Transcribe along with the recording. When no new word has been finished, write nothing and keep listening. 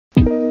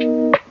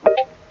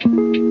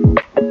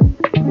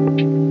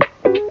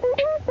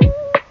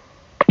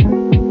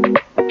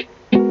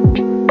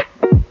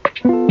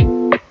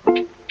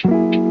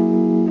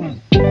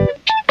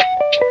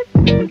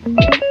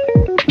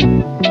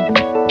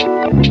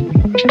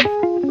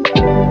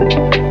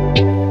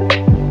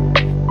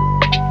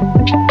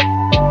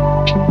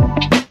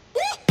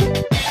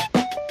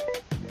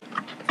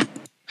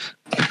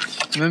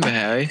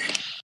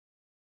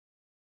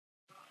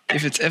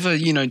if it's ever,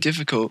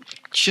 difficult,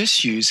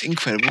 just use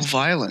incredible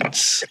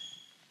violence.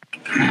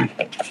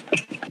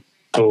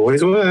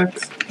 Always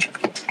works.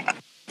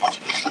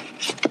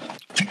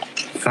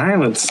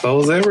 Violence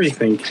solves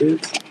everything,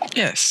 kids.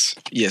 Yes,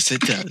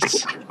 it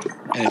does.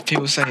 And if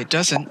people say it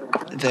doesn't,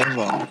 they're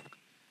wrong.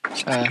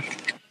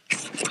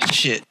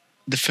 Shit.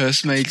 The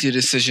first major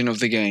decision of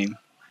the game.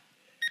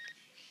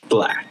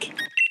 Black.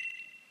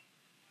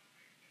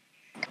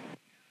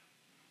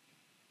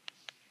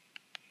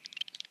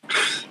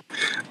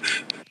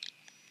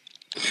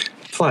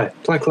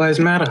 Black Lives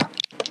Matter.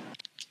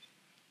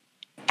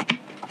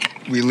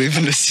 We live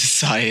in a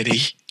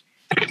society.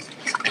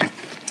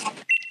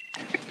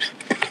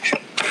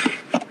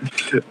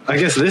 I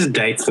guess this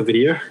dates the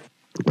video.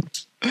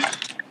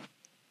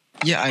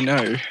 Yeah, I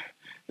know.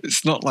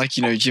 It's not like,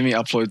 Jimmy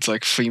uploads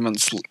like 3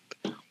 months...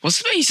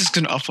 Wasn't he just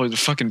going to upload the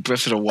fucking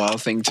Breath of the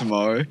Wild thing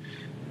tomorrow?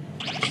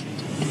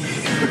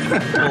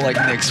 Or like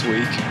next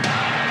week?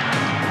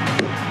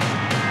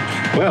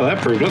 Well, that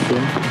proved up for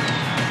him.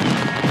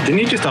 Didn't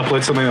he just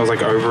upload something that was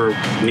like over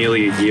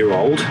nearly a year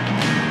old?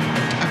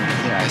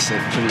 Yeah, I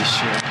said pretty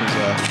sure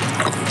because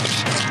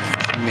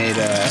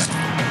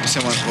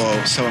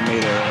someone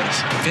made a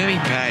very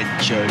bad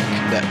joke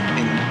that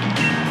in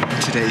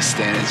today's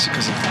standards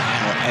because of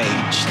how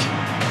aged.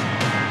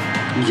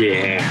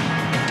 Yeah.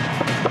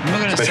 I'm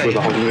not gonna Especially say with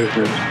the whole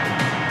movement.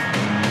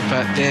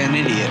 but they're an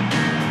idiot.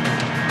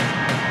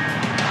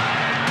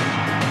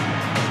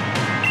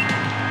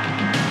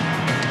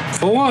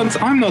 For once,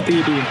 I'm not the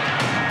idiot.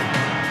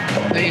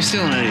 No, you're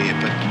still an idiot,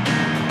 but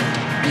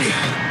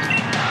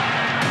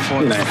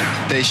for once,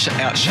 they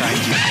outshined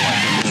you for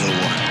like a little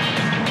while.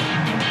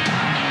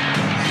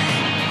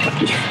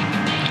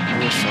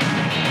 Oh, fuck.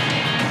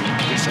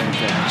 Guess I don't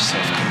have that much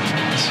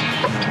self-confidence.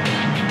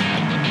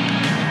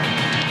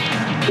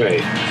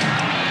 Wait.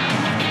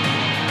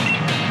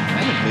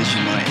 I had a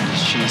Vegemite and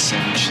cheese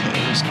sandwich that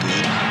was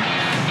good.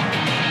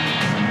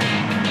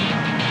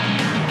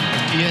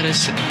 Have you had a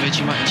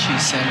Vegemite and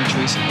cheese sandwich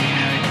recently,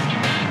 Harry?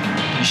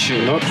 You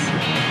should. Not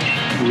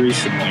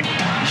recently.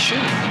 You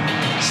should.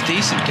 It's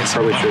decent. Get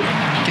some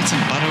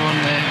butter on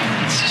there.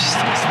 It's just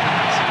nice.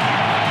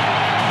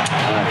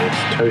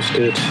 It's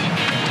toasted.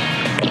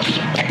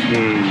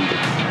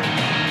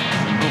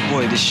 Oh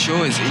boy, this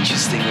show is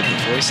interesting with the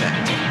voice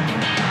acting.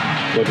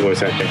 What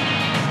voice acting?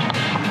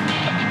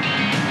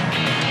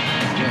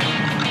 Yeah.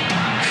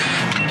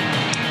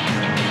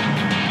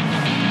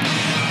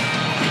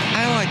 I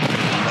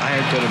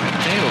gotta admit,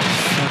 they were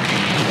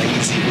fucking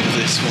lazy with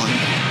this one.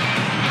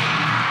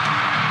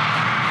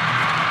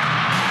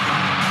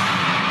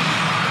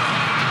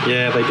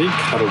 Yeah, they did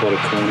cut a lot of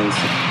corners.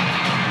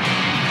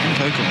 And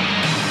Pokemon.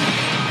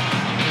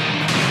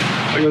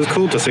 Like, it was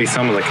cool to see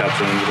some of the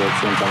cutscenes, but at the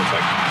same time it's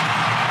like,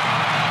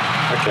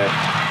 okay.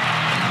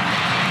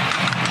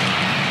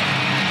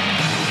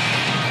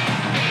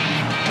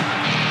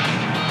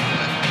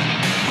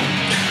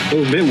 It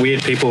was a bit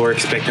weird. People were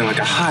expecting like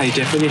a high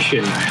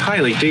definition,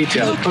 highly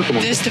detailed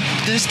Pokemon. There's the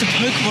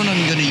Pokemon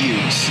I'm gonna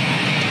use.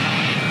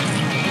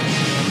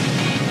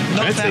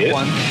 Not that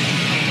one.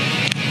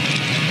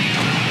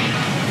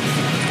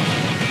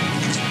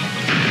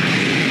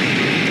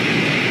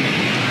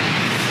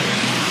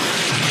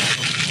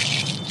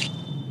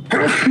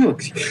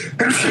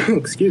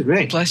 Excuse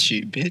me. Bless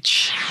you,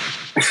 bitch.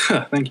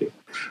 Thank you.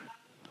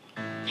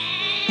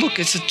 Look,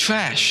 it's a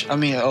trash. I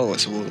mean,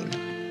 it's a wood.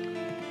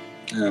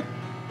 Yeah.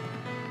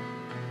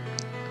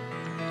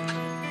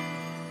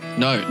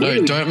 No,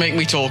 don't make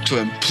me talk to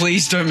him.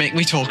 Please don't make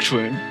me talk to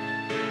him.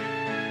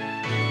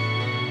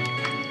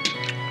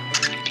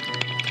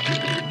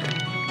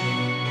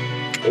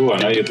 Oh, I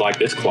know you'd like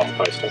this cloth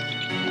poster.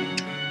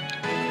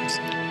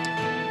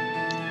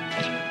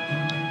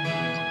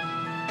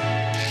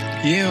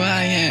 Here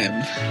I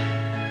am.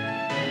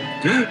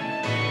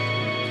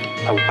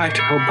 A white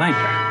albino.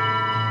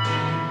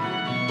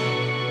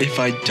 If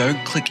I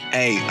don't click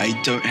A, I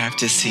don't have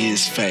to see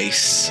his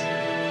face.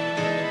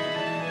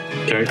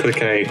 Don't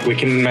click A. We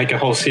can make a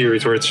whole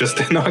series where it's just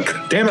not.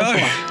 Damn it! No.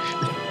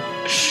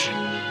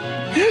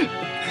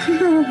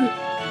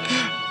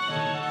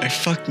 I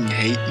fucking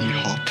hate you,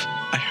 Hop.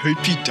 I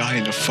hope you die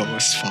in a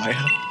forest fire.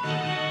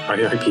 I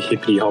hope you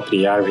hippity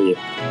hoppity out of here.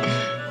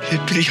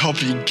 Hippity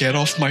hoppity, get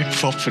off my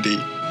property.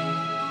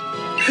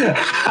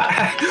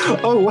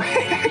 Oh,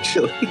 wait,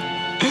 actually.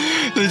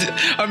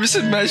 I'm just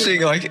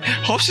imagining, like,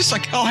 Hop's just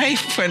like, oh, hey,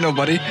 friend or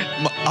buddy.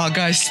 Our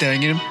guy's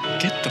staring at him.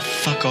 Get the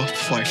fuck off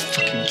before I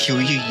fucking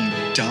kill you, you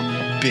dumb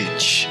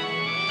bitch.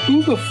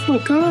 Who the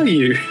fuck are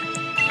you?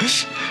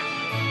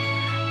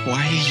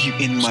 Why are you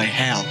in my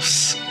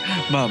house?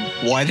 Mum,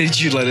 why did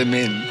you let him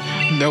in?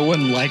 No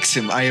one likes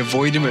him. I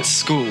avoid him at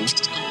school.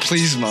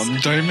 Please, Mum,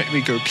 don't make me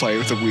go play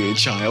with a weird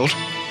child.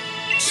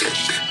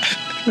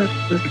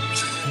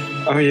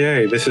 Oh,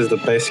 yeah, this is the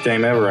best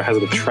game ever. It has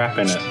a trap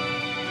in it.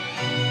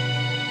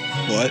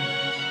 What?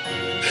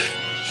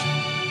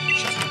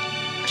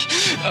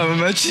 I'm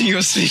imagining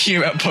you're speaking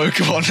about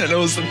Pokemon and it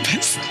was the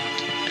best.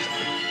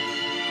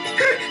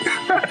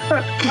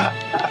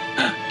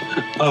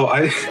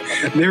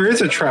 There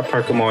is a trap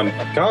Pokemon.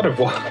 God of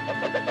War.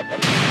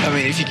 I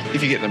mean, if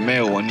you get the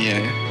male one,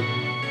 yeah.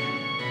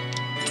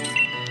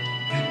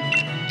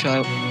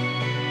 Child.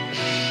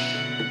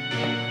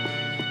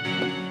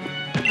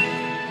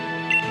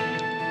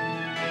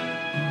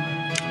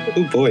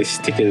 Oh boy,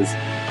 stickers.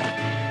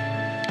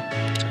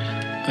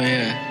 Oh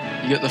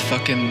yeah, you got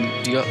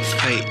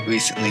Fate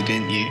recently,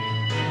 didn't you?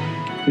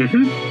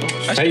 Mm-hmm.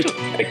 I Fate should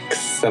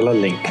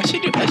Accelerlink.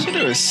 I should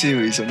do a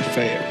series on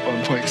Fate at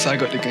one point because I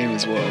got the game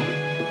as well.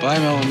 Bye,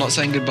 Mel. I'm not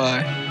saying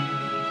goodbye.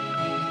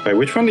 Wait,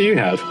 which one do you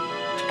have?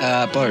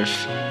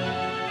 Both.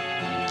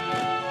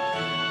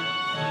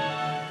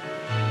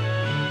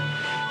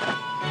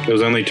 There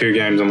was only 2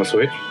 games on the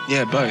Switch.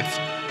 Yeah, both.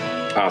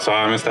 Ah, so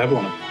I must have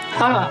one.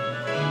 Ha!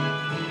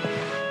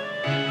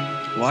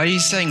 Why are you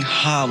saying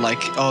ha like,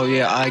 oh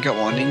yeah, I got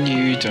one and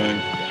you don't,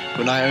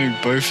 when I own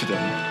both of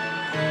them?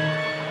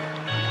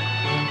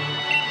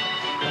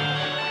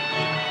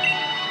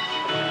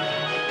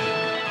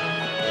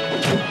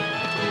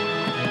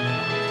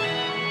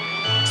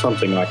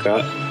 Something like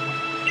that.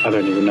 I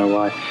don't even know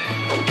why.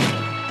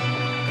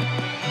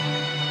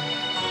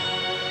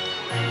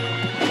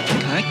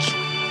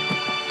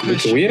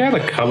 It's weird how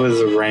the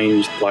cover's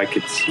arranged like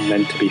it's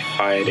meant to be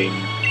fighting.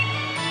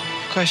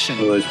 Question.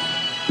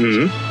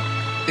 Mm-hmm.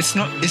 Is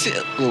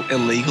it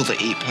illegal to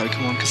eat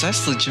Pokemon? Because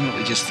that's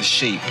legitimately just the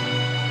sheep.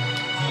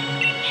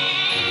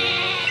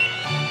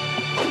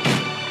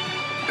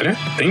 I don't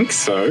think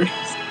so.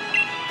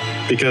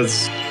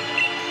 Because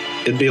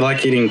it'd be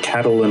like eating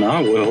cattle in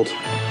our world.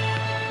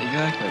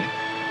 Exactly.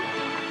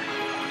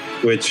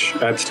 Which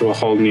adds to a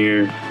whole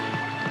new...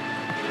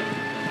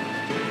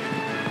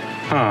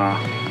 Huh.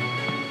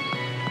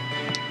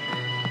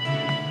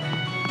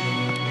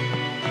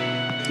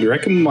 You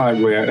reckon why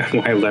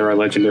there are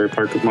legendary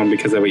Pokemon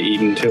because they were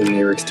eaten till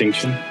near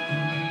extinction?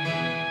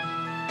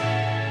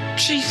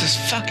 Jesus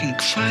fucking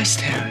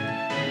Christ, Harry.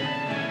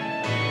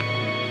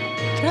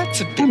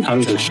 That's a bit I'm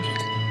hungry.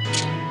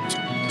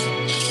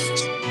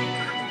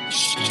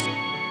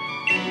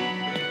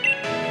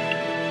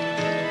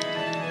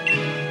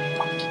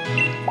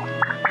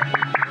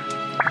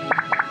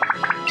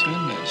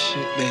 Turn that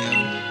shit down.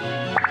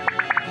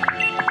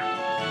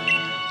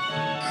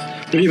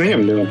 What do you think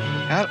I'm doing?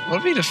 What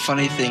would be the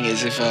funny thing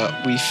is if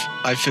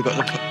I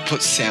forgot to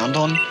put sound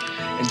on,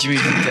 and Jimmy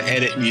had to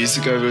edit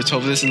music over the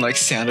top of this and like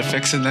sound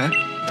effects in that.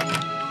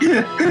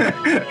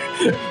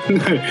 No,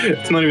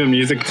 it's not even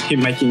music.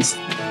 You're making.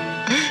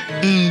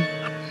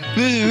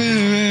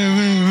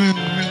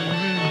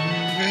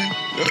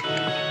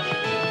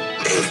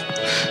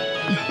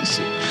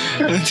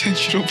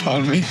 Unintentional,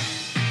 pardon me.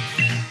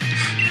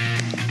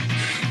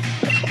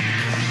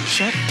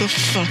 Shut the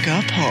fuck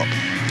up, Hop.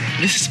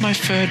 This is my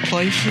 3rd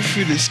playthrough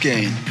through this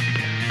game.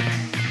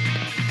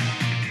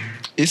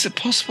 Is it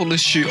possible to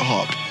shoot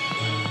Hop?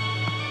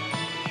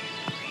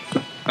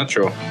 Not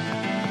sure.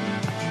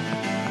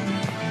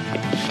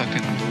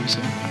 Fucking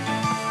loser.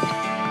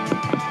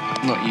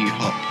 Not you,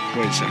 Hop.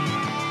 Wait a second.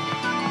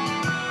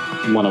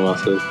 One of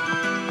us is.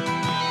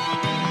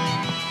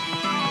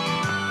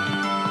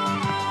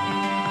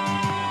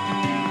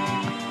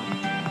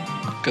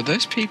 God,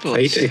 those people...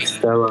 Fate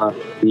Extella,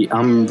 the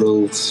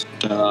Umbral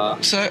Star.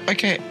 So,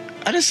 okay,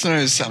 I just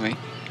noticed something.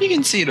 You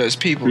can see those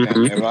people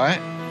down there, right?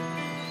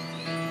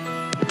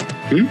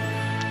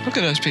 Look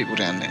at those people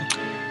down there.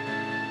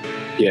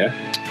 Yeah.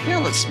 Yeah,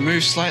 let's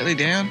move slightly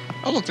down.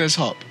 Oh, look, there's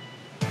Hop.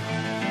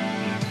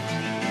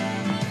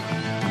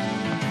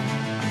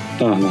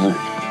 Oh no.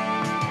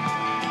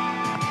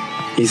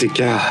 He's a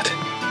guard.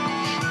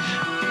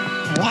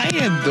 Why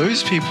are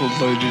those people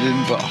loaded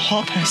in, but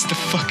Hop has to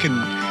fucking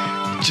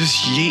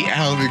just yeet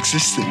out of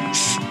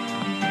existence?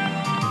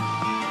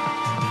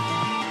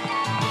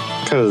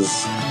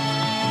 Because...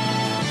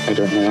 I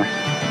don't know.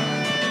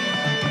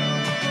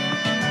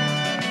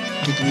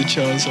 Look at the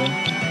Charizard.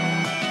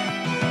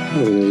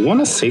 Oh,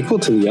 want a sequel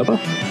to the other?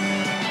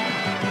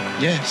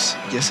 Yes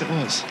it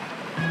was.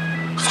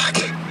 Fuck.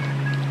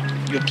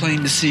 You're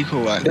playing the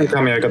sequel right Don't now.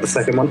 tell me I got the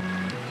second one.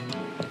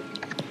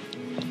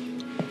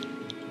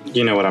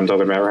 You know what I'm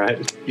talking about,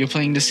 right? You're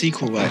playing the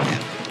sequel right now.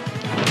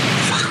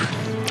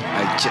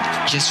 I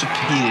just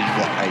repeated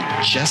what I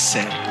just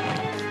said.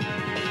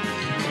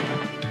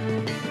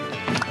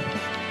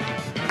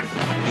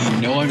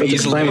 You know I'm But the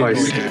easily flame annoyed,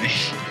 lights- Harry.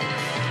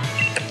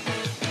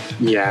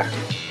 Yeah.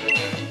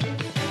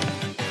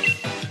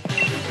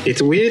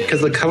 It's weird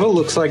because the cover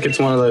looks like it's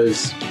one of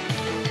those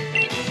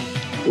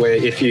where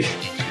if you...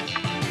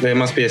 There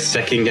must be a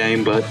second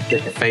game, but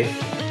Fate...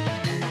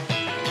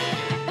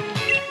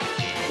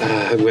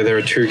 where there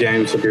are 2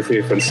 games with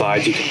different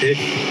sides you can pick.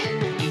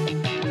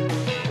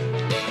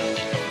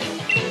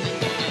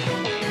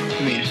 I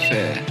mean,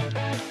 fair.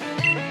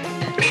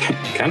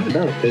 Kind of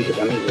does take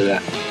advantage of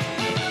that.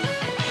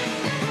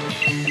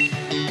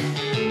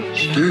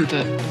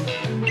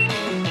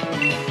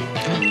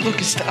 Oh, look,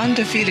 it's the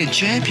undefeated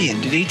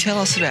champion. Did he tell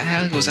us about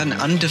how he was an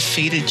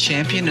undefeated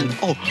champion and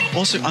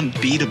also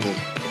unbeatable?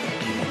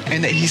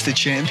 And that he's the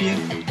champion?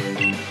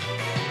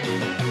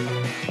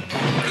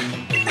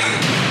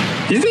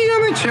 Is he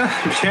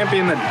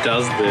champion that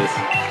does this.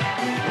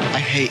 I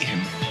hate him.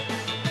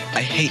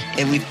 I hate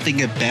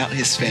everything about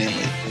his family.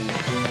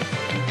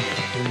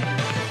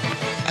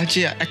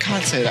 Actually, I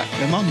can't say that.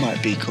 My mum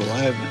might be cool.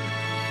 I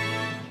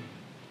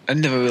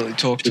never really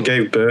talked to You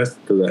her. gave birth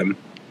to them.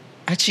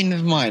 Actually,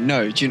 never mind.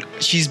 No,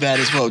 she's bad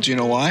as well. Do you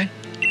know why?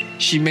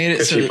 She made it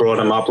Because so... she brought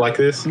him up like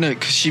this? No,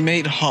 because she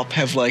made Hop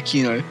have, like,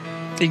 you know...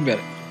 Think about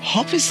it.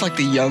 Hop is like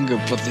the younger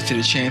brother to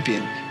the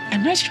champion.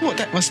 Imagine what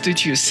that must do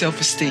to your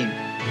self-esteem.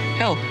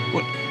 Hell,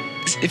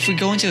 if we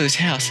go into his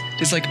house,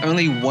 there's like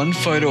only one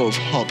photo of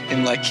Hop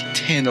and like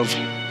 10 of,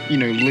 you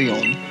know,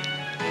 Leon.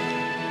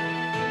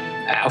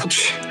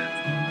 Ouch.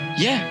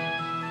 Yeah.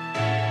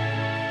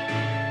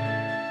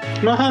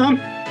 Mom?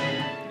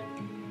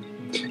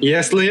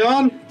 Yes,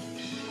 Leon?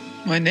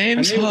 My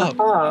name's Hop.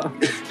 Oh,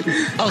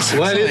 What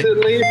sorry. is it,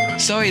 Leon?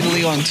 Sorry,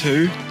 Leon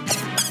too.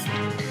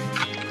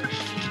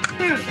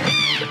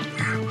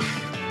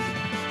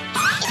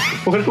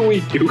 What are we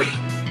doing?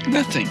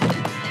 Nothing.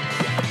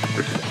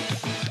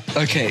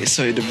 Okay,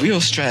 so the real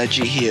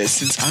strategy here,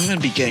 since I'm going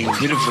to be getting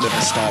rid of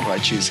whatever starter I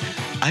choose,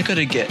 I got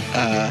to get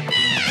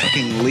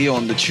fucking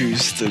Leon to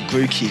choose the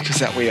Grookey, because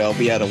that way I'll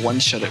be able to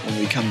one-shot it when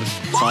we come to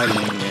fighting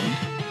in the end.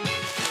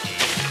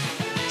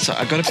 So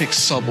I got to pick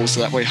Sobble, so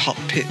that way Hop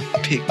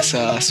picks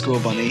Score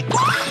Bunny,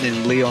 and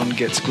then Leon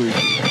gets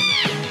Grookey.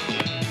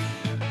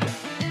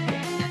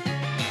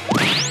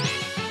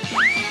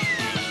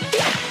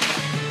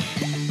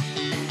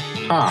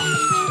 Huh.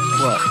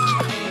 What?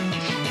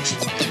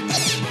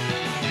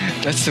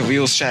 That's the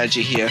real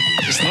strategy here.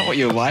 It's not what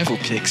your rival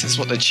picks, it's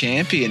what the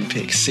champion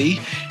picks. See?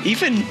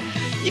 Even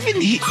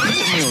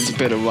Leon's a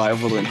better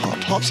rival than Hop.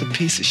 Hop's a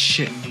piece of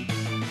shit.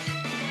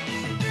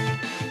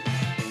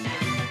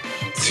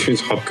 As soon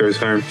as Hop goes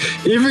home,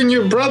 even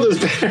your brother's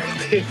better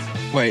at this.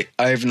 Wait,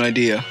 I have an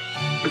idea.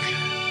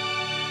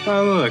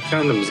 Oh look,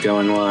 condom's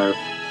going live.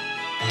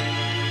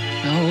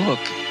 Oh look,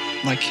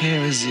 my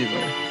care is 0.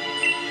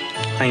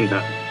 I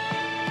know.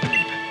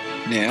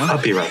 Now?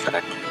 I'll be right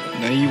back.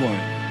 No, you won't.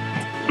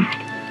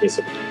 Yes,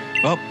 sir.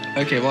 Well,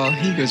 okay, while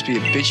he goes be a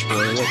bitch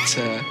boy, let's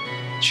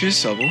choose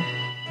Sobble.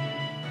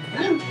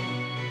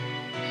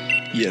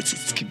 Yes,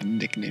 let's give a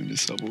nickname to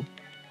Sobble.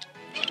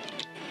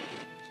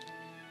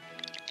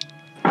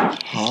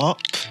 Hop.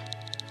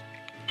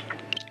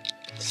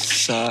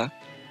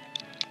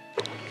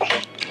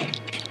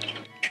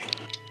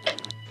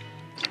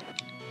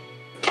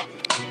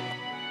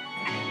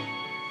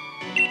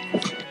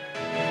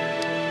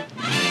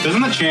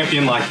 Doesn't the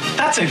champion like,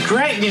 that's a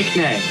great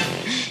nickname?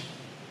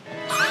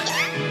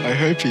 I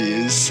hope he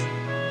is.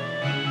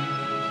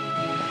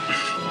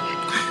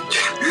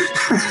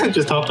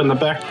 Just Hop in the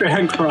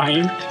background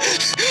crying.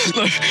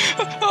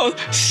 Oh,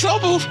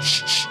 Sobble!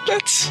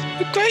 That's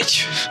a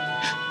great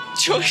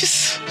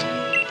choice.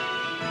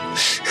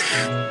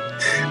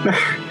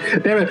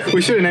 Damn it,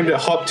 we should have named it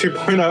Hop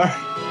 2.0.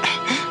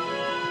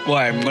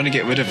 Why? I'm gonna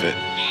get rid of it.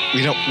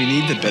 We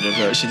need the better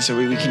version so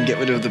we can get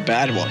rid of the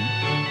bad one.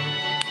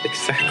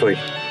 Exactly.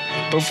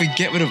 But if we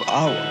get rid of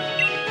our one...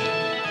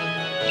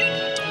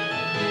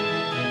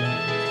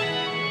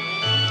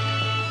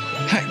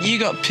 You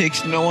got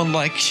picked, no one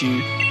likes you.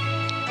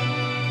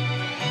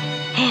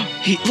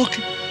 Hey, look!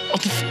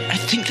 I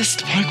think that's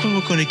the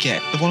Pokemon we're gonna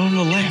get. The one on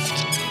the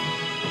left.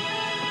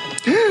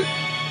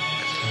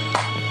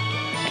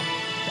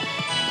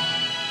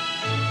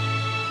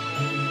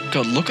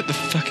 God, look at the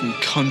fucking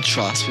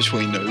contrast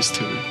between those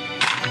two.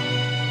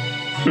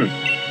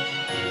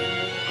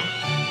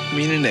 I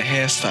mean, in the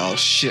hairstyle,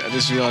 shit, I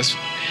just realized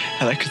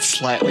how that could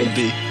slightly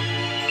be.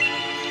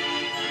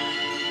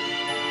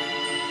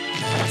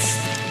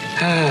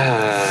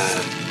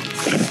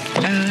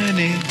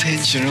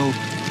 Unintentional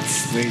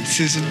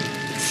racism.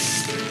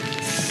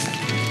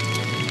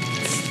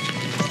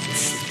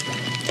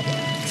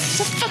 Is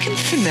that fucking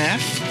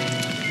FNAF?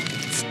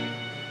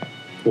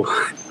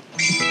 What?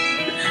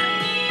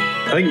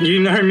 I think you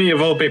know me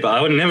of all people.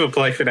 I would never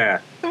play for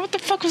that. What the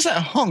fuck was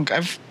that honk?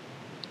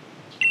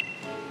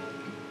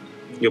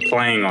 You're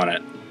playing on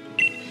it.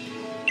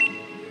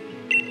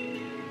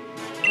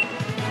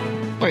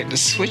 Wait, the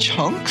Switch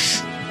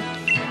honks?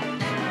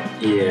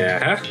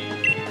 Yeah.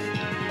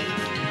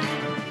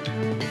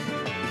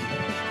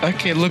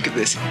 Okay, look at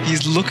this.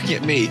 He's looking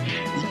at me.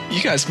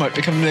 You guys might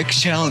become the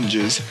next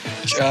champions.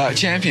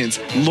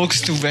 Looks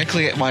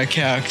directly at my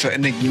character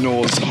and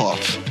ignores Hop.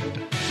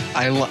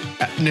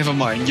 Never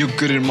mind. You're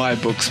good in my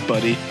books,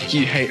 buddy.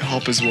 You hate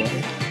Hop as well.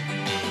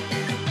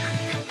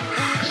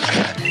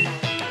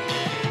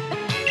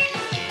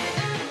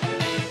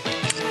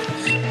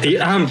 The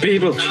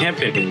unbeatable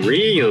champion,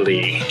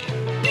 really?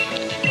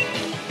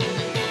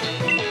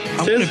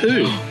 Says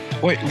who?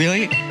 Wait,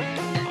 really?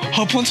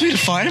 Hop wants me to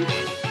fight him?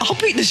 I'll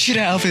beat the shit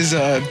out of his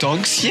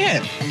dogs, yeah.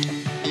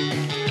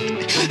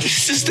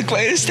 This is the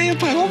greatest day of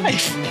my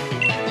life.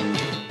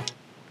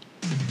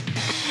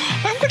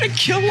 I'm gonna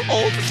kill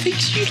all the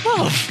things you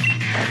love.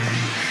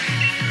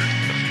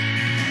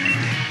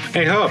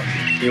 Hey Hop,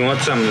 you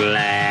want some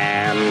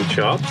lamb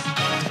chops?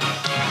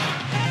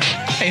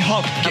 Hey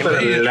Hop, How get about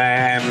ready. a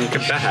lamb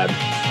kebab?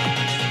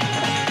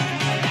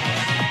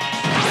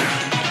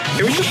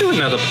 Can we just do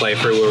another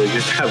playthrough where we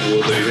just have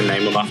Wooloo and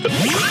name him after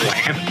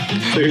Wham?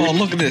 Oh,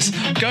 look at this.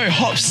 Go,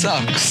 Hop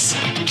sucks.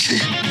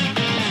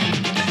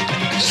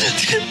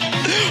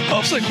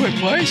 Hop's like,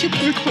 wait, why is your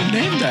Pokemon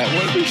named that?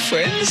 Weren't we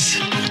friends?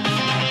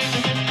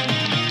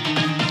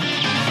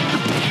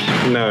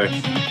 No.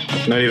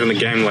 Not even the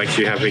game likes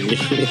you having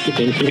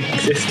in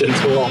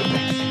existence long.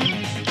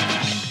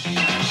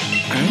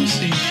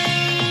 Honestly.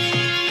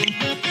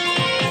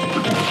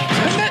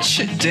 Turn that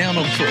shit down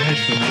or put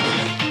headphones.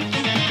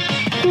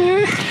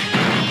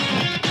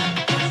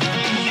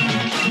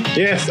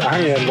 Yes, I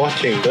am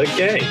watching the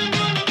game.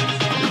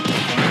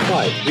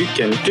 Why, you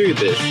can do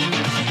this.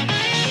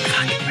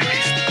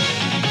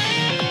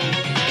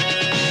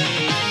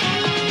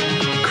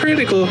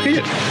 Critical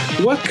hit.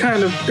 What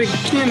kind of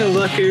beginner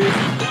luck is?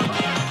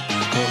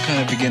 What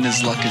kind of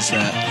beginner's luck is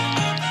that?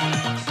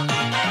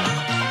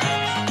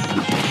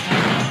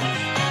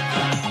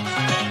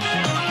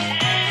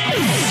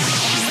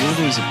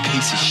 Wooloo's a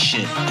piece of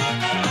shit.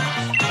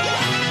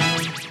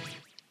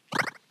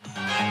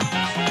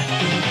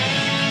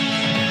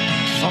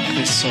 Fuck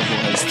this Sobble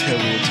has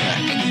terrible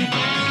attack.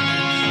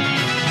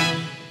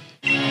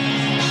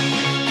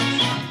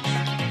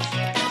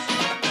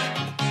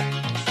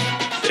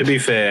 To be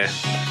fair,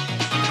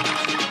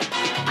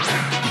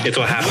 it's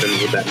what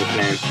happens with that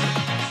nickname.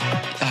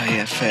 Oh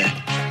yeah, fair.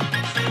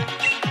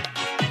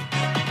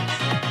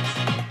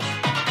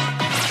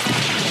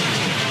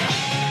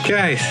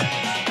 Guys,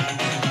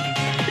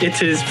 it's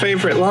his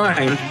favorite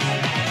line.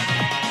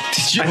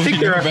 Did you I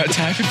think know about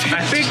type of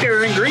I think there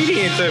are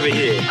ingredients over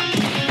here.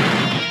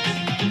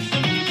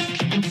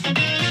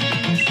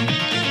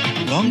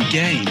 Long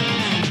game.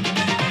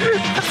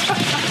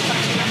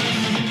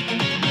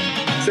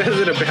 Says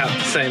it about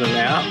the same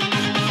amount.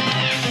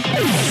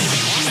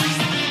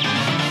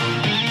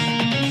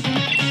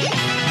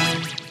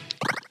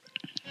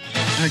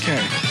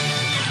 Okay.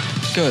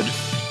 Good.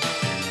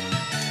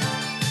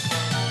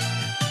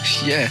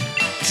 Yeah.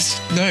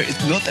 No,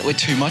 it's not that we're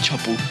too much,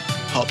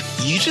 Hop.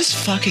 You just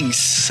fucking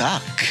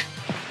suck.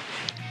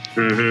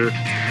 Mm-hmm.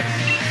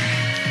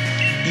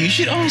 You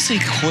should honestly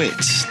quit.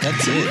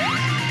 That's it.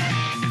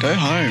 Go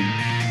home.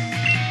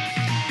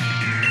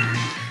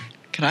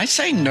 Can I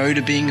say no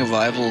to being a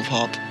rival of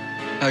Hop?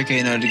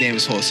 Okay, no, the game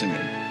is forcing me.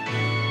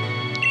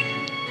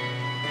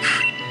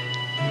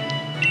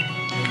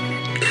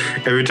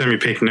 Every time you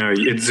pick no,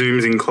 it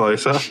zooms in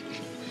closer.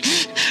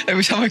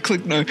 Every time I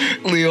click no,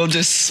 Leon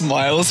just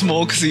smiles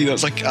more because he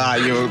knows, like,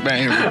 you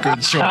made a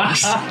good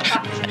choice.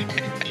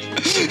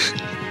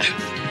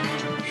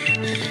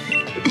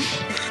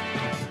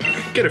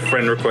 Get a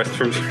friend request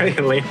from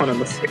Leon on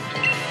the Switch.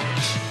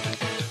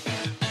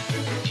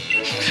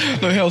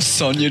 Know how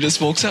Sonya just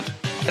walks up?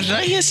 Did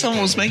I hear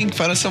someone was making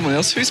fun of someone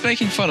else? Who's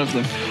making fun of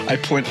them?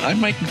 I'm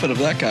making fun of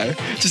that guy.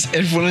 Just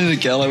everyone in the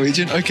Galar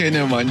region. Okay,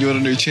 never mind. You're the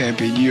new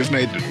champion. You have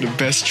made the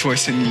best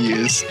choice in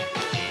years.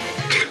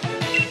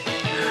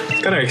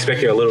 It's gonna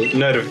expect you a little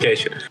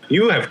notification.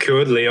 You have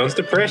cured Leon's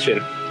depression.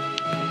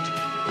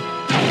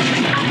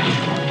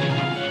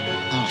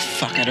 Oh,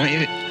 fuck. I don't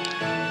even...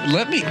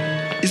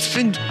 It's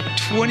been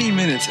 20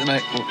 minutes and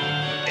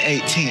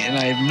 18 and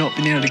I have not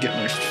been able to get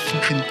my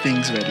fucking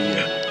things ready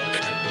yet.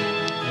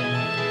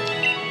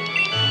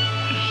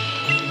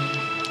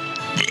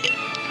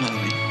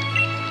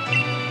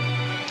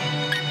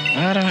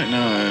 I don't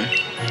know.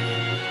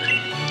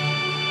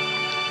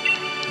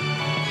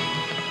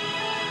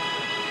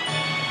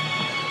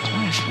 Do I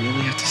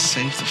really have to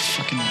save the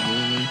fucking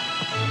Wooloo?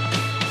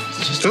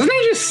 Doesn't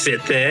he just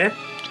sit there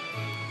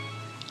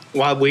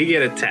while we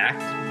get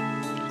attacked?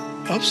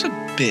 Hop's a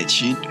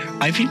bitch.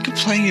 I've been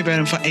complaining about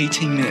him for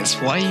 18 minutes.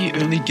 Why are you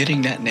only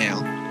getting that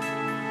now?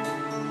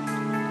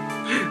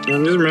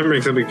 I'm just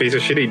remembering some big piece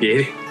of shit he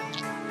did.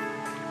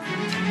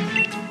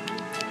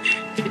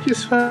 He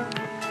just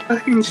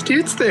fucking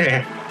sits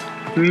there.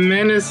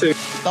 Menacing.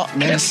 Not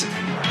menacing.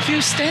 If he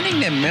was standing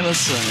there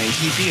menacingly,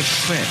 he'd be a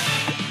threat.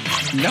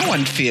 No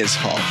one fears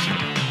Hop.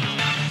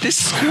 This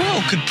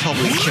squirrel could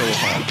probably kill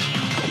Hop.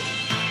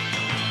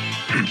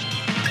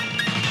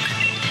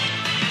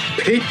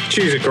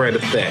 Pichu's a great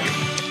effect.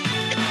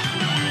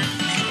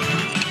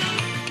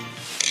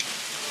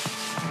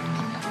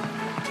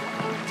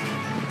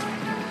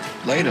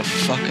 Later,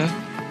 fucker.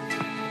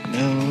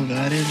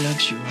 Nobody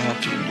loves you,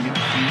 Hop.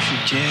 You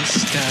should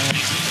just stop.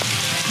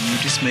 You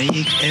just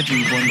make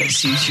everyone that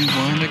sees you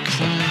wanna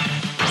cry.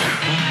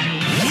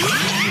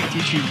 Why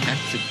did you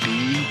have to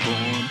be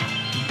born?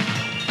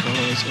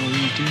 'Cause all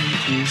you do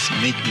is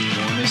make me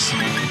wanna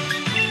smile.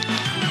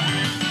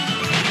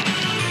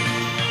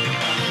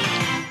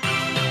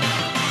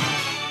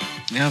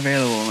 Now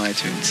available on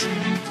iTunes.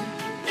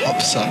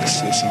 Hop sucks,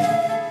 this one.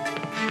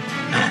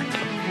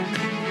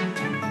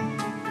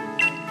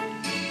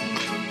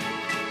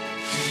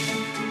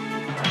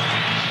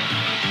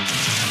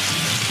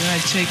 Can I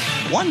take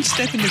one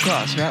step into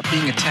class without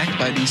being attacked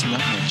by these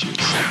nutmunchers?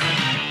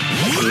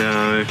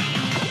 No.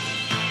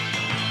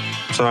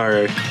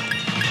 Sorry.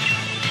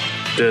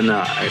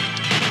 Denied.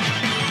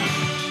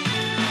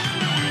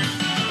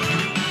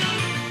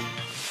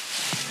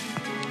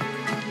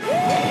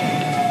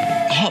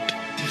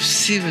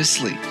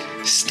 seriously,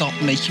 stop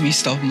making me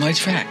stop in my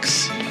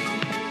tracks.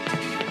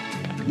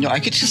 No, I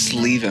could just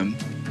leave him.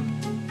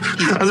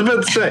 I was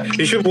about to say,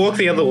 you should walk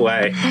the other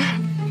way.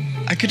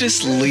 I could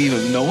just leave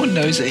him. No one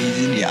knows that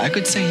he's in here. I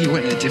could say he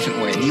went in a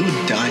different way and he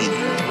would die in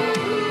here.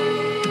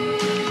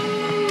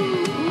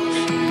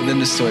 But then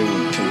the story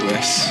wouldn't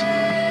progress.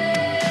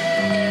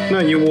 No,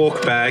 you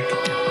walk back.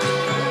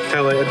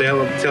 Tell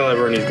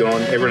everyone he's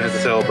gone. Everyone has a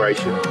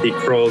celebration. He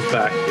crawls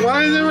back.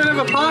 Why does everyone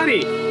have a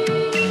party?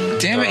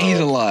 Damn it, he's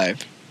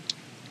alive.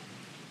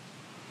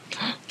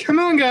 Come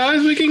on,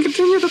 guys. We can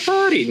continue the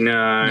party.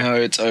 No. No,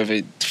 it's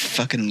over.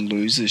 Fucking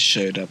losers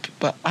showed up.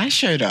 But I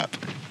showed up.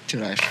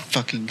 Did I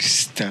fucking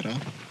stutter?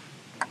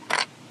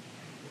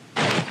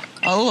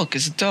 Oh, look,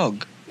 it's a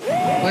dog.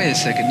 Wait a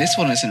second, this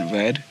one isn't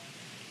red.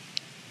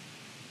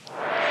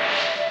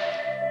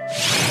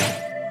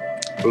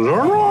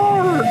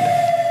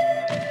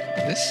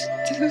 This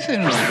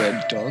isn't a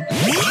red dog.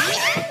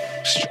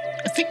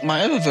 I think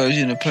my other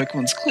version of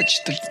Pokemon's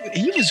glitched.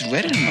 He was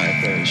red in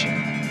my version.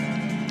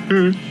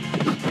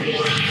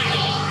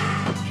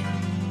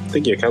 I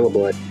think you're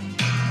colorblind.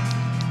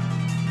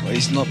 Well,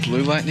 he's not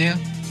blue right now?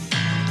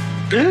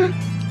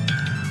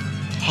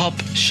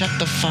 Hop, shut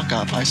the fuck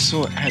up. I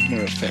saw it had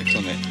no effect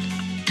on it.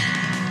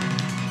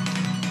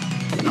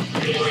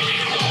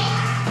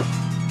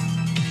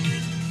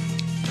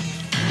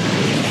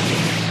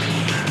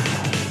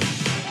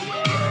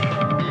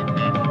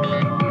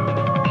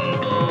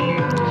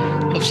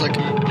 I was like,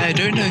 I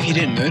don't know if you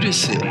didn't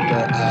notice it,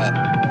 but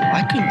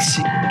I couldn't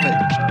see, but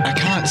I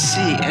can't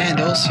see, and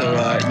also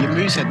your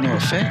moves had no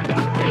effect.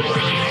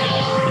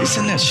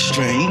 Isn't that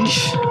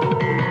strange?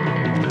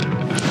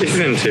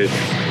 Isn't it?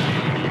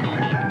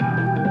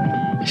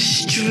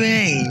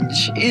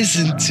 Strange,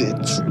 isn't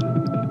it?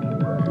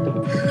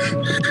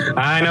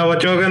 I know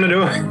what you're gonna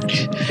do.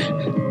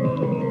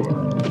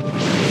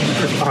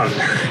 Oh,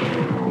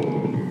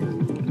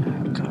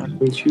 God.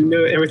 Don't you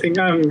know everything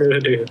I'm gonna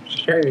do?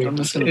 Shame. I'm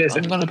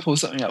gonna pull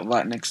something up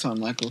right next time,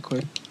 like real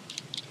quick.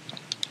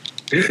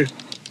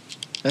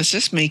 That's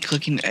just me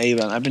clicking A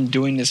button. I've been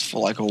doing this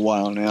for like a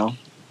while now.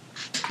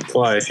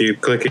 Why? If you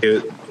click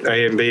it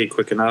A and B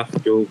quick enough,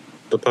 the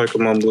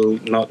Pokemon will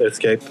not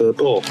escape the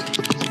ball.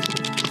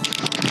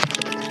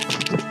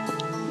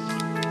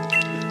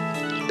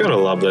 Gotta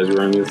love those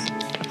rumors.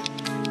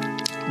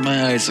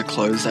 My eyes are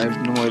closed. I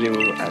have no idea what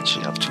we're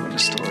actually up to in the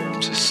story.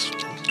 I'm just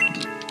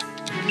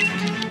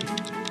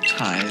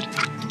tired.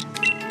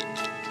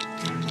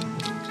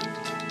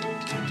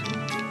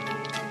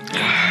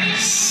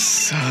 This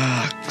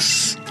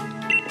sucks.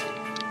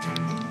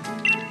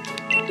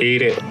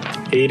 Eat it.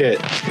 Eat it.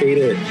 Eat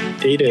it.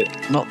 Eat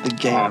it. Not the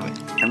game.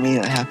 I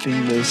mean,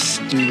 having this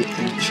do the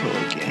intro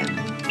again.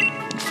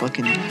 And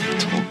fucking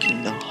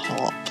talking the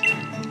hop.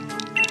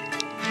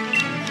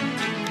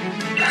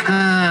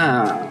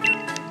 Ah.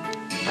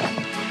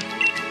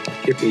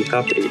 Hippy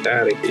hoppity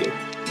out of here.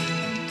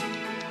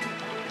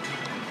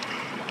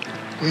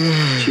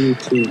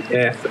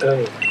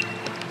 GTFO.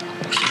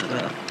 Shut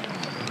up.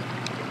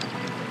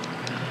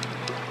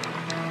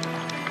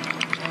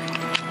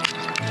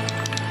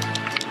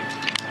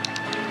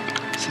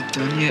 Is it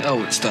done yet?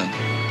 Oh, it's done.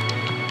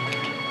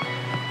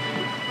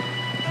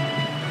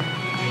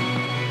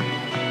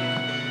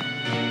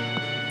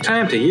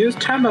 Time to use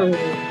Charmander.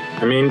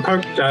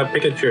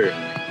 Pikachu.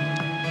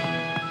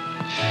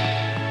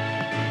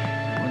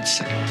 1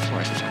 second before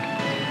I fucking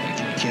I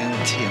can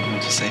guarantee I'm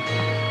going to say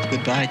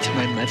goodbye to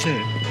my mother.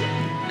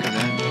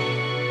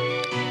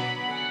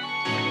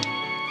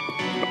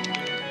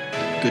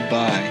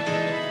 Goodbye.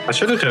 I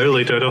should have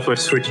totally turned off my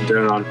Switch and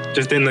turned it on.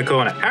 Just in the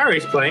corner.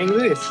 Harry's playing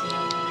this.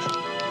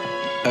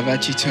 I've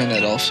actually turned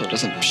that off so it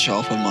doesn't show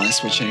up on my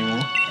Switch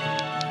anymore.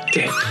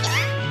 Damn.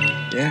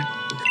 Yeah.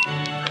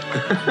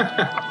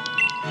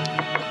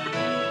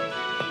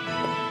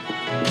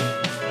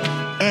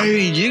 I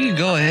mean, you can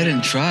go ahead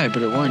and try,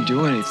 but it won't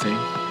do anything.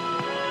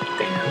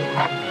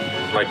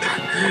 Damn.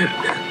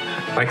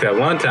 Like that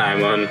one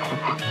time on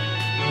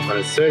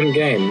a certain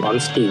game on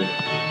Steam.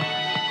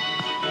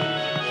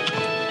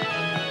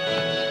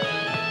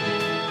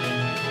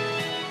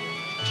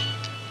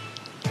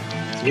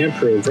 You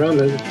improve,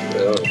 brother.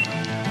 Oh,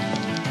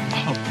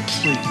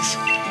 please.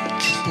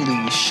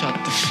 Please shut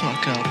the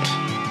fuck up.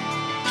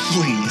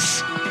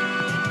 Please.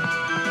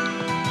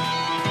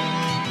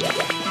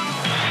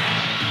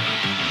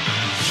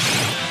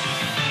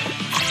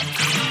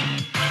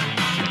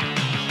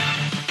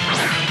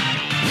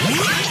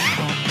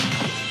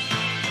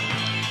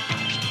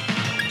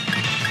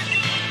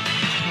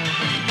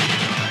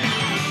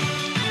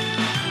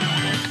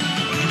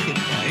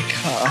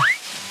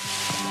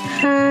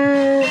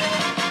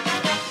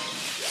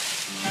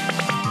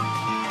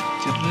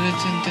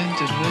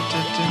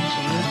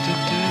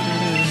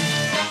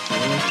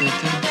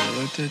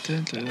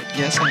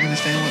 Yes, I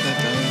understand what that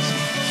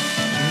does.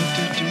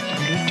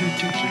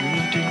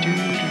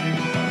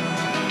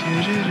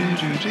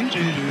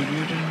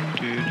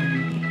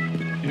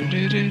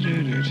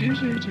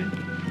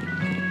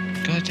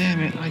 God damn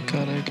it, I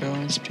gotta go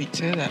and speak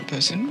to that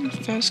person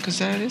first, because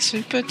that is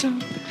super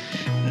dumb.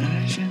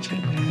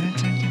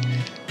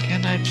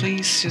 Can I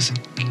please just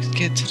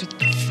get to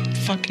the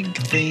fucking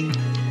thing?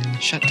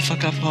 Shut the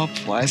fuck up, Hop.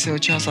 Why is there a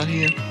child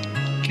here?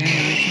 Can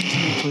I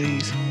continue,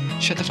 please?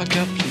 Shut the fuck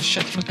up, please.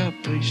 Shut the fuck up,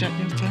 please. Shut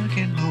your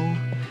fucking hole.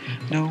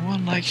 No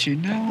one likes you,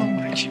 no one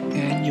likes you,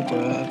 and your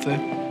brother.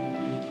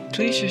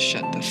 Please just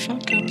shut the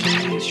fuck up,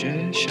 please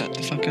just shut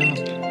the fuck up.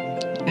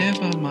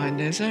 Never mind,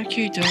 there's a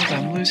cute dog,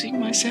 I'm losing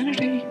my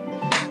sanity.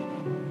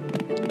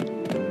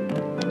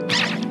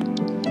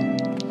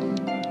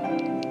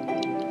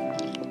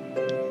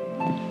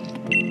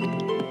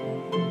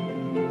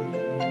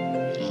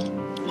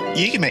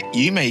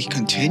 You may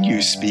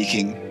continue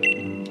speaking.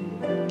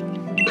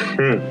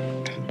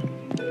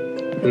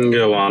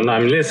 Go on,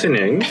 I'm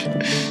listening.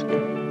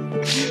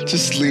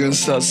 Just Leon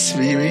starts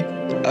speaking.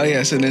 Oh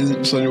yes, and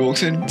then Sonia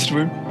walks into the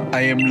room.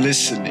 I am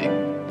listening.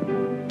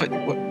 But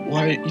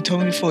why? You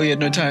told me before you had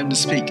no time to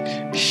speak.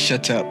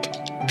 Shut up,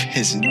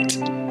 peasant.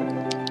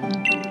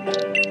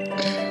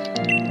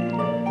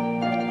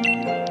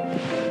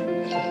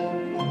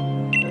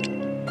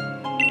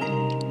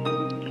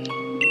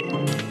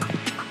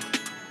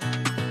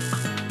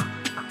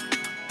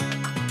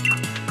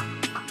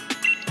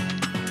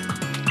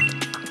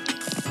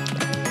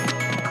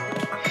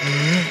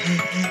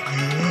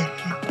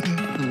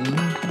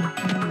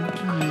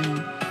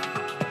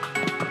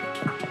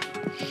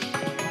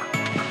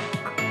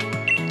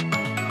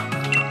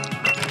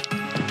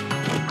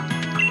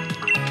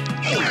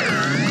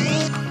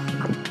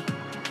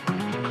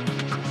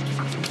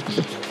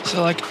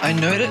 So, like, I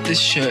know that this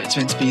shirt's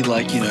meant to be,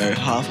 like, you know,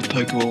 half a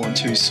Pokeball and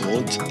 2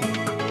 swords.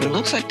 But it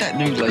looks like that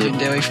new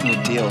legendary from the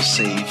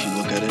DLC, if you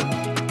look at it.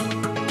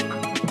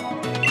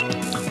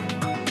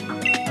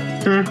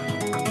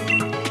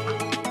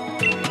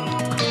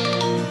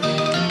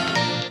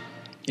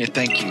 Yeah,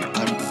 thank you.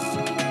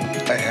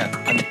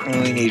 I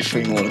only need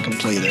 3 more to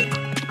complete it.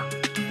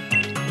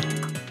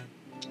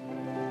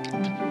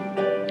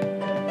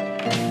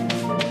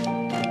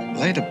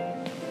 Later.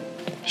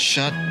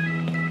 Shut.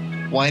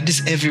 Why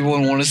does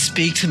everyone want to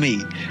speak to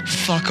me?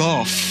 Fuck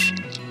off.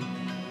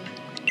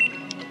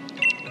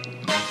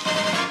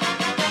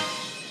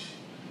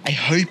 I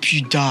hope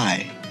you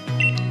die.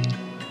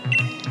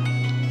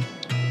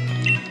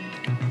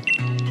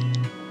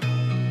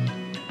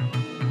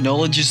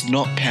 Knowledge is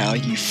not power,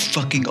 you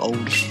fucking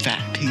old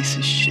fat piece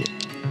of shit.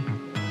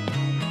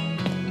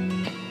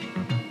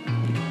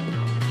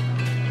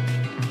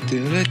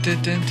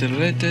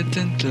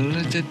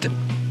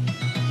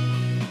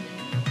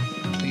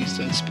 Please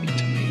don't speak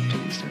to me.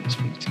 Please don't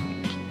speak to me.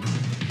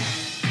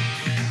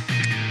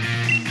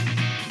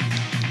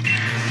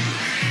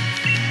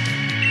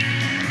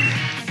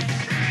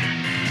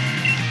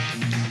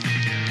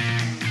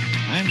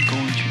 I'm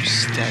going to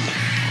stab you.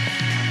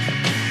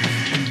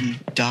 When you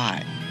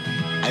die,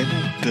 I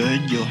will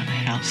burn your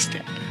house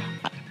down.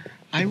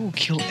 I will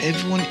kill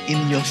everyone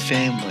in your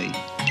family.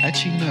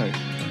 Actually, no.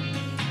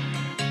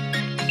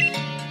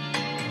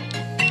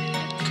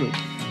 Good.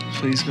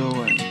 Please go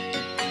away.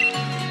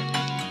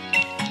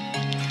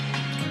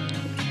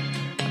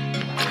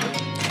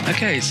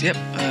 Okay, so yep,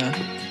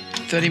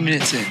 30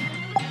 minutes in.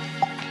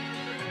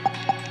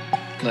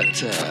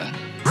 Let's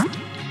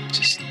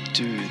just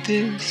do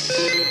this.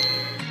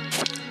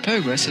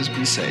 Progress has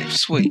been saved.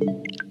 Sweet.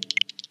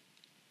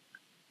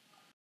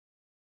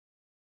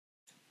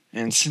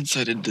 And since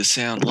I did the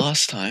sound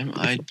last time,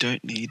 I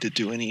don't need to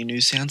do any new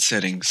sound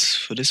settings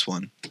for this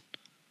one.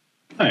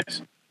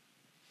 Nice.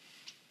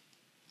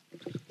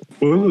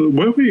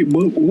 What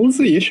was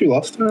the issue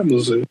last time?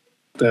 Was it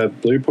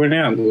that Blue pointed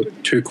out? Was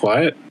it too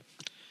quiet?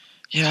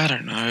 Yeah, I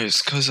don't know.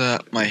 It's because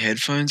my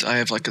headphones, I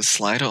have like a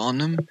slider on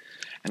them,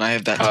 and I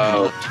have that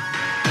turned up.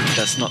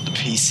 That's not the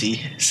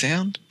PC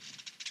sound.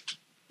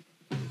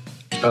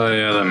 Oh,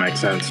 yeah, that makes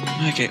sense.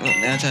 Okay, well,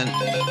 now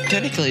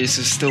technically this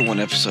is still one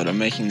episode. I'm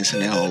making this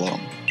an hour long.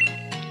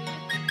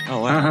 Oh,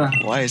 wow.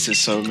 Why is there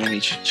so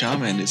many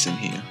Charmanders in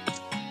here?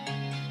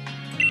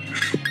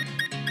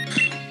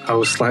 I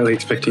was slightly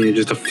expecting you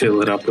just to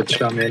fill it up with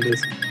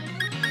Charmanders.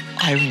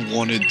 I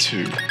wanted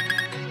to.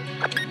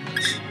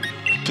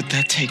 But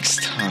that takes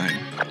time.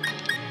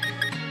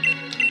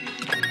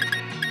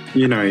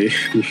 You know,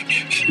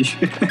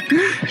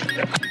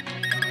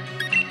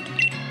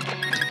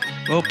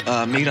 Well,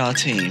 meet our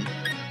team.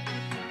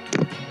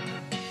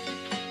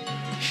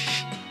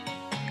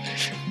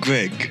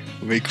 Greg,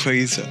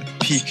 Rayquaza,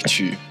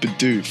 Pikachu,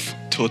 Bidoof,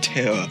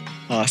 Torterra,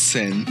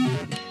 Arsene.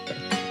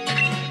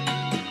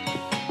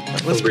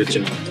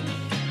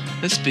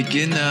 Let's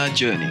begin our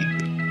journey.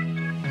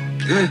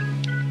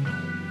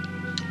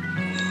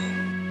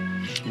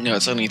 No,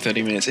 it's only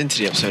 30 minutes into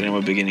the episode and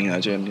we're beginning our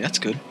journey. That's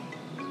good.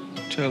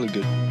 Totally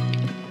good.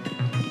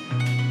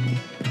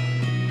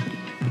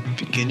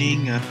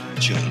 Beginning our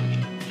journey.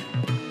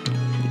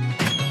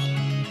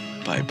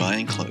 By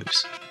buying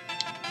clothes.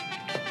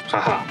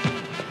 Haha.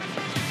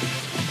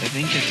 I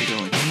think you have to go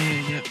in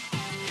here, yep.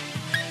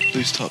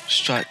 Loose top,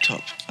 striped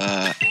top,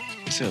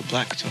 is there a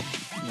black top?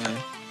 No.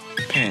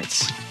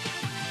 Pants.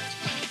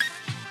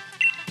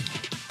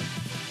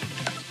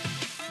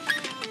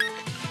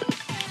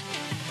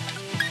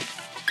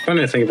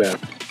 Funny to think about.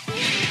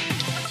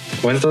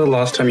 When's the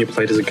last time you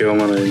played as a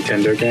girl on a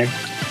Nintendo game?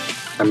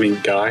 I mean,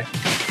 guy. Shut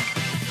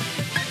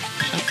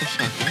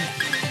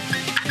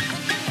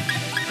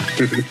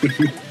the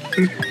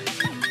fuck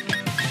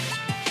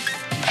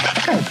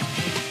up.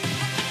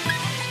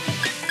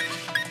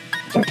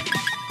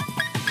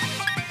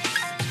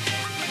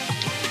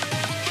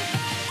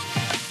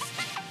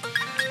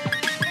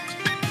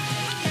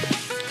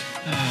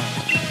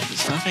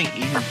 There's nothing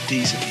even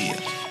decent here.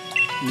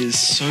 There's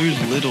so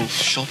little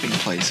shopping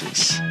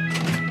places.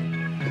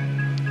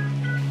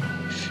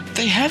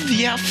 They have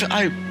the outfit,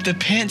 the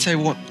pants I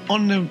want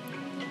on the.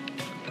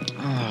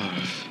 Oh,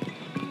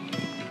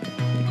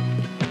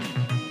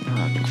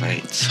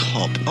 great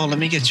top. Oh, let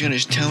me get you on.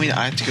 Just tell me that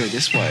I have to go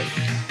this way.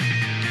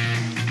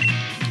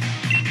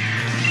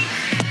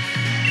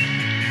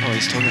 Oh,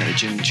 he's talking about the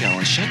gym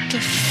challenge. Shut the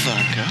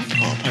fuck up,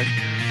 Hop.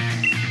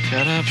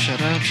 Shut up,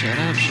 shut up, shut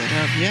up, shut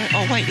up. Yeah.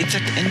 Oh wait, it's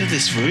at the end of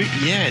this route.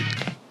 Yeah.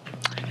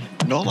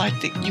 Not like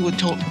that. You were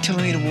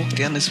telling me to walk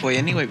down this way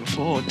anyway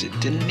before.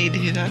 Didn't need to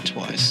hear that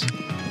twice.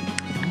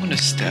 I'm gonna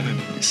stab him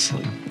in his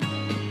sleep.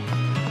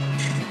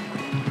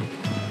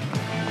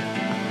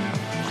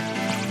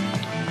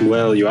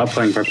 Well, you are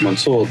playing Pokemon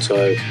Sword,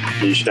 so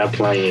you should have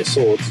playing your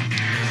swords.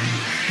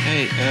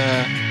 Hey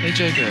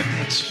Joker,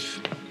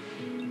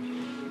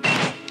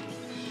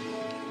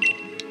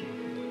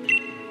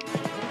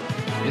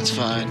 it's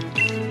fine.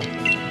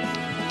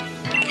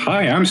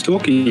 Hi, I'm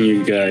stalking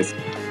you guys.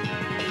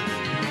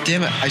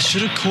 Damn it, I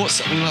should have caught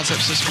something last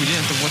episode so we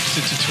didn't have to watch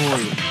the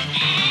tutorial.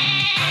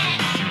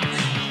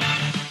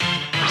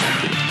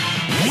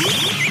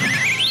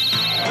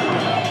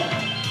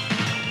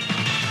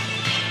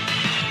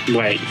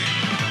 Wait,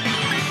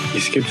 you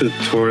skipped the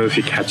tutorial if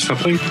you catch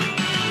something?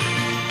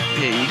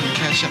 Yeah, you can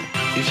catch up.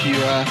 If you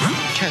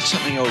catch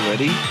something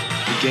already,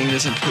 the game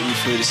doesn't put you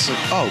through this.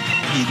 Oh,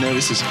 he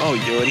notices, oh,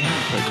 you already have a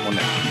Pokemon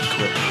that you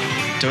quit.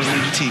 Don't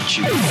need to teach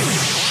you.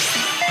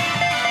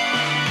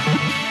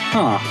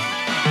 Huh.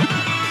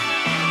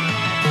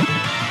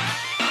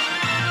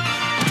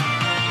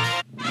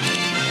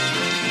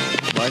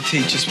 Why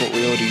teach us what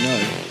we already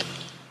know?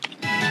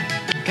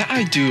 That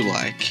I do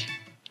like.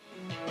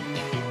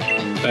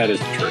 That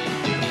is true.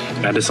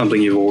 That is something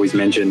you've always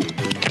mentioned.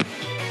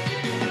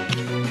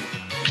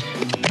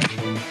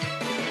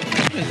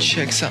 I'm gonna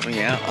check something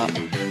out.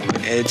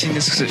 Editing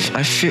this because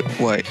I feel.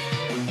 Wait.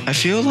 I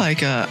feel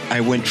like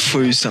I went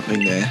through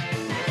something there.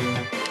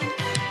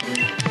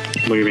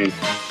 What do you mean?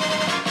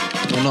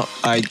 Well, not.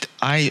 I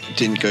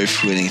didn't go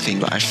through anything,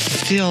 but I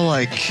feel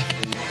like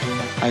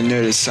I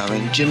noticed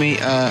something. Jimmy,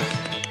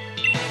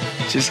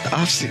 just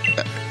after.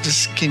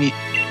 Just can you.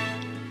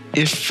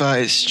 If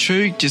it's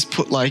true, just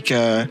put like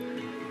a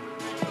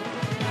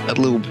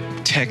little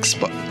text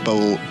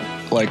bubble.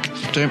 Like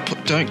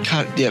don't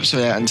cut the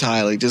episode out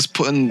entirely. Just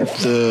put in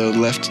the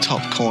left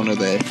top corner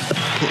there.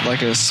 Put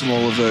like a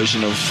smaller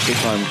version of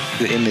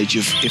the image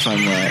of if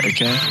I'm right.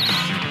 Okay.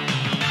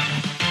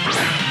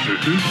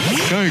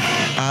 Go.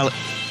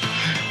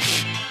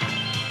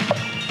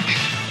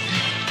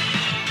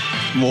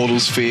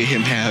 Mortals fear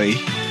him, Harry,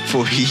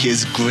 for he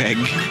is Greg.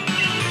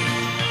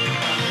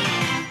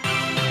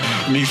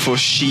 For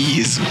she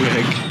is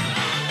Greg.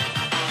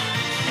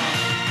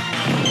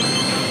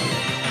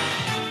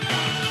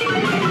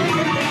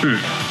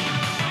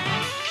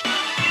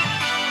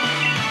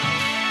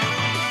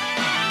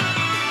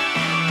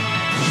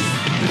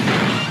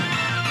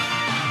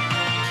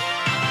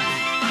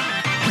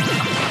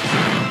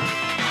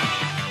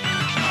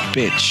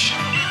 Bitch.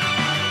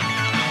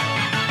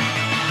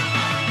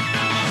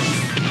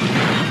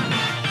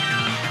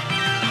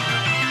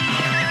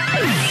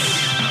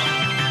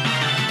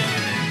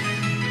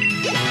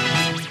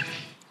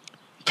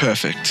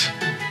 Perfect.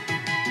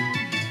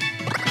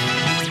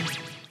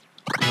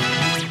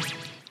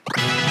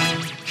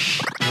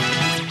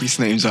 These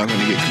names aren't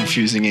going to get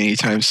confusing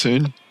anytime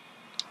soon.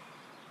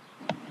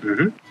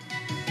 Mm-hmm.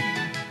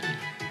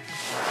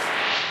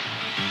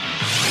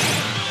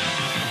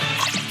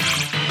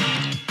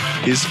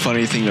 Here's the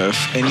funny thing though,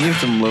 if any of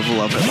them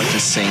level up at like the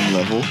same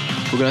level,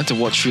 we're going to have to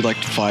watch through like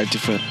 5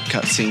 different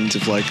cutscenes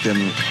of like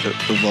them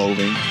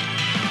evolving.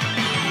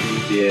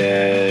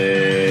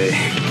 Yay.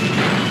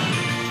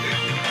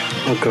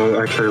 Oh god,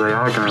 actually they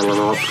are going to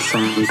level up the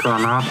same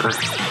time, aren't they?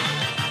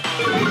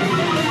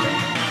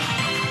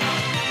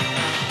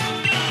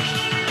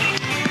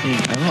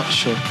 I'm not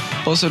sure.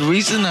 Also, the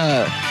reason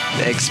the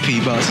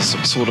XP bars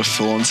are sort of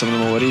full on some of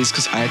them already is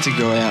because I had to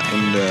go out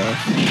and...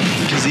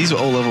 because these were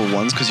all level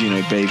 1s because, you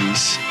know,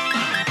 babies.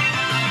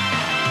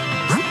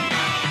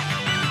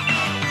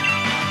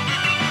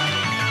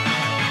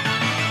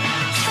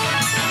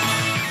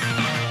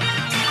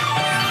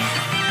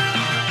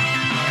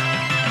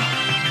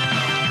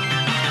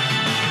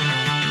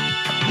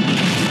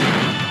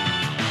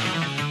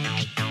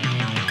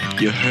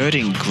 You're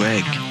hurting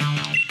Greg.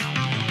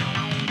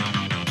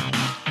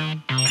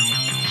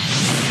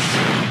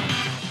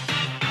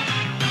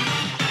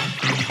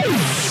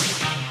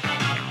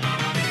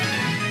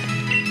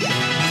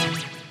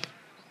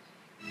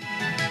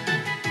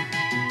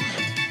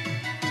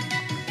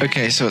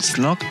 Okay, so it's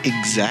not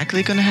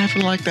exactly gonna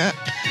happen like that.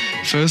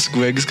 First,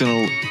 Greg's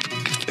gonna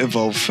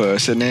evolve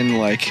first, and then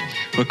like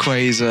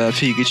Rayquaza,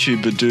 Pikachu,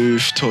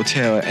 Bidoof,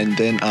 Torterra, and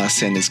then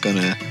Arsene is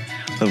gonna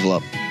level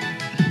up.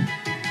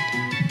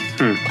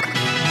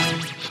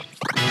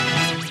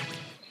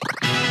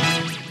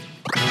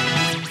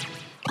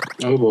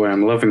 Oh boy,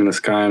 I'm loving this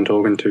guy I'm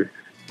talking to.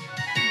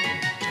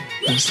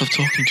 Don't stop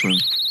talking to him.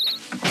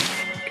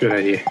 Good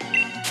idea.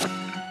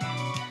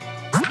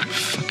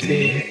 Fucking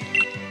idiot.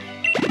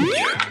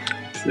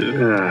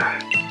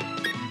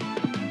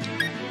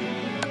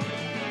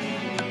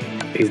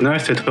 He's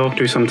nice to talk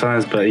to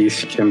sometimes, but he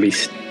can be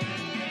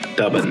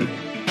stubborn.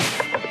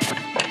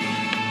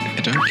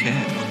 I don't care.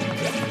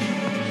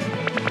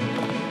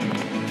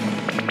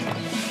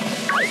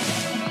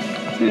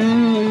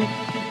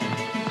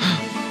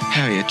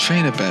 Harry, a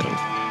trainer battle.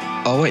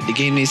 Oh wait, the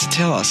game needs to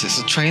tell us it's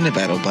a trainer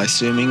battle by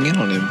zooming in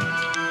on him.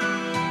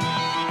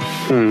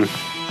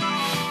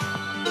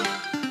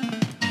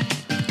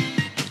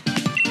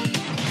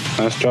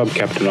 Nice job,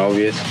 Captain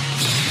Obvious.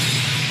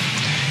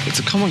 It's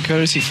a common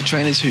courtesy for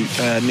trainers who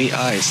meet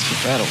eyes for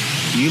battle.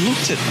 You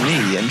looked at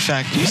me. In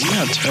fact, you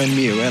somehow turned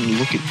me around and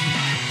looked at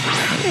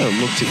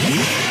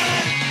you.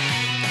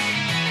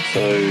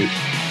 So,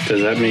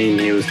 does that mean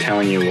he was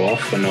telling you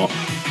off for not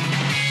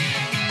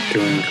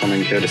doing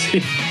common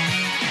courtesy?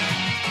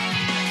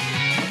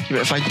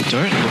 But if I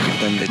don't look at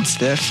them, it's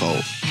their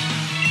fault.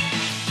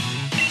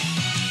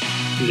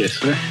 Yes,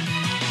 sir.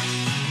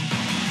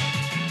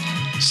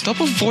 Stop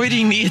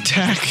avoiding the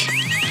attack.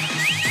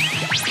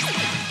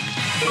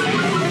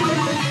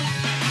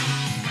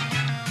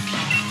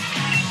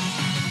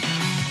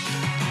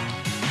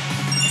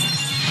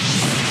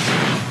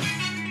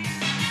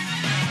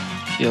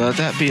 Yeah, let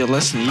that be a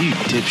lesson to you,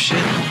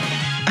 dipshit.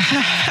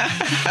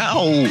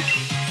 Ow!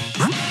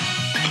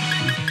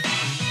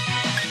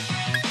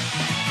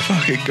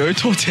 Fuck it, go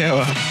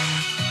Torterra.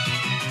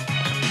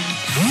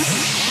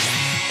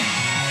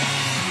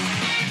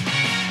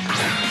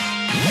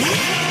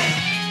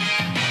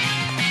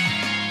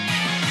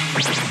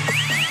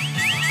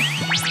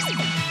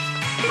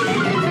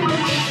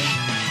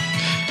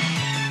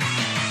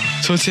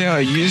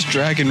 Torterra, use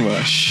Dragon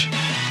Rush.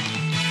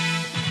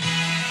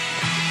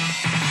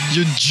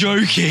 You're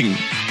joking.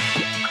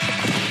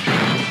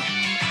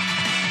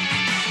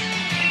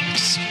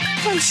 Just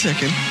 1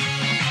 second.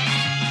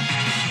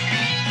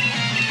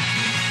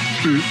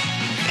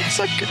 It's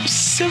like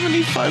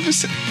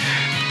 75%.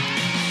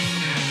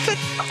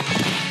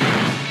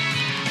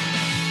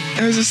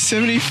 There's a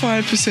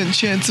 75%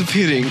 chance of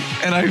hitting,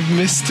 and I've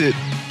missed it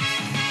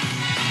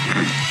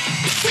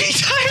 3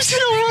 times in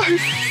a row.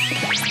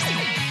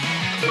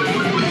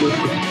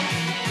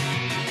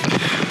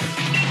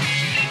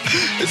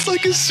 It's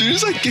like as soon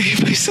as I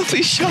gave myself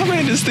these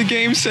Charmanders, the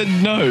game said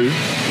no.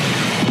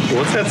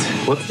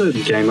 What's the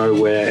game mode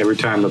where every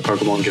time the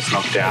Pokemon gets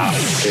knocked out,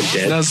 they're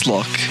dead?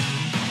 Nuzlocke.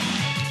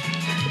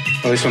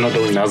 At least we're not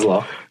doing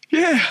Nuzlocke.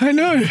 Yeah, I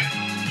know.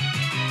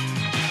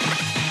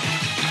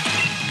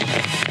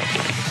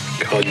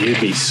 God, you'd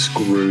be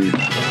screwed.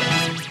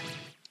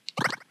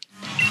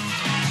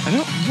 I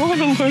don't want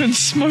to learn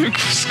Smoke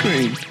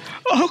Screen.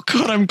 Oh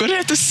god, I'm gonna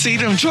have to see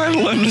them trying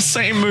to learn the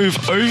same move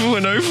over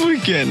and over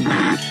again.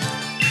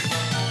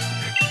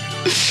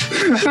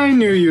 I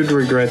knew you'd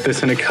regret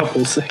this in a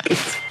couple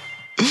seconds.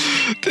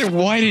 Then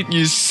why didn't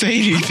you say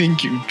anything,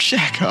 you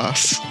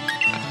jackass?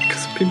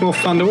 Because people are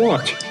fun to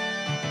watch.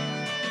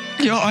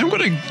 Yeah, I'm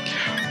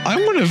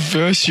gonna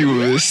verse you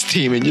with this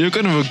team, and you're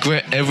gonna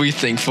regret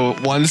everything for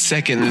 1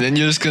 second, and then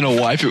you're just gonna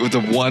wipe it with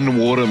the one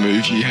water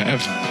move you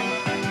have.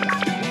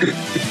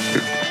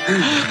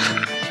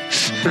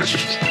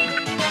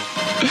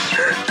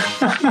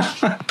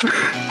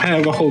 I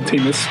have a whole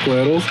team of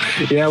Squirtles.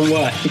 Yeah,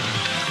 what?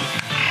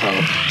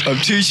 Oh. I'm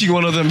teaching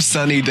one of them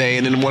Sunny Day,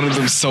 and then one of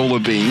them Solar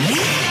Beam.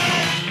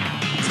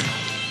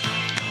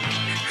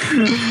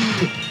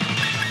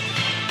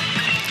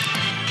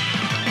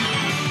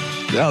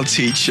 I'll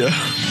teach you.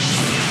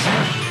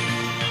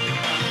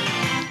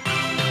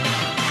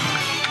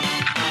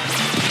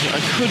 I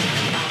could...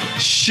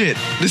 Shit,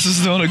 this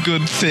is not a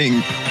good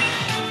thing.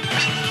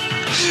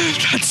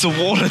 That's a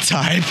water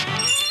type.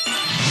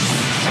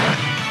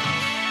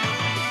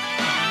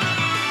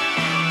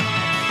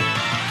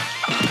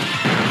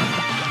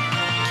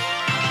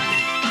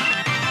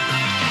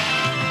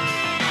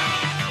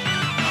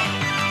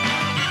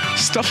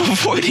 Stop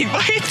avoiding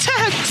my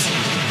attacks!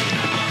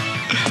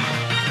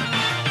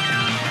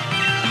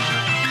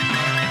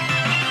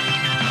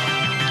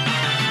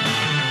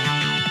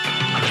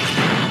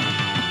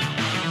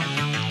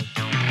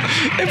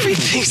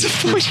 Everything's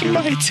avoiding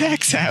my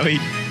attacks, Howie.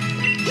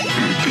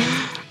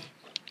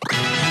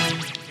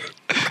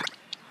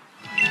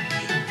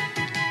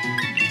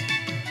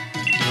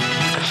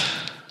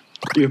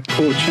 You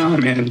poor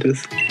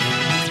Charmanders.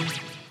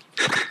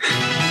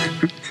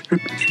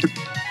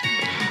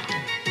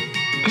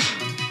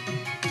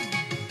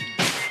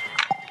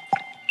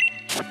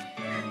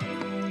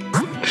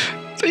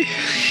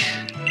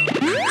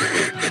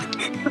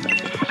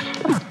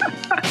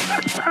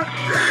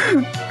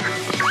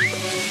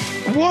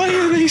 Why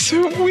are they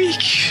so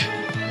weak?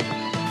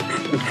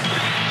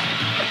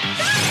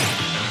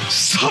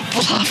 Stop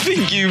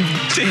laughing, you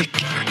dick!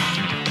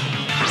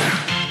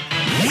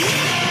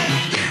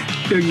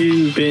 You're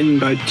getting bitten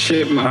by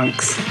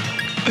chipmunks.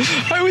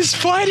 I was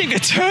fighting a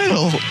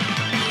turtle!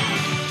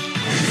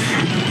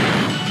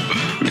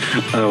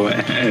 Oh,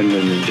 and the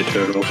Ninja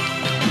Turtle.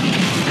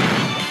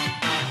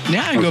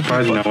 Now I I'm got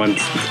surprised no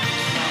one's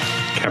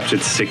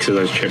captured 6 of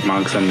those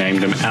chipmunks and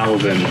named them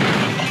Alvin,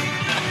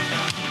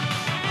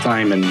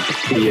 Simon,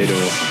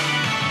 Theodore.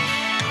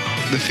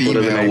 the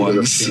female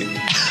ones.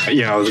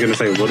 Yeah, I was going to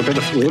say, what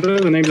are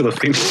the names of the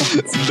female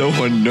ones? No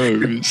one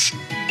knows.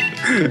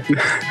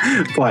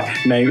 Why?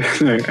 Name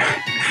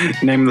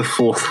the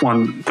 4th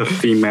one, the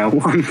female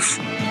ones.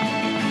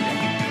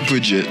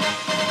 Bridget.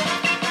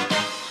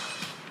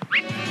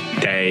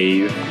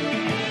 Dave.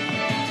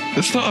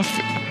 That's not a.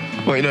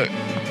 Wait, no.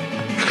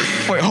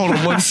 Wait, hold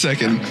on 1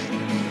 second.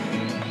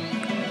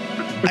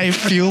 I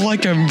feel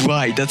like I'm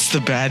right. That's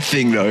the bad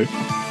thing, though.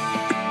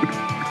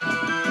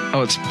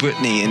 Oh, it's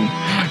Brittany and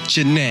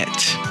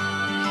Jeanette.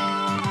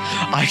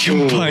 I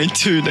combined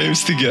 2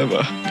 names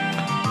together.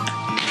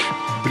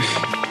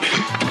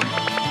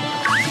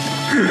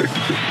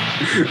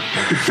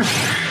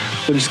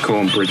 We'll just call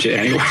them Bridget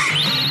anyway.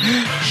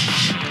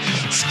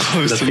 It's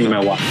close The to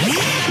female one.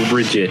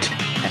 Bridget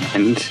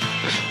and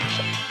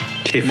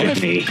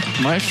Tiffany.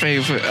 My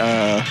favorite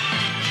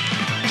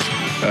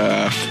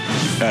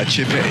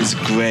chipper is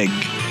Greg.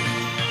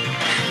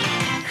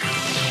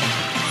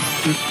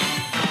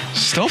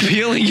 Stop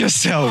healing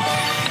yourself.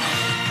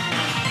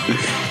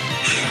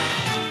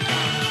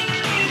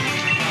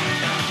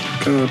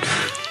 God.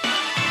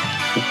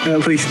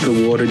 At least the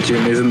water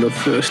gym isn't the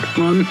first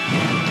one.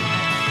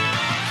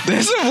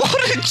 There's a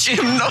water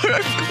gym. No,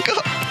 I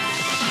forgot.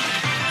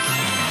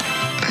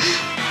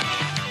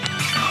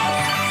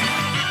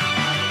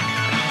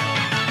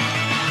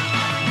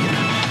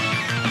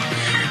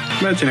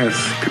 Imagine how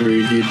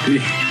screwed you'd be.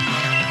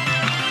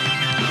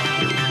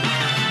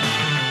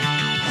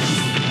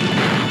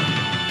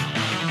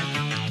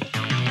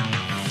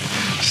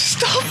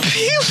 Stop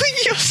healing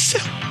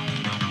yourself.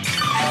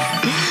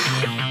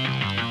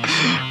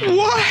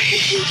 Why?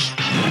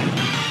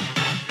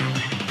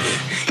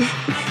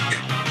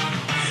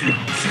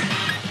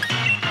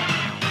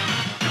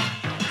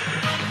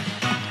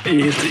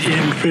 It's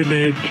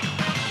infinite.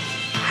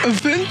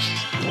 Event?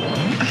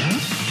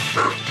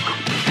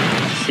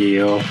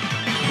 Heal.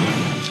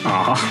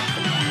 Aw.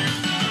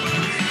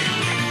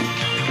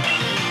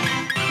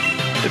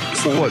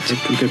 What?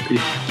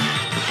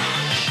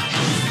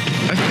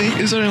 I think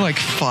there's only like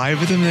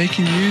 5 of them they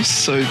can use,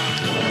 so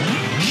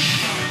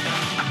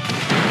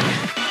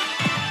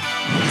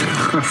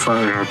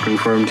I'm hoping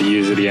for him to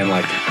use it again,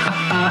 like,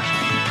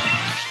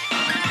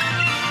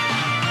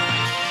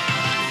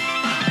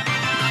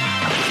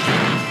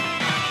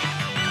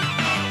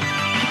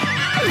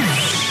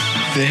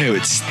 there,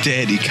 it's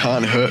dead. He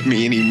can't hurt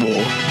me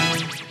anymore.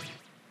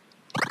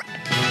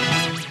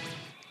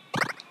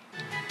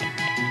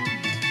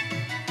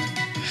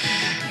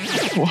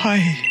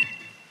 Why?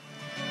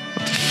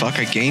 What the fuck?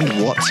 I gained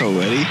watts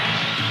already?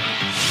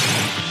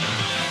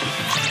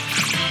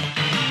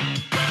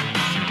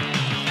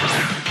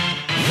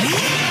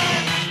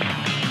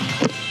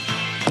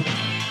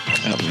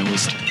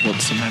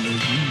 What's the matter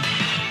with you?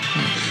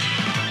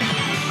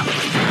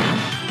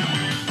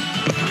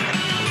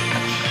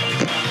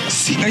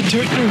 See, I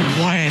don't know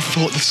why I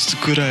thought this was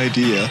a good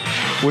idea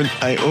when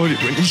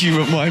you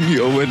remind me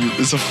of when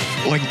there's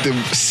like the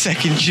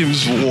second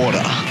gym's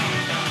water.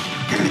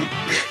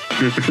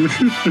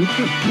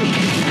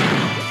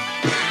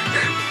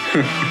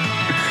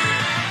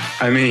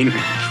 I mean,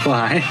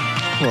 why?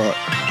 What?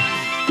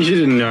 You should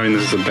have known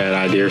this was a bad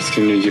idea as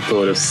soon as you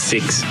thought of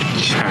 6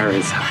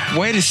 Charizard.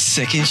 Wait a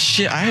second,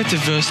 shit, I had to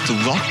verse the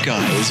rock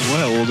guy as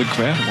well, or the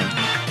ground one.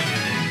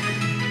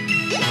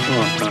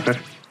 Oh, okay.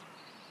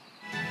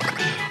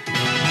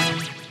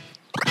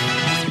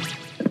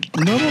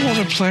 Not a lot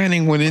of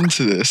planning went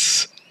into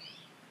this.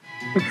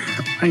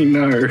 I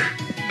know.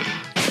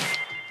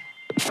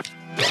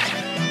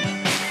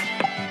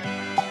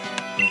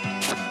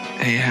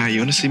 Hey, how you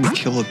want to see me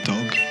kill a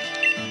dog?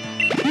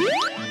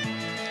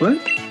 What?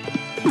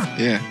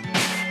 Yeah.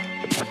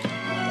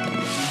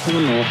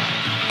 Uno.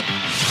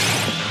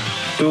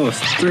 Dos,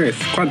 tres,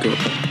 cuatro.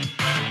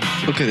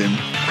 Look at him.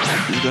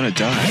 He's gonna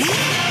die.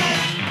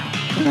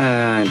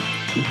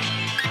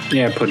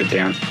 Yeah, put it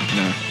down.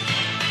 No.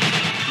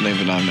 Not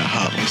even I'm not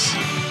heartless.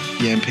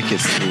 Yampa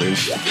gets to live.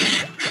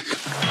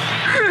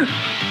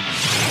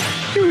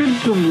 You were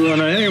going to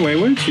run anyway,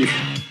 weren't you?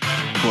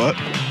 What?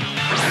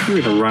 You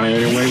were going to run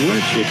anyway,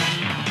 weren't you?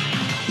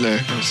 No,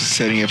 I was just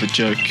setting up a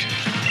joke.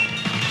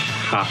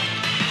 Ha.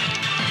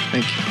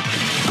 Thank you.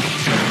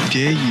 How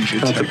dare you to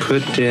Got to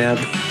put down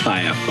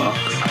Firefox.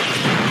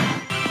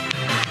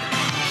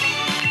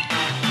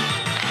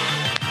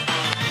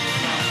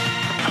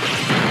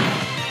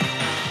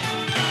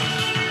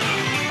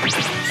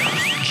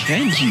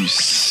 Can you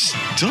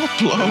stop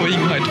blowing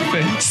my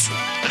face?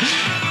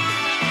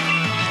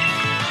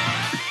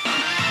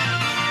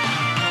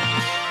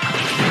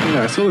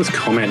 I saw this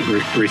comment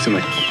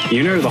recently.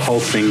 You know the whole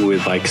thing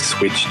with like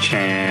Switch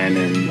Chan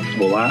and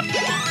all that?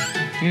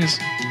 Yes.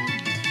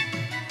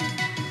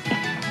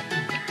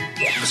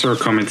 I saw a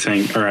comment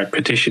saying, all right,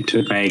 petition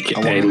to make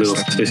a little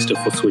sister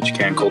for Switch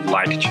Chan called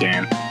Like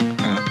Chan.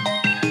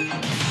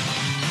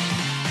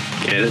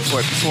 Get it?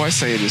 Wait, before I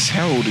say this,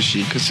 how old is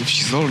she? Because if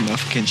she's old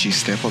enough, can she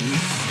step on me?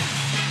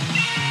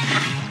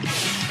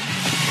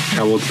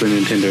 How old's the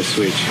Nintendo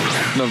Switch?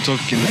 No, I'm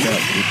talking about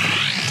the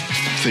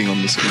thing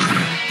on the screen.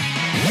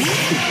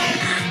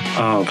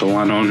 Oh, the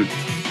one on...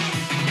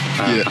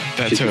 yeah,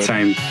 that's she's her. the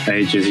same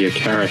age as your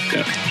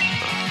character.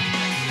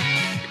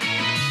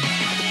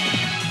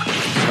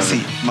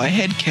 See, my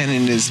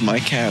headcanon is my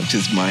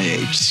character's my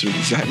age, so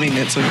does that mean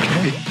that's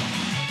okay?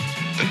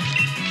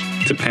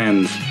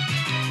 Depends.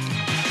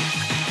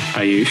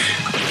 Are you...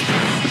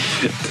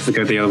 Does it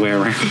go the other way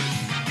around?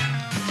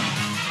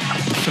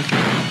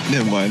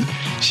 Never mind.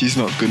 She's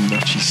not good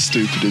enough. She's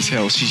stupid as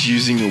hell. She's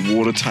using the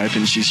water type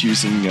and she's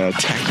using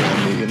tackle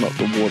on me and not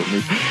the water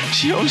move.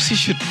 She honestly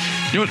should...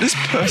 You know what? This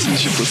person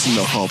should listen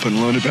to Hop and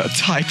learn about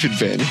type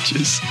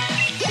advantages.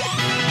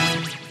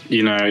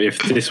 You know, if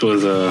this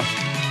was a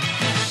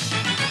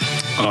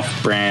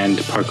off-brand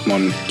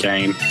Pokemon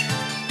game,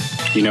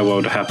 you know what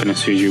would happen as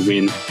soon as you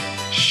win?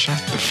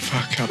 Shut the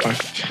fuck up.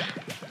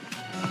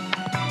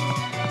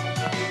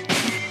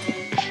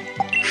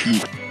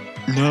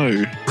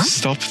 No,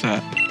 stop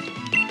that.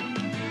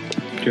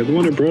 You're the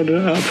one who brought it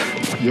up.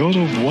 You're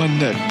the one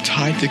that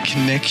tied the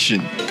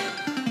connection.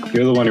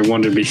 You're the one who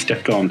wanted to be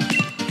stepped on.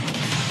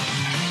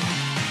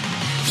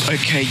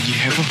 Okay, you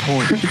have a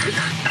point.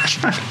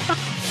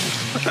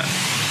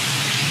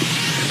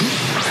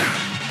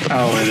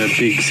 Oh, and a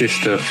big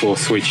sister for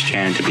Switch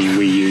Chan to be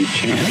Wii U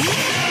Chan.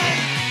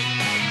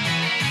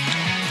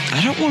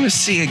 I don't want to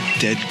see a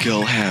dead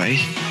girl, Harry.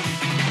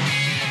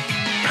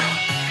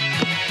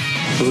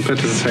 I was about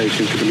to say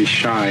she's going to be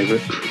shy,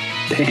 but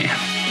damn.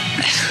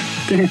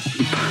 Damn.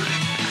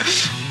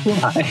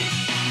 Why?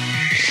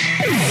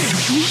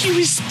 Wii U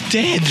is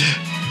dead.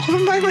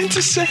 What am I meant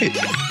to say?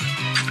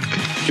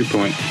 Good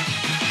point.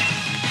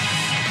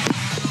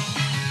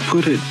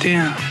 Put it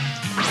down.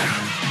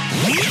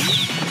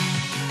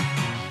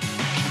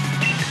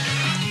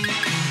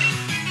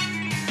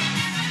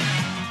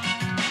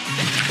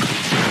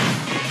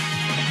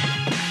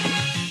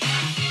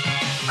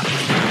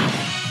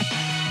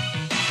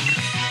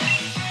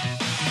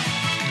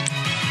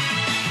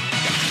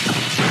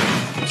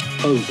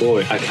 Oh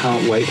boy, I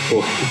can't wait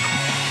for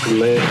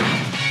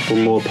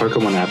more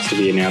Pokemon apps to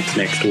be announced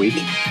next week.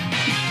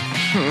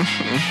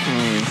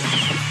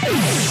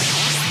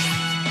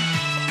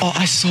 Oh,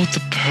 I saw the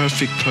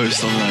perfect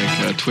post on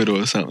like Twitter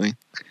or something,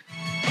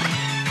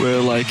 where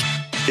like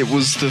it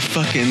was the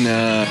fucking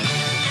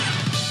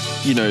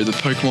you know, the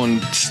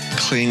Pokemon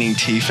cleaning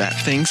teeth app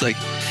things. Like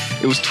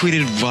it was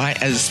tweeted right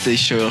as they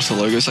showed us the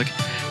logo. It's like,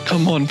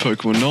 come on,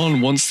 Pokemon, no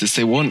one wants this.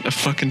 They want a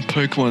fucking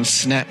Pokemon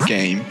Snap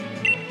game.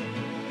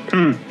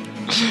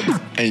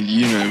 And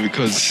you know,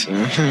 because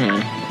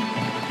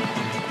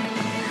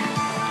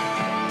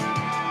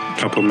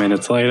Couple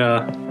minutes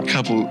later.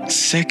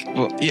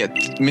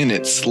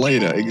 Minutes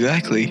later,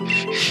 exactly.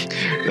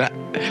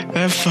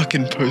 That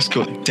fucking post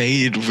got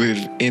dated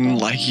within,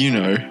 like, you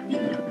know,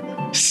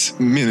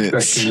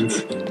 minutes.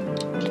 Seconds.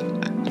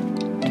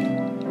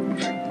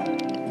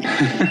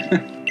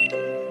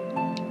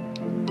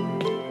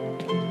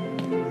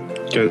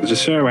 Goes to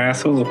show,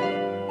 asshole.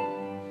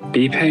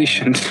 Be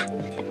patient.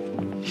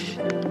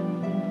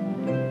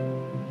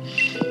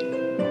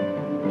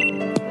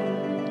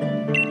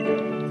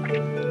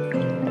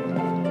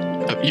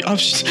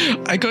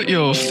 I got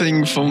your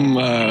thing from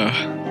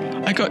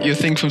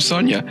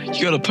Sonia.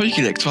 You got a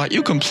Pokédex, right?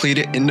 You'll complete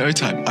it in no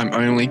time. I'm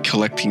only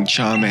collecting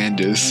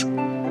Charmanders.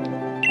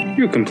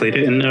 You'll complete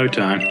it in no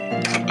time.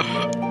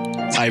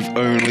 I've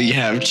only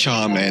have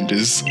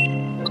Charmanders.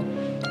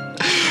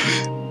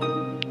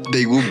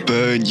 They will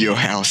burn your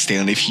house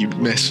down if you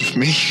mess with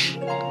me.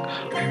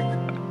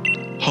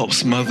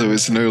 Hop's mother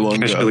is no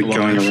longer Especially alive.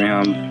 going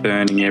around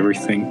burning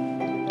everything.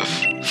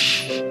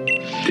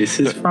 This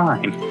is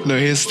fine. No,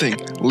 here's the thing.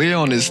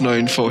 Leon is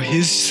known for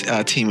his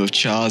team of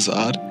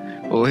Charizard.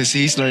 Well,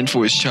 he's known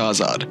for his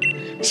Charizard.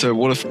 So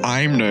what if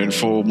I'm known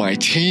for my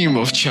team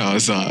of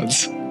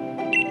Charizards?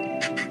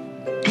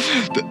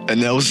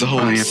 And that was the whole...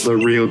 I am the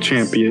real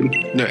champion.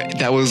 No,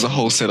 that was the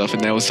whole setup,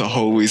 and that was the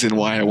whole reason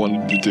why I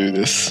wanted to do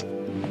this.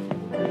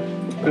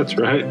 That's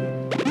right.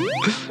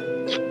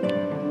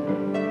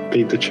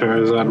 Beat the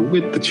Charizard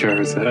with the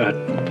Charizard.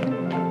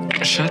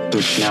 Shut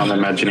the Now I'm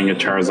imagining a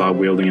Charizard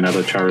wielding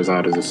another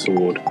Charizard as a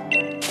sword.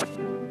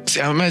 See,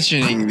 I'm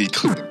imagining the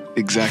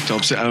exact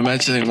opposite. I'm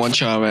imagining one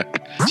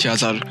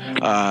Charizard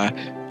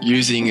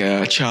using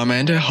a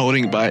Charmander,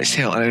 holding it by its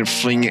tail, and then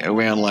flinging it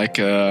around like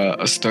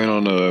a stone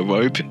on a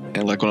rope,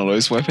 and like one of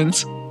those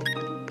weapons.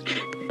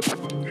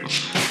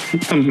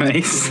 A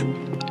mace.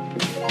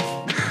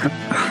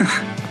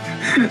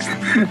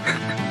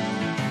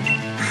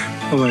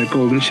 Oh, my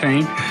ball and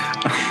chain.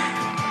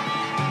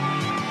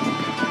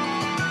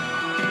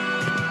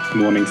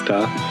 Morning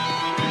Star.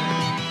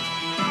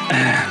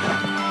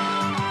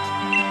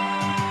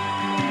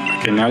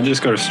 Okay, now I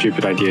just got a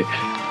stupid idea.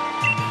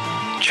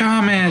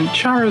 Charmander,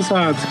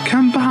 Charizard,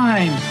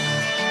 combine!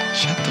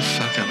 Shut the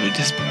fuck up.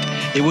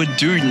 It would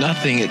do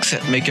nothing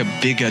except make a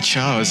bigger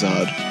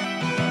Charizard.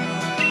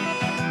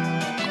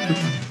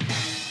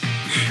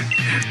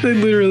 They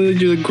literally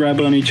just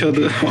grab on each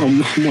other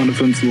on one of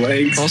them's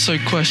legs. Also,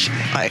 question,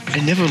 I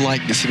never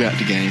liked this about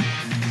the game.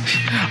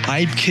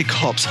 I'd kick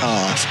Hop's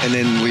ass, and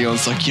then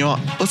Leon's like, you know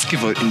what, let's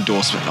give an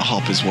endorsement to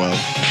Hop as well.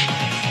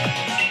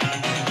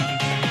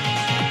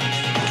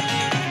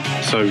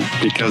 So,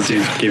 because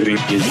he's giving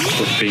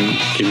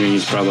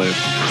his brother...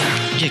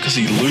 Yeah, because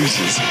he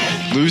loses.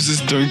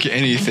 Losers don't get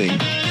anything.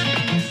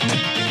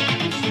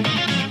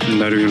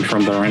 Not even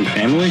from their own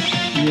family?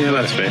 Yeah,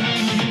 that's fair.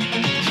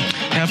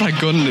 Have I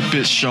gotten a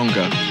bit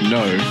stronger?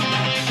 No.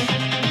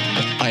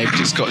 I've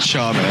just got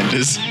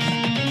Charmanders.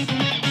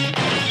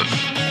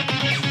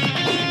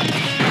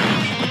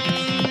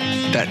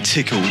 That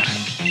tickled.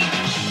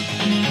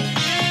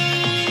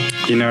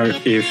 You know,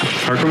 if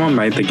Pokemon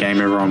made the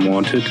game everyone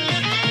wanted,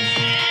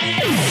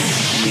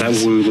 that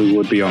Wooloo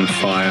would be on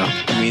fire.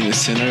 You mean the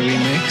Sinnoh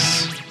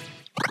remix?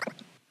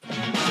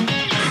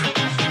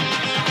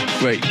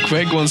 Wait,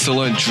 Greg wants to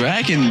learn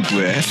Dragon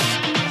Breath?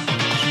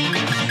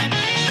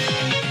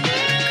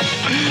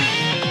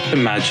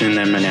 Imagine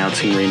them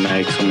announcing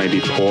remakes or maybe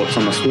ports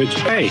on the Switch.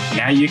 Hey,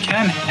 now you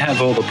can have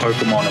all the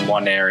Pokemon in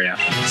one area.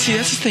 See,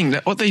 that's the thing.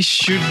 That what they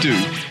should do,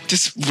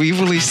 just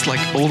re-release like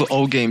all the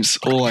old games,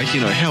 or like,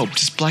 you know, hell,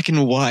 just black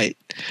and white,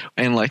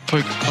 and like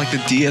like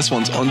the DS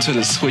ones onto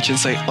the Switch, and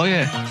say, oh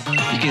yeah,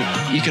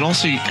 you can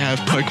also have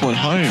Pokemon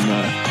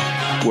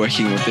Home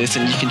working with this,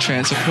 and you can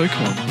transfer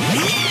Pokemon.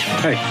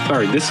 Hey,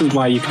 sorry, this is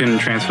why you can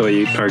transfer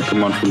your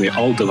Pokemon from the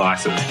old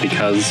devices,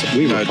 because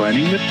we were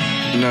planning it.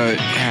 No,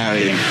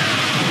 Harry.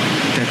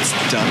 That's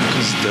dumb,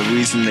 because the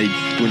reason they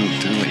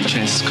didn't let you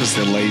change is because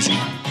they're lazy.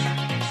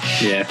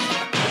 Yeah.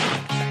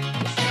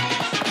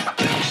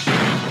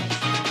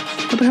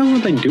 What the hell were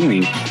they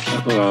doing?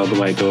 Oh, the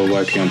way they were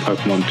working on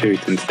Pokemon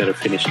Tooth instead of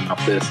finishing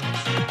off this.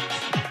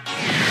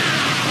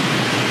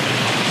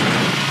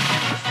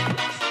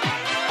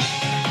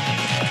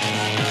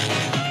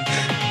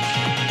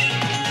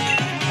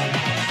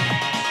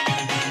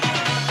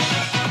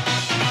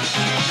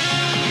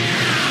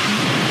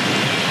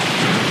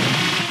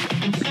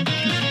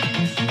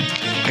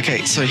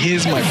 Okay, so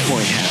here's my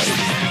point,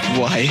 Harry.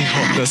 Why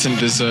Hop doesn't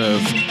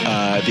deserve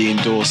the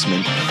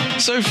endorsement.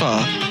 So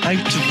far,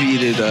 I've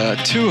defeated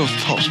 2 of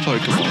Hop's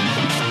Pokemon,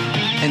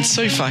 and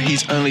so far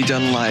he's only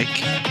done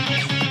like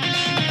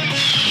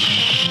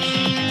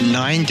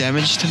 9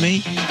 damage to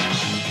me.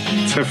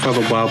 So far,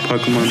 the wild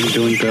Pokemon are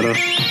doing better.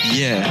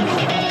 Yeah.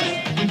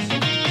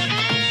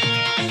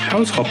 How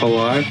is Hop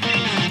alive?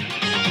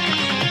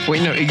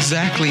 Wait, no,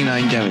 exactly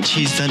 9 damage.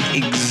 He's done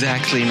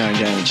exactly 9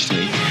 damage to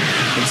me.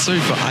 And so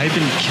far, I've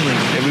been killing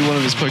every one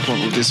of his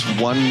Pokemon with this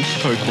one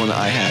Pokemon that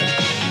I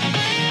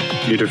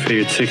have. You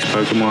defeated 6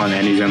 Pokemon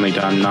and he's only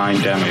done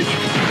 9 damage.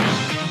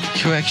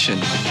 Correction.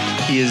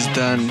 He has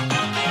done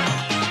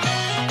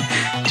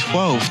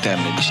 12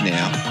 damage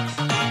now.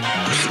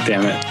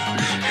 Damn it.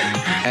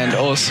 And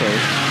also,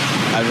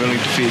 I've only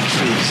defeated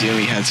 3 because he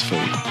only has 3.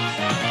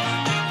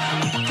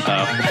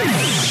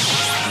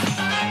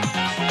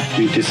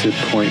 You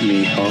disappoint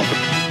me, Hop.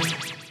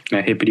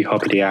 Now hippity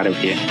hoppity out of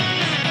here.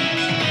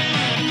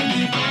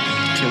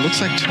 Okay, looks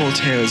like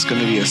Torterra is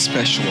going to be a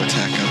special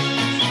attacker.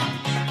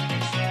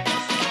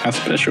 How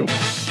special?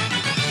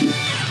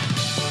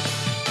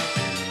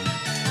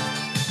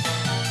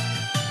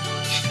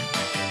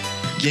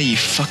 Yeah, you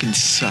fucking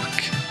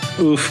suck.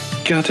 Oof,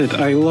 got it.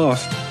 I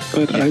lost.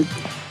 But yeah.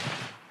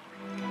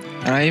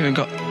 And I even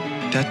got...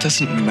 That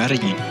doesn't matter,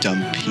 you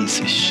dumb piece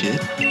of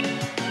shit.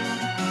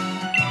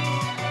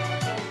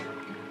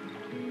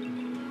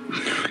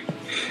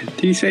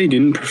 Did you say he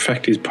didn't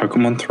perfect his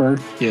Pokemon throw?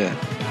 Yeah.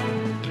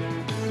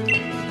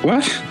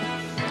 What?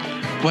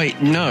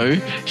 Wait, no.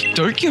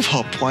 Don't give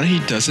Hop one. He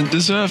doesn't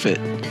deserve it.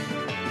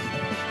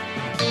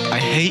 I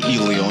hate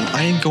you, Leon.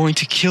 I am going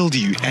to kill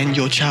you and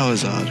your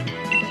Charizard.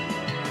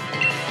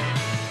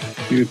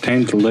 You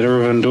obtained the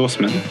letter of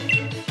endorsement.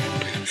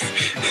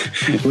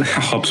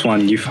 Hop's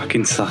one, you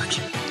fucking suck.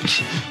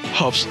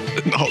 Hop's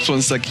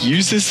one's like,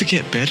 use this to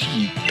get better,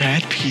 you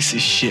bad piece of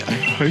shit. I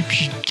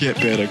hope you get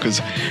better,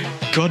 because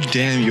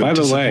goddamn, you're By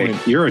the way,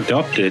 you're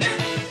adopted.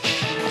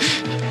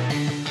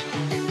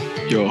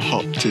 You're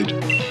Hopted.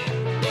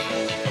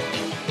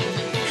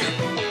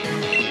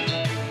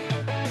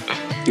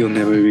 You'll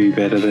never be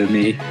better than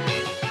me.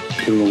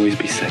 You'll always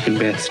be second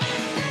best.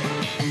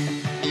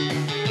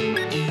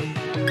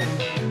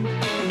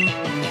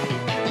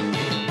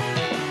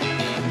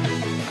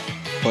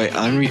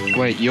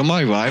 Wait, you're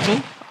my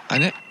rival?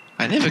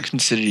 I never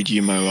considered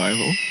you my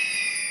rival.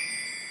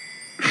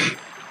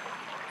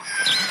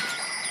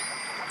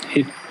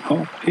 Hit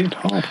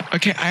Hop.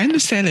 Okay, I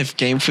understand if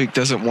Game Freak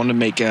doesn't want to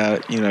make a,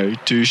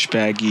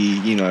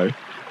 douchebaggy,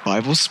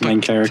 rivals.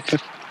 Main character.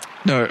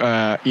 No,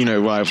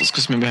 rivals,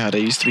 because remember how they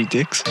used to be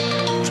dicks?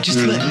 Just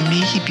let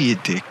me be a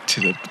dick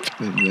to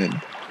them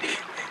then.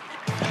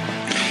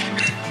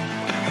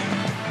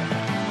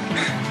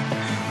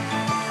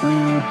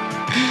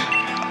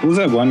 What was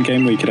that one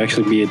game where you could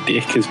actually be a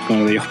dick as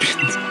one of the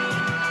options?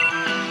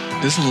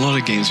 There's a lot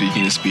of games where you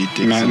can just be a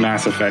dick.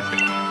 Mass Effect.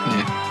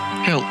 Yeah.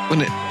 Hell,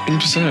 in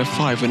Persona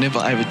 5, whenever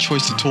I have a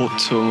choice to talk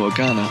to a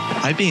Morgana,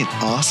 I'd be an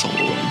arsehole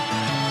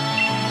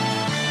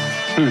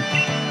to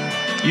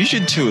him. You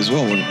should too as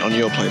well on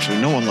your playthrough.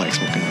 No one likes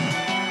Morgana.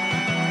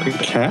 The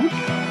cat?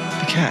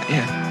 The cat,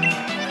 yeah.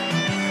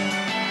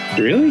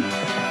 Really?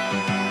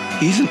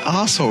 He's an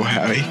arsehole,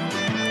 Harry.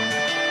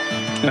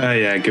 Oh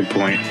yeah, good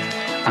point.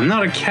 I'm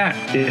not a cat.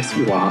 Yes,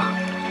 you are.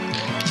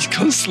 He's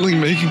constantly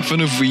making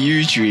fun of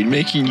Ryuji and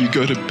making you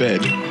go to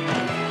bed.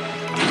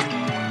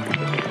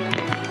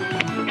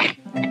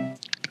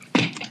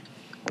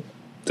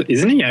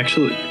 Isn't he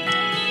actually...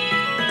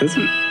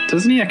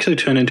 Doesn't he actually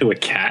turn into a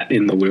cat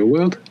in the real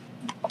world?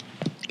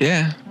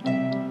 Yeah.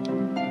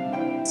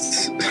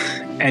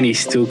 And he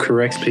still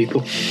corrects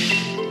people.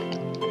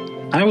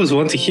 I was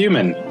once a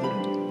human.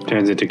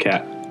 Turns into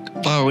cat.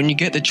 Oh, when you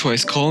get the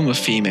choice, call him a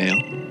female.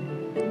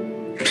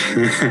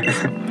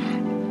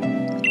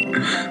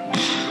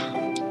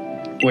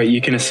 Wait,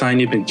 you can assign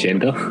him a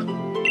gender?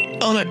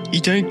 Oh no, you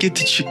don't get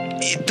to choose.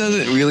 It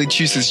doesn't really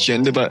choose his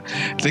gender, but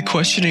they're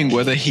questioning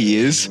whether he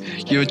is.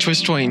 You have a choice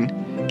between,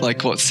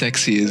 like, what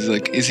sex he is.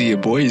 Like, is he a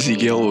boy, is he a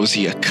girl, or is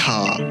he a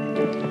car?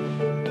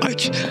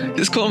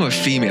 Just call him a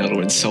female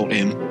to insult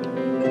him.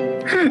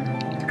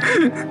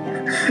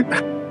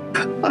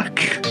 Fuck.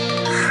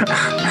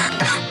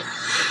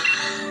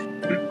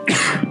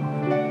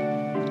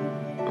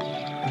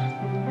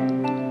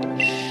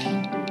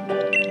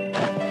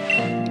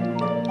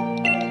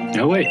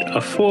 Oh wait, a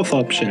fourth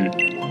option.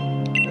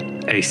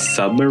 A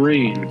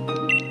submarine.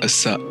 A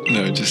sub?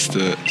 No, just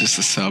a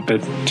sub.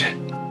 But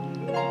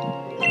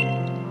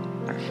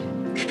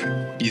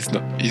He's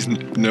not. He's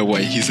no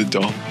way. He's a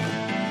doll.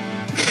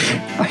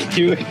 I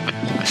knew it.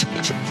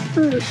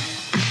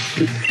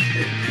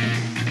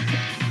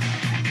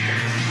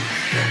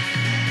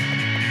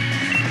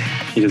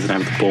 He doesn't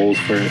have the balls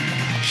for it.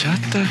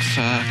 Shut the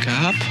fuck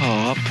up,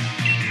 Hop.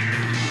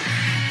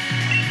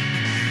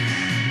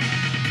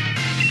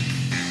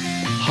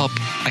 Hop,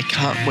 I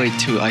can't wait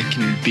till I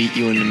can beat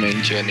you in the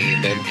main journey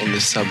and then in the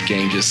sub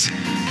game just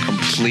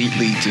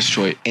completely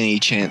destroy any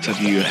chance of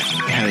you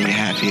having a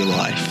happy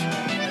life.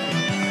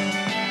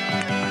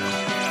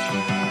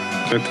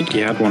 I don't think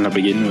you had one to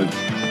begin with.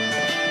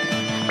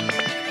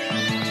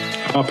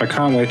 Oh, I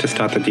can't wait to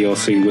start the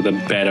DLC with a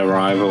better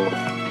rival.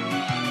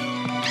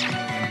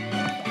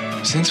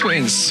 Since we're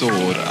in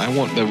Sword, I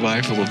want the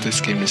rival of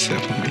this game to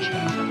settle me.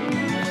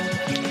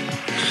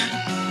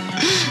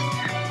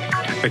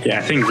 Okay,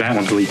 I think that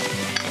one's lead.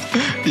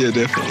 Yeah,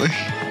 definitely.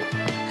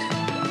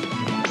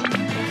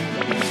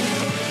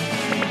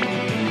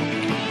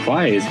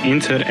 Flyers,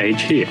 insert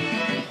age here.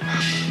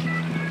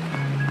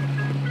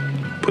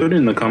 Put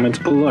in the comments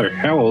below,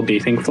 how old do you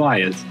think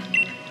Fly is?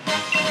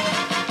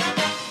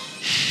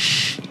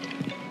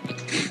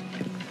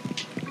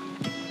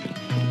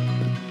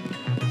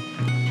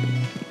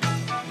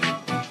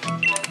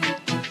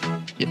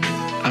 Yeah,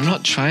 I'm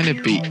not trying to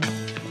beat...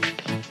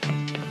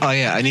 Oh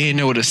yeah, I need to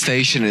know what a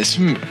station is.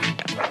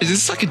 Is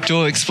this like a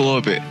Door Explorer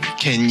bit?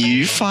 Can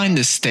you find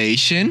the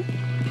station?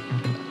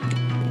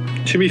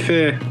 To be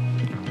fair,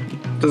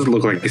 doesn't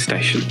look like a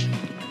station.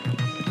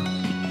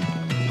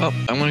 Oh,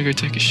 I want to go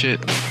take a shit.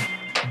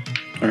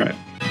 Alright.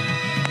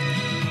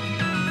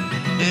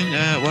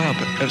 And, wow,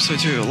 but episode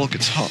 2, look,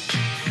 it's Hop.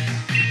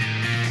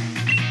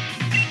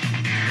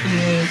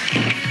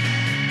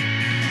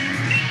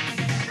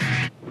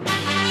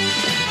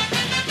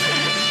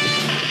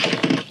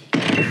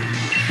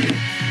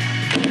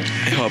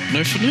 Hey, Hop,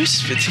 no, for no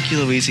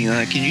particular reason,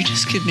 can you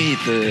just give me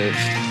the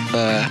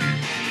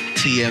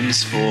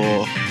TMs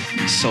for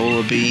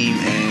Solar Beam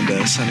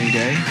and Sunny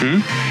Day?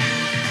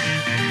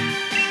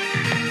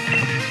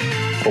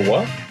 For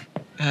what?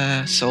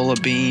 Solar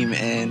Beam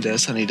and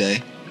Sunny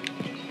Day.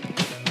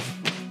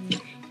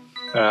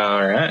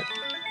 Alright.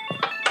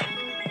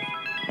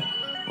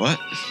 What?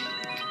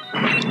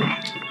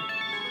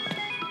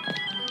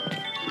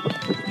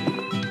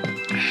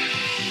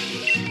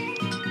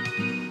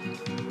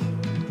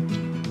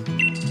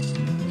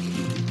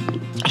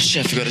 Oh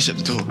shit, I forgot to shut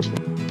the door.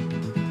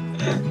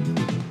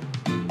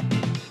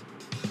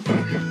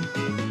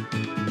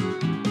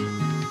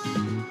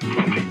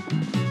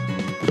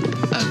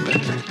 I'm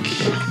back.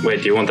 Wait,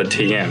 do you want the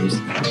TMs?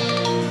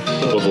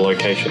 Or the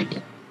location?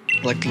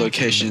 Like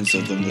locations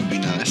of them would be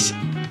nice.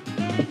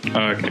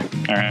 Okay,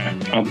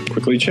 alright. I'll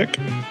quickly check.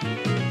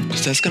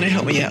 Because that's going to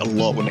help me out a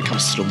lot when it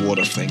comes to the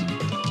water thing.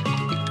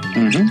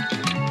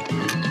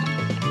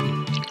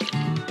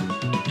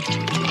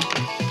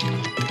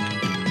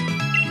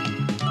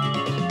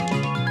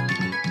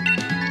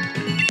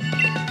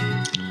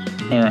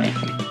 Alright.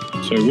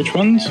 So which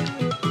ones?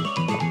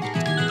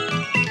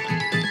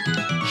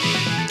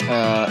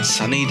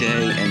 Sunny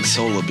Day and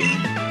Solar Beam.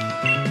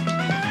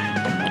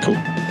 Cool.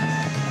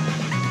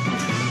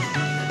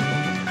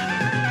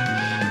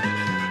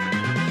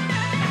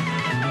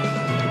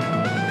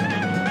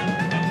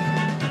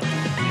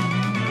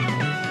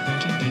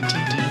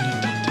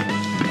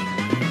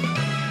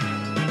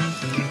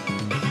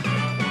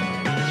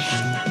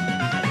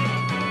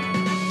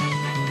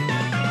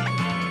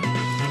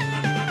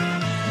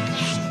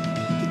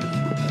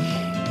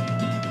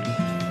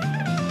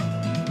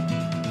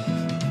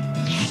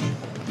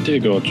 dear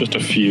God, just a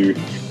few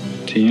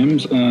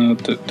TMs.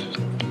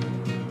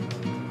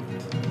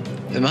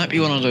 It might be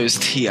one of those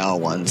TR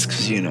ones,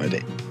 because you know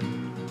that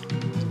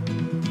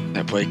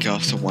break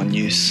after one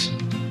use.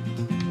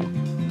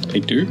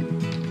 They do?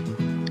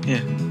 Yeah.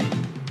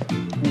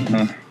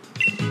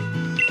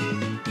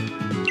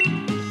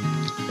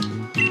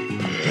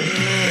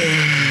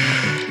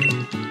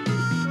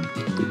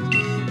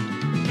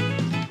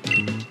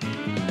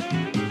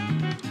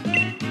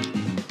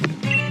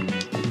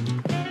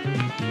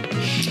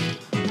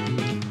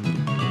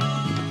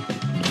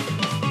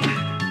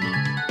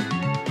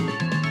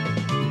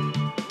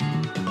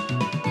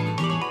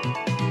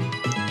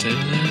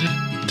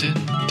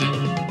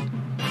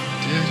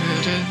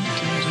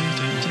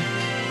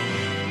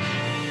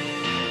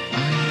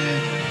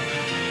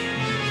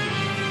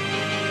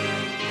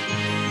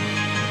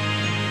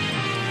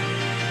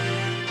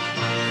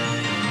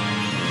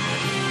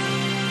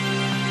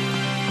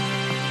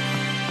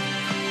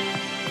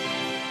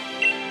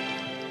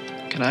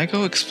 Can I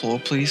go explore,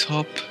 please,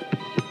 Hop?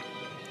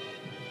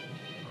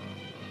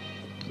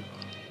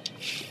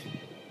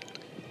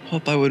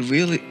 Hop, I would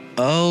really...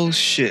 Oh,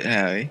 shit,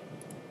 Harry.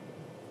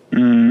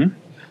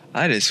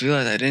 I just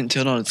realized I didn't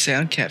turn on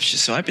sound capture,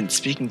 so I've been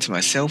speaking to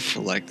myself for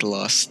like the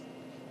last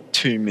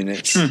 2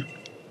 minutes.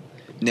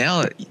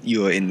 Now that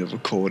you are in the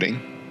recording.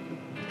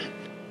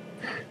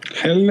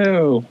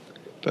 Hello.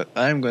 But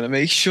I'm going to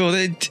make sure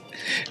that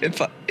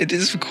it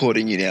is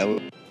recording you now.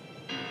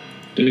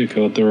 Dear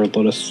God, there are a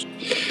lot of...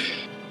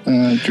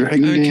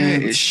 Dragon Okay,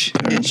 Dance,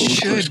 it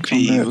should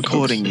be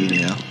recording you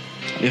now.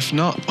 If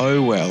not,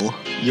 oh well.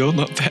 You're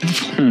not bad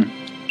for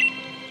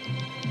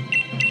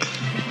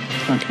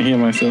I can hear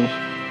myself.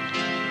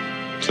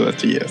 So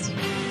that's a yes.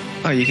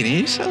 Oh, you can hear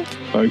yourself?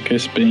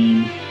 Focus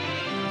Beam,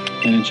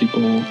 Energy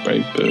Ball,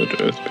 Brave Bird,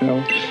 Earth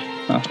Power,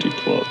 Nasty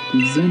Plot,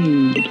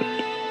 Zen.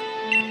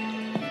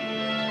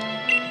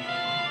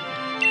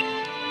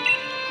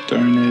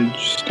 Stone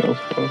Edge,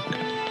 Stealth Rock,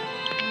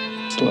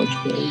 Sludge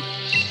Wave,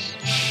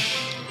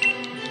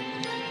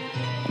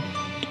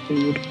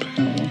 Gold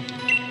Power,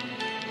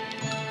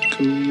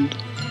 Gold.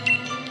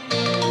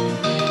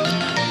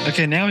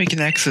 Okay, now we can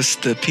access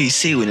the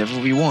PC whenever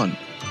we want.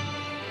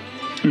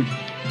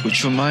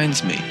 Which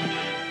reminds me.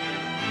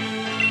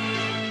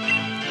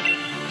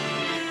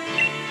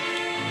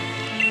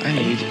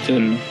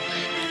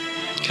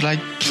 Can I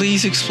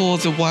please explore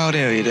the wild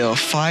area? There are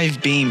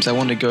 5 beams I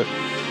want to go...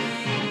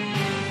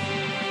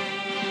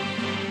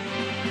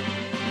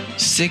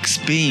 6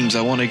 beams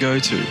I want to go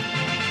to.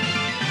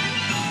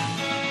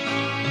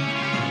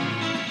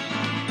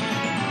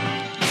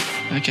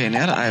 Okay,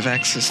 now that I have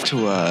access to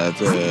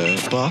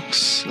the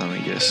box, let me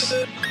just...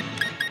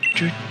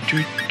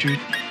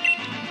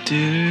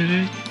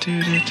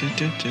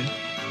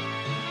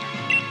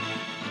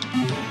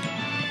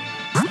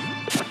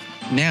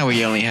 Now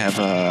we only have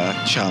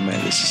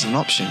Charmander. This is an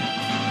option.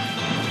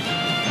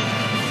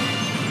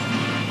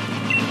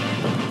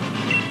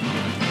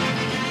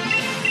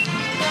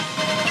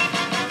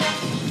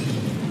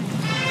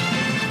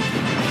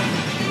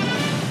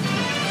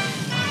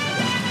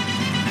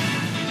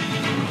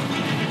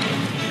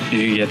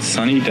 You get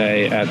Sunny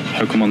Day at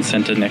Pokemon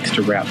Center next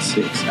to Route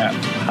 6 at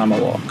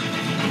Hammerlock.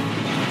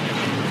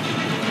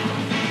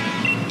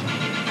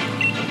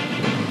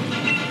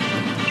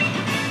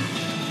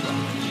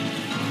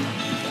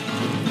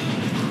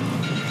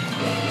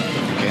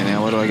 Okay,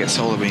 now where do I get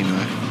Solar Beam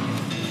though?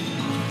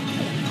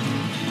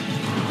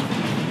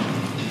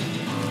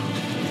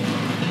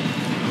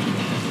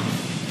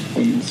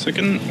 One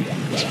second.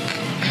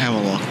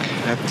 Hammerlock.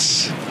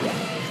 That's...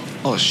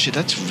 Oh shit,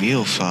 that's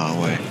real far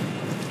away.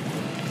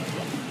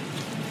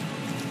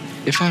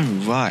 If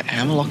I'm right,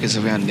 Hammerlock is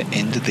around the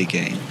end of the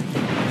game.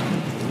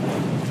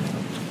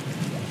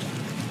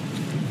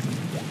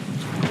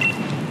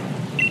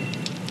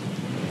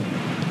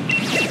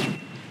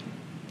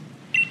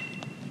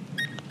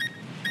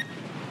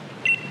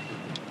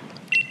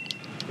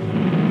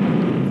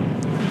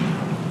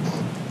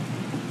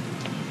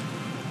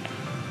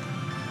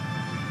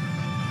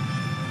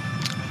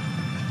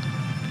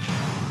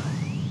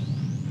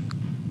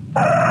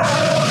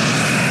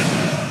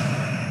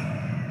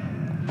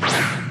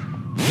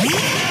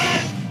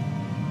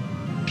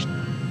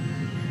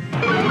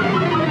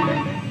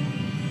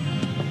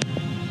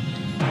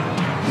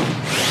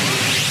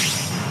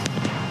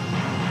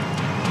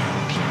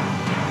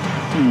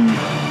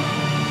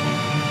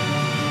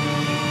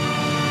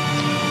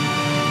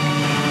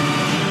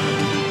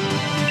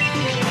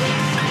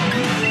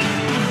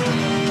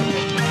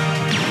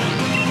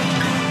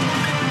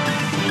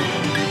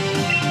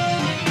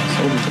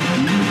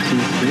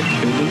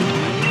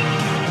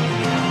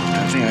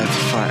 I think I have to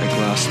fight a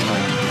glass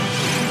type.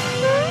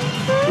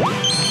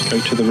 Go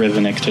to the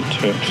river next to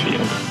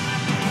Turffield.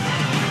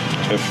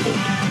 Turffield.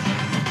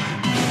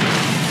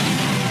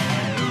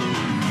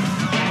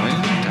 Why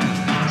did I die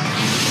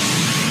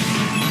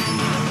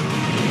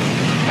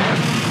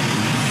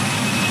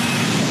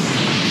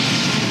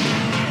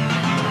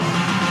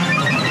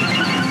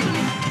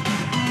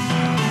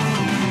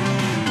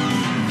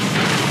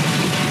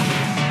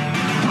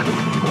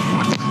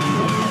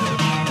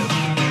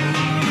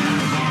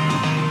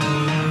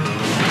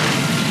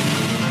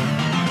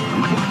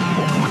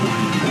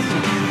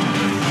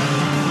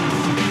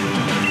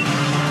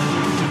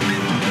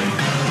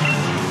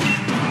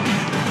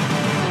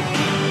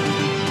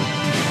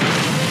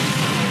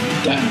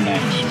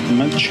Dynamax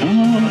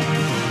Machamp.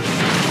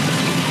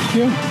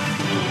 Yeah.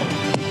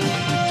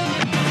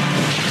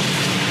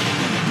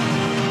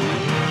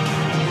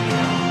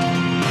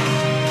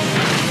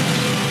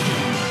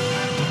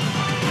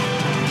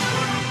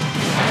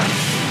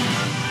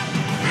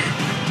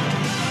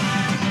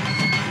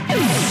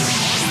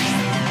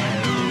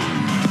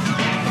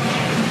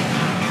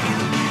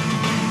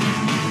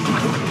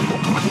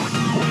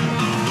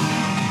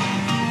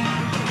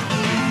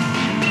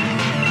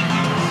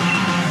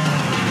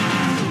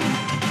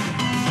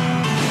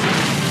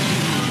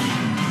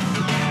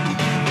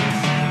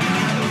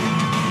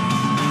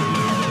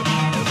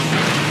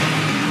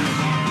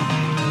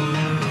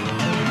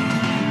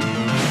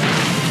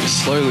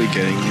 Slowly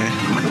getting there.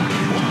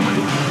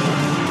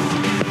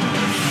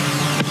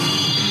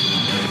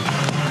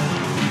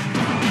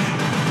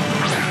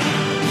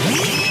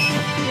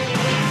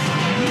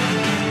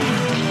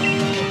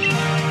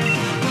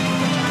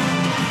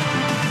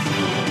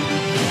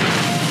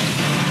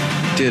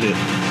 Did it.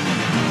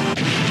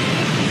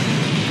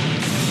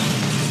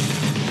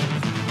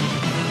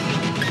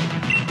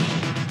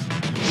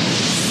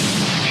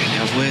 Okay,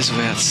 now where's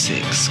Route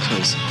 6?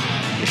 Because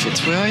if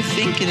it's where I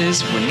think it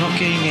is, we're not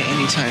getting it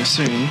anytime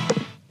soon.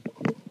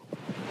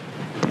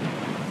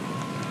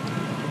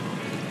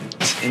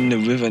 It's in the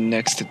river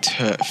next to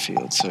Turf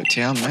Field. So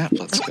town map,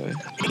 let's go.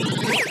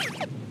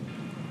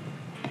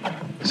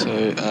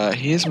 So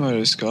here's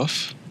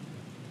Motoscough.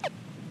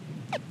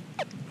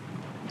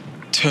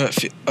 Turf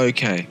Field,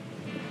 okay.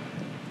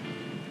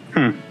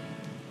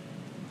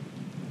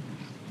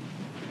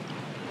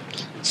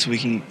 So we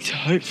can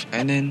hope,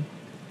 and then...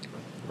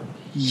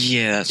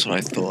 Yeah, that's what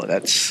I thought.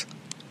 That's...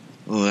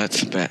 Oh,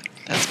 that's bad.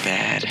 That's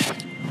bad.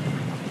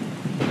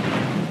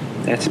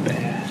 That's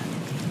bad.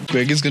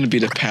 Greg is going to be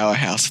the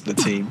powerhouse of the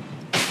team.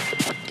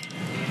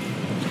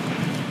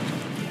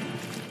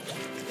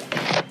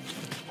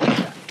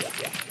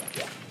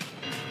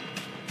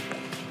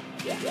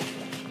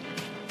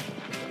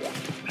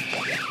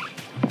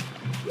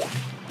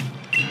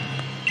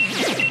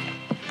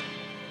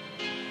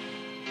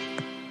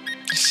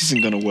 This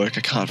isn't going to work.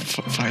 I can't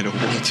fight a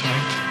water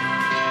type.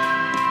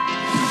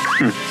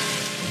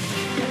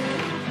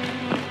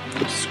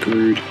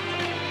 Screwed.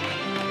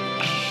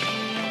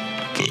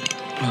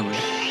 Oh, wait.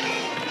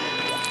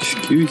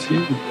 Excuse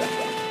you.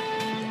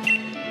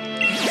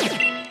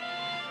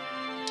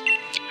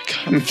 I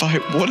can't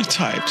fight water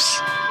types.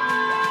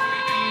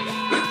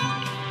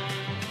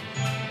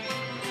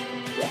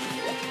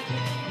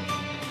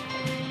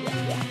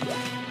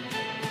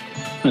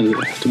 Why does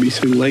it have to be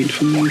so late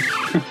for me?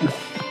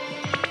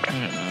 I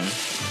don't know.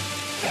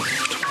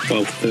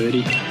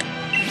 12:30.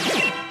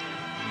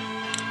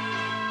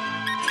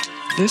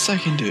 This I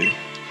can do.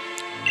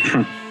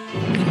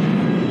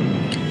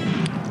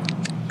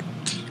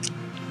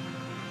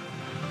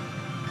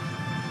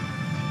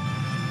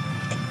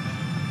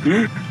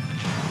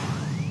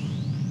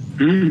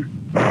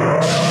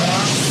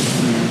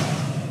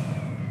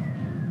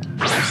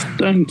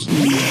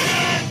 Stunky.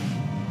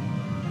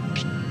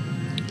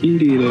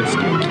 Idiot,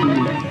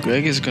 Stunky.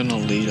 Greg is going to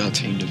lead our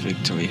team to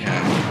victory.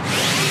 How?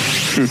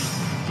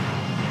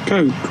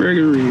 Go,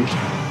 Gregory.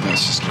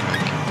 That's just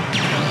Greg.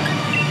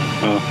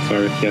 Oh,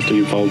 sorry. You have to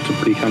evolve to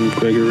become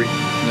Gregory.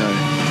 No,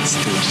 it's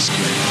still just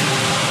Greg.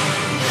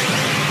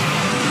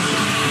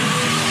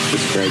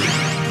 Just Greg.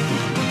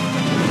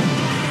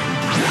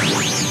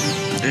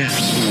 Yeah.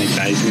 Like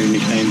Daisy new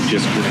nickname,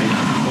 just Greg.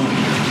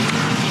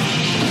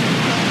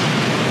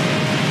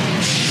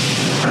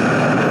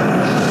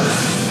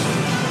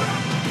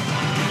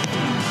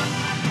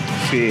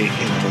 Fear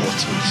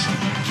immortals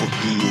for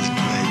he is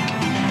Greg.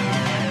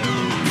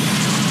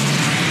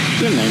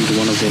 They named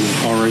one of them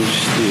Orange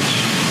Stitch.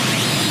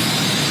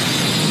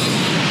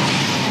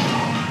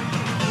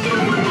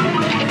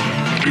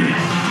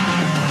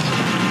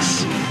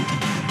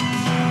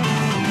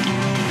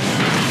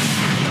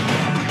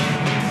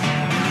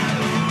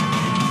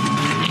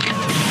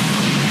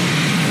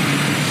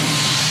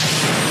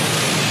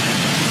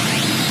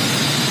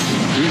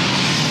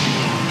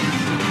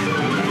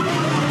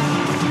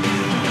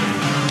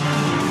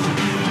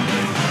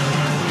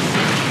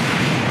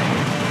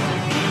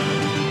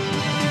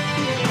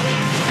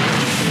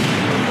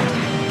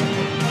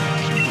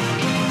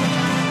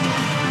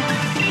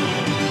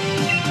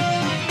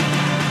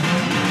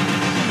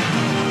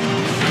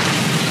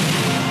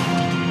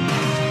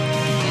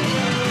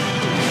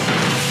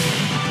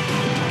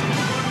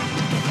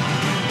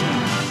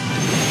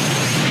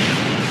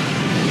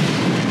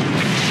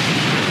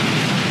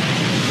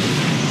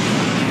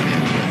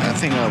 I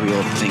think that'll be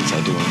all the things I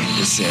do in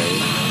this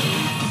area.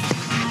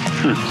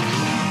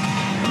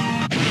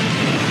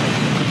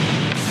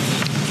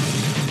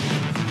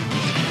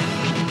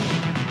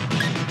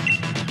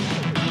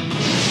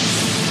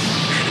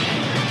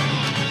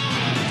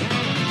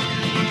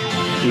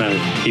 No,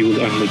 he will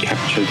only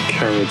capture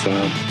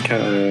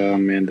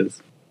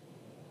Charmanders.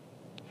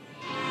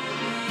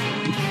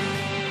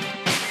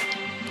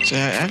 So I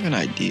have an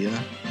idea.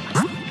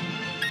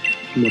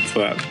 What's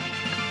that?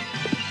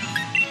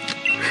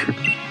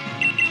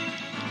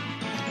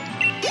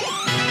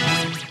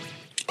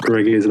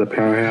 Greg is the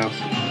powerhouse.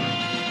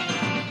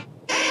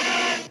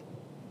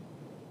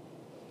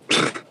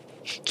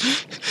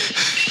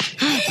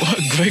 What?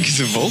 Greg is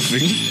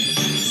evolving?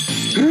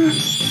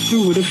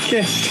 Who would have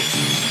guessed?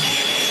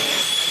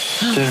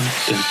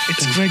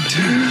 It's Greg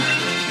too.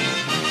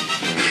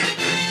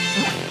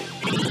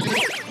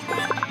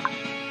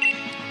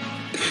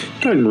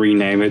 Don't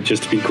rename it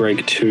just to be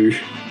Greg 2.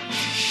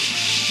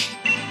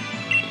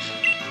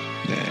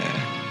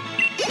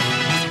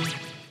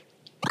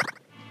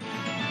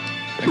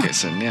 Okay,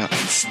 so now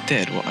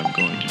instead what I'm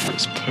going to do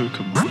is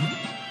Pokemon.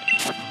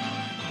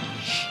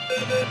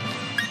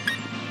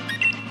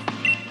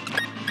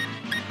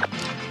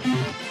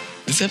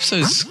 This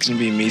episode is going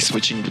to be me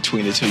switching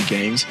between the two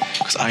games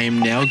because I am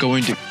now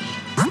going to...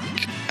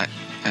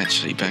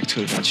 Actually, back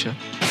to adventure.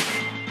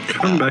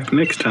 Come back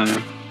next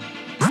time.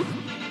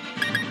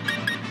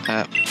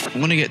 I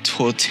want to get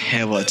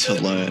Torterra to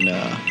learn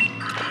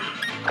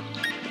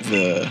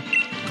the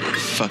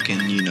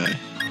fucking, you know,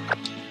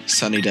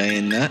 sunny day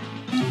and that.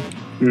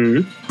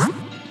 Mm-hmm.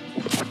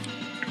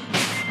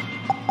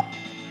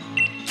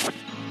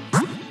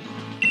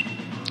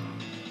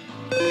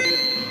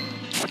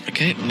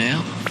 Okay,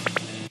 now.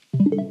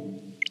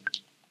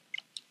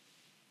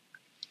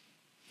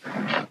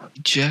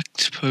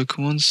 Eject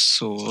Pokemon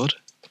Sword.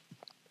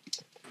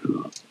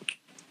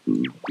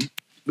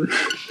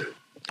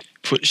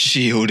 Put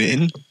Shield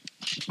in.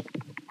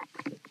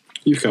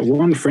 You've got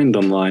one friend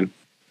online.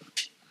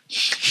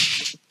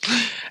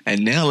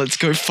 And now let's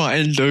go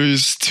find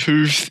those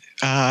two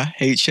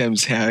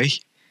HMs, Harry.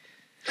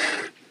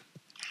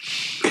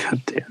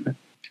 God damn it.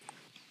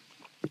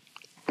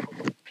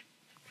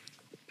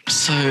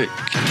 So,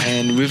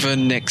 and river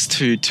next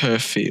to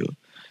turf field.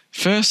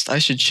 First, I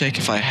should check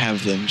if I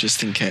have them,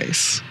 just in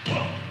case.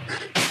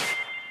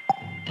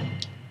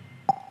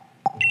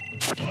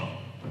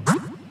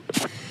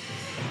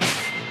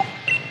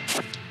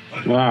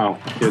 Wow,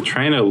 your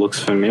trainer looks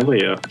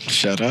familiar.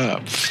 Shut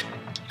up.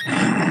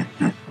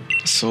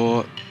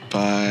 Sort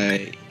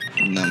by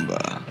number.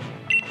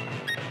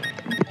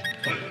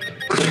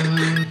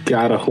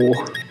 Got a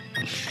whore.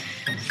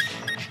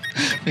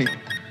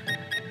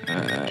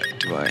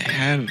 Do I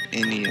have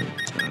any of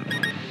them?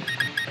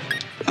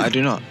 I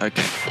do not.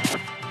 Okay.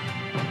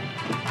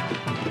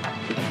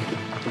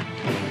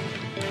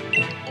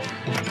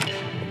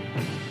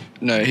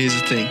 No, here's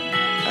the thing.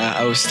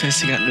 I was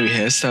testing out new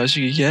hairstyles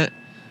you could get.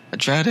 I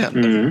tried out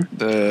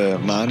the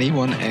Marnie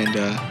one, and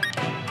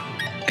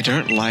I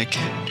don't like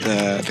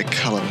the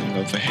colouring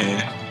of the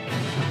hair.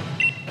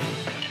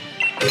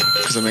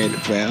 Because I made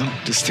it brown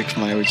to stick to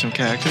my original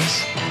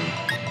characters.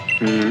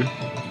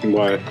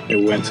 Why?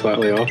 It went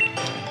slightly off?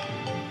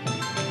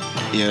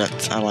 Yeah,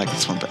 I like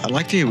this one, but I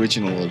like the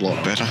original a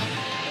lot better.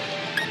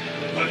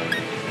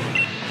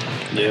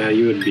 Yeah,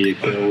 you would be a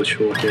girl with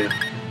short hair.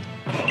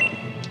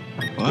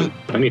 What?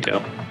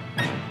 Ponytail.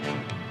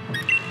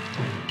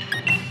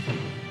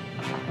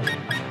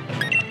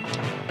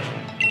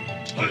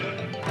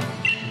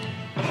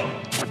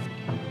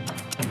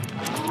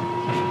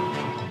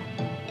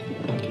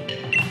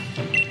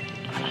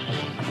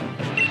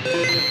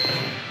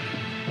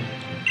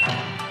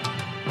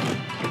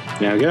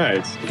 Now,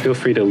 guys, feel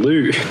free to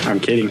loot. I'm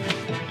kidding.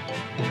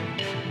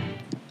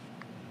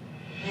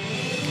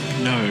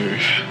 No.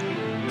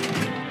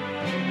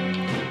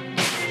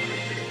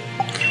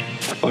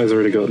 Fly's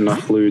already got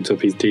enough loots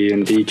of his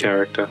D&D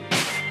character.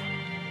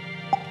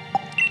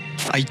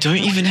 I don't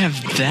even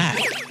have that.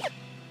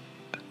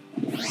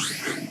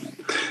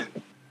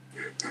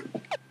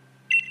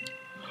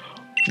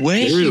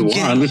 Where There you is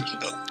getting? one.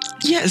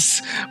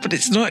 Yes, but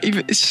it's not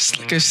even. It's just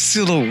like a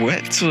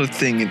silhouette sort of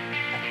thing.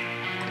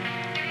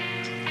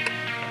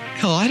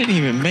 Hell, I didn't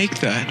even make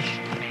that.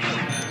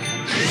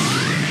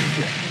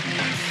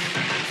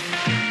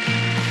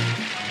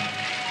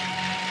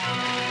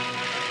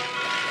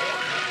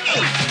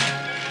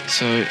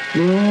 So,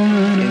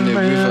 in the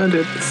river, at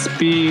the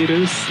speed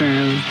of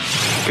sound,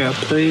 got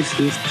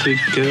places to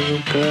go,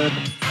 but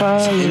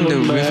in the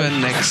river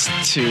next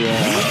to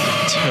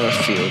turf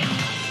field.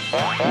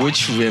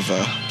 Which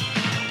river?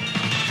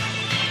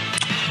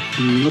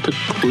 Not a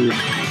clue.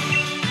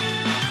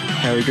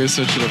 Harry, go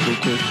search it up real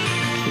quick.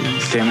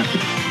 Damn it.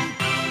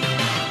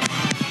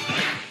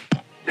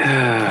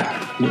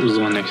 What was the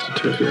one next to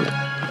Turfield?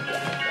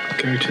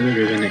 Go to the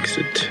river next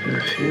to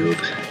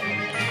Turfield.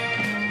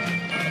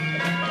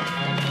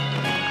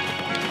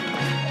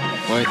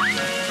 Wait.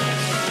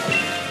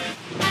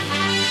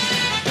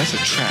 That's a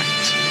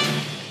tract.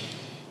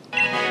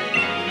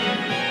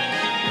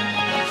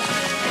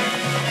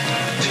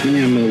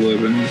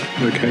 TM11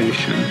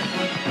 location.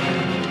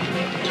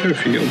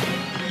 Turfield.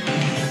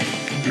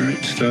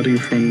 Alright, starting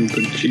from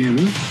the gym.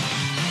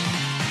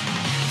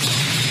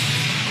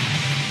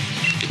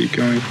 Keep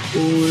going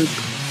forward.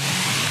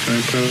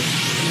 Going past.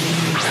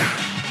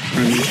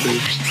 Running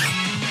loops.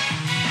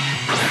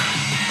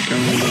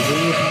 Going on the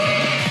road.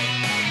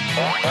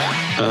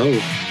 Oh.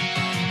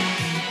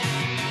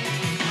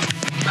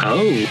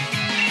 Oh.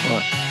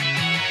 What?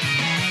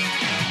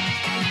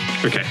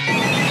 Okay.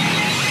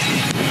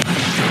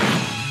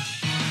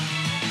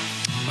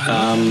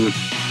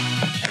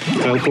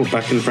 Teleport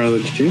back in front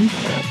of the gym.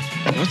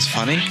 What's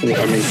funny? I mean,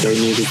 go near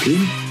the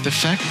gym. The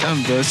fact that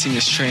I'm versing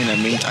this trainer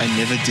means I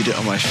never did it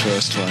on my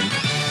first one.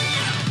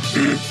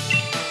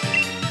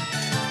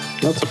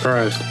 Not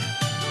surprised.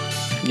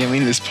 Yeah, I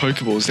mean, there's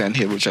Pokeballs down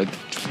here, which I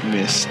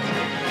missed.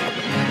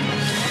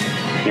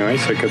 Anyway,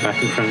 so go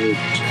back in front of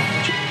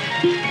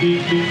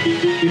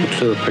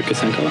the Poke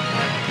Center.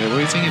 Yeah, what do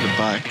you think of the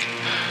bike?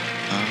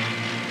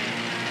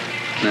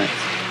 Nice.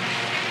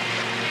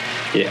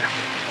 Yeah.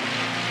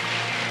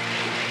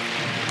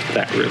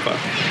 That river.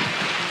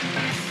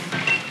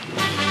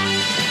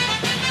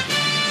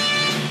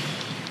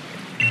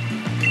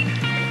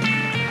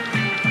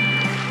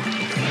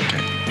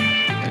 Okay.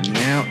 And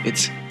now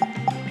it's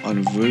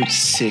on Route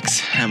 6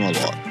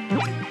 Hammerlot.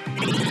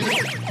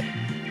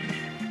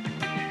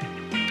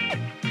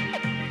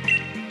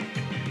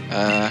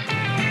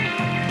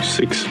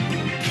 6.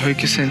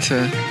 Poke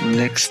Center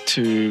next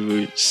to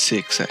Route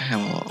 6 at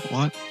Hammerlot.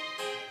 What?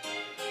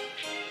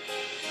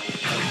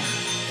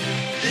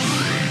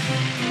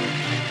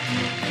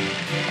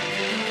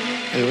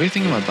 Hey, what do you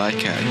think of my bike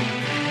cat?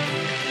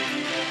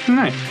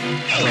 Nice.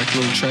 Like a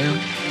little trail?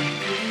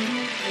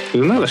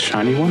 Isn't that a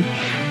shiny one?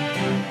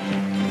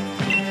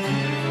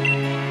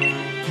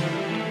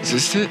 Is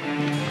this it?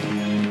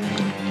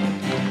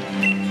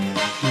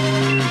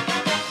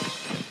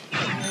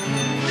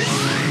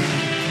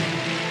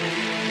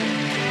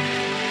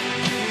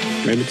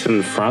 Maybe it's in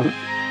the front.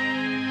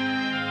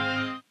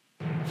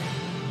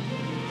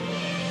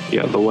 The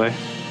other way.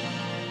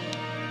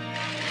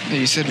 No,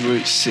 you said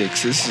Route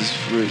 6. This is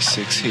Route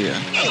 6 here.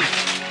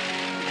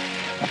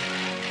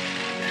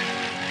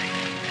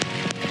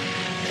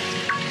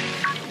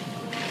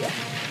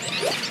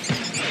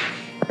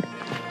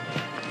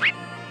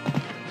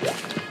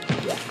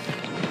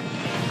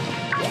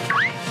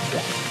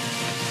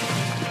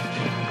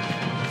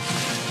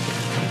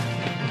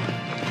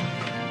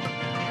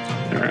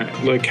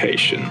 Alright,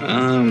 location.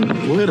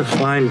 Where to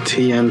find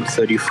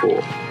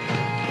TM34?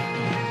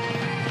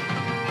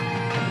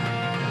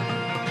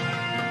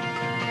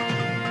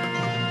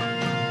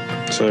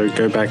 So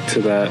go back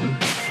to that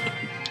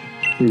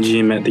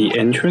gym at the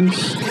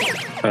entrance,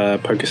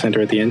 Poke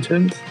Center at the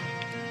entrance.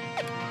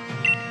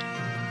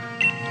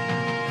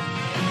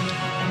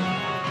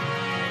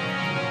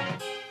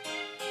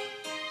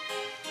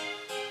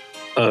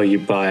 Oh, you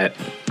buy it.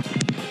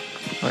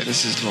 Wait,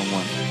 this is the wrong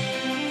one.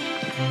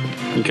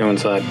 You go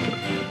inside.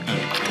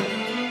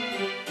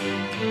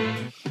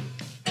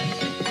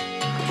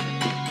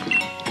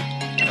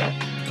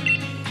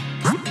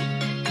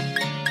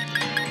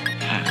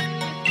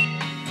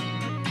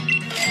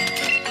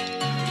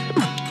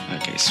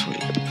 Okay,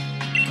 sweet.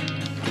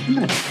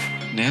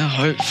 Now,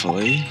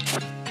 hopefully...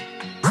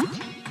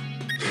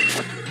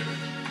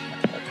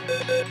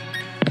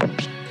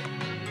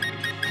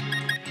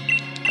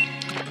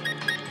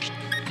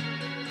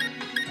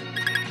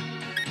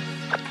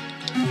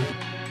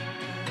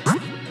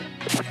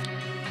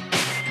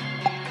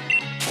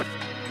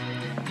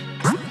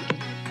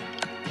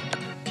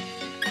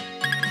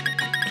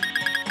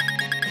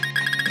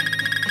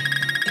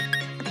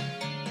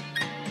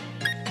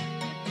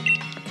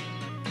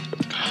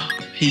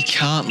 He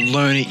can't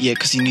learn it yet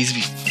because he needs to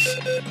be...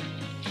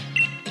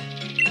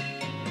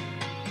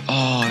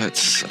 Oh,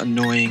 that's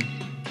annoying.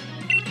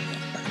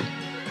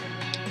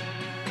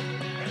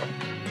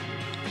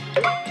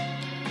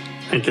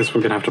 I guess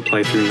we're gonna have to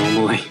play through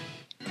normally.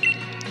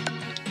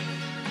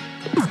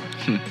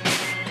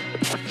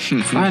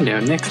 Find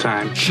out next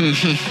time.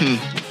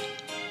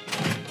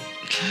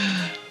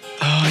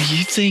 Oh,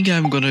 you think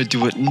I'm gonna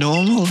do it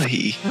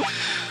normally?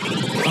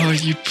 Oh,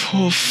 you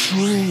poor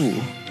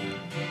fool.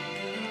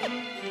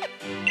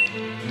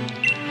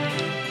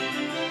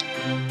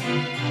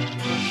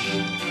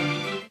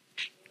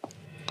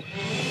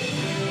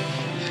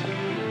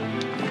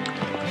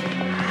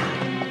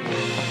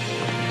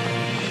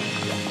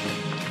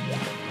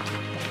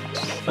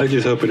 I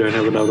just hope we don't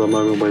have another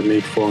moment where me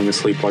falling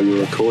asleep while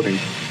you're recording.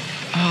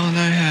 Oh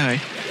no,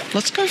 Harry.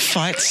 Let's go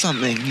fight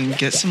something and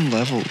get some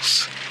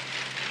levels.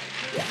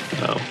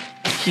 Oh.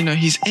 You know,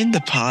 he's in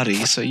the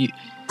party, so he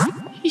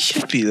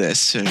should be there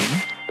soon.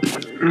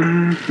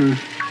 Mm-hmm.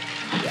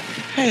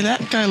 Hey,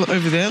 that guy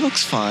over there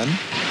looks fine.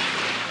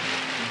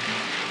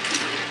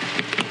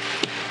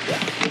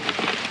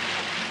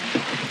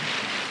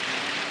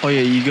 Oh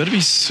yeah, you gotta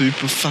be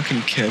super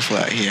fucking careful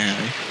out here,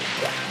 Harry.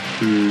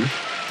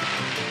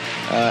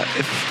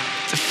 If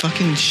the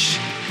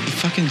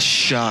fucking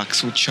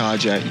sharks will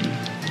charge at you.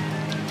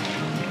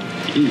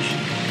 Eesh.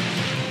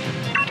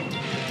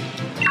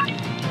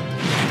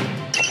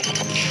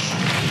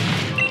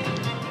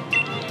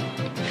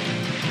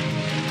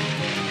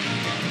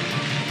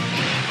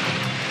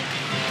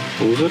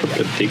 Was it a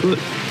Diglett?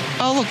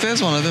 Oh look,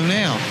 there's one of them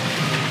now.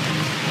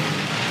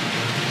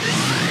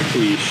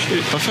 Holy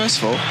shit. But first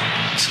of all...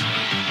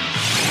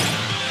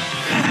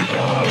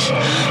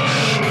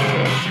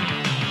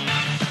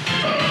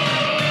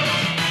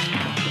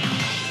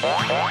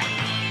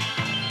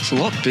 It's a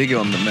lot bigger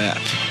on the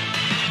map.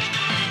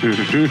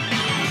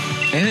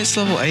 And it's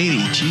level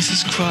 80.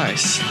 Jesus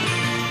Christ.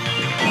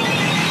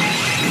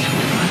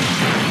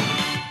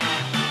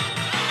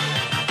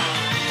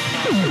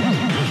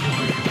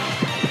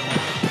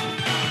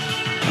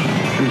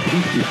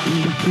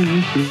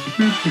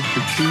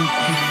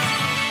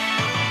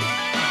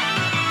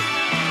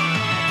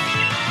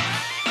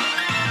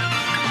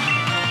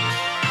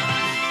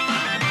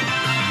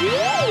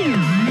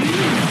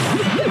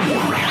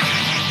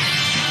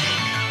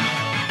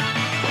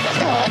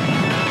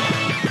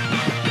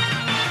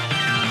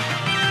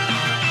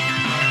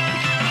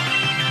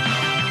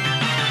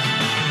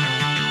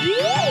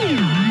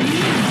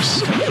 I'm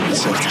just gonna put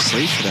myself to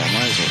sleep for that.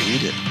 Might as well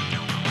eat it.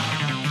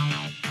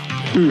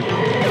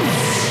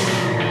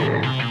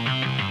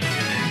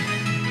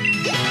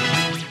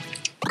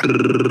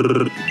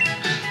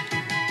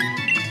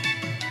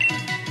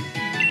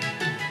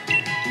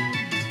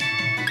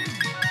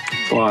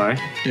 Why?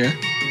 Yeah.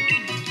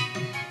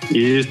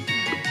 You just...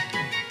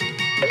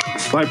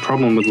 Slight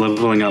problem with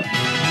leveling up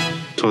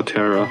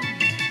Torterra.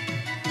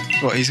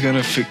 What, he's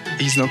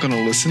not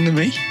gonna listen to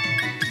me?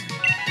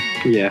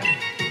 Yeah.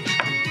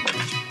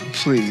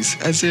 Please,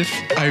 as if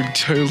I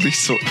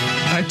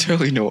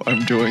totally know what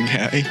I'm doing,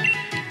 Harry.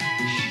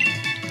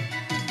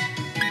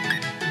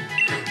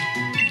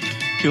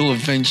 He'll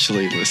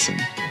eventually listen.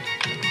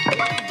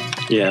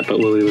 Yeah, but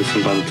will he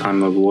listen by the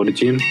time I've watered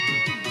him?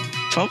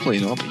 Probably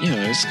not, but you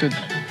know, it's good.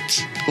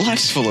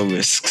 Life's full of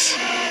risks.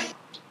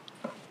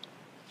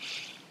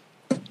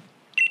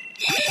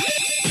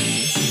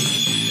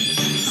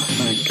 Oh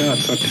my god,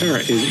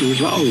 Torterra is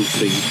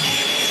evolving.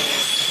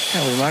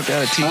 Yeah, we might be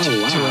able to teach it to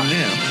him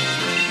now.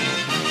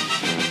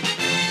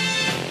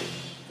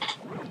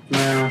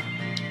 Nah.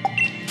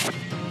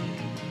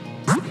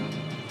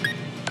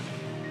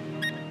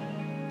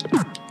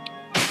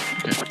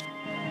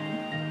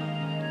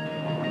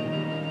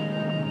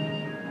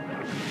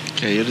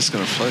 Okay, you're just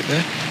gonna float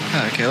there?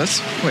 Ah, okay,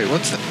 wait,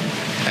 what's that?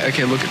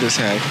 Okay, look at this,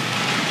 Harry.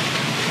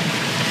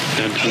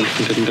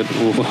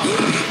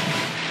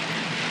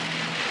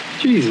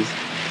 Jesus.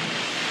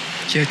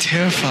 Yeah,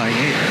 terrifying,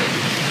 ain't it?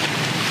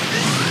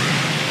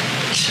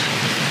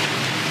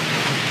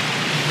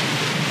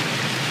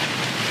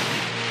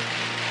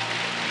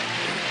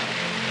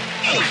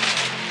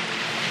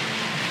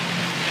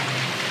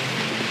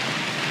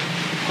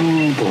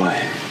 Oh boy.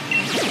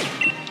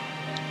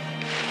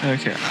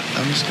 Okay,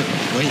 I'm just gonna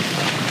wait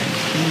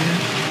here.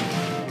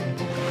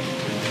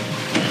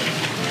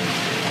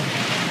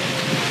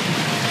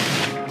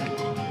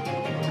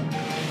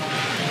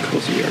 Of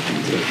course he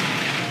opens it.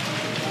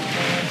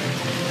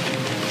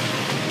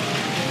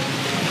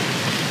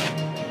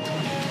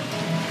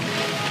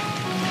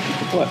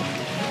 What?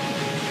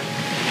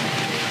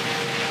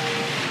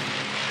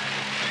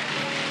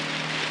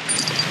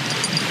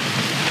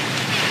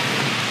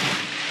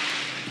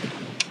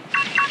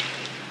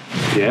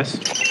 Yes.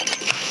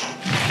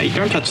 Hey,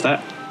 don't touch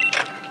that.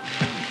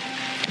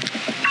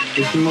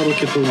 Leave the model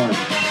kit alone.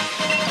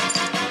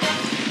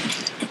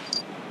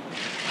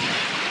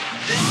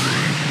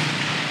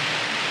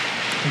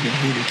 I can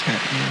hear the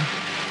cat now.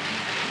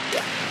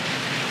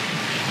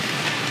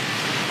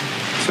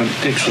 It's an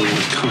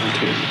excellent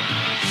content.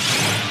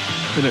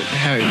 But look,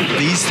 Harry,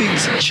 these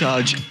things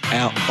charge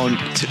out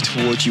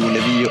towards you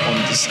whenever you're on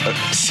this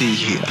sea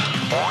here.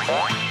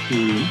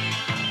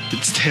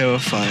 It's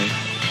terrifying.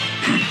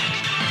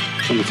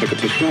 It's almost like a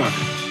fish rock.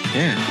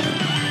 Yeah.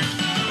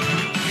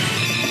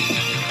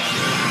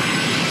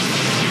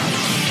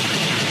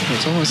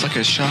 It's almost like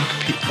a shark,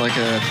 like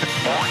a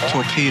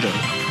torpedo.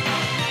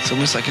 It's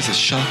almost like it's a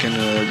shark and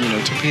a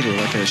torpedo,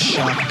 like a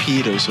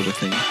shark-pedo sort of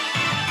thing.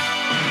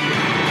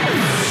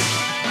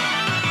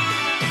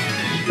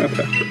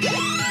 Okay.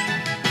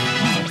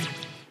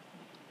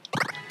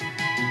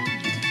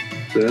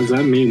 So does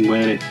that mean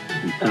where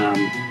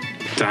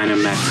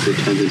Dynamax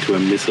turns into a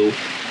missile?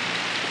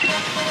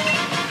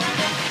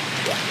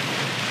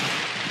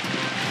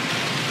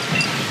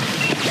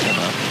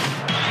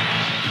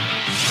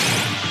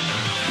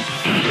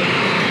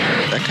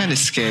 That kind of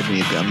scared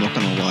me a bit, I'm not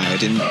gonna lie. I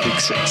didn't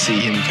see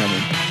him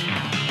coming.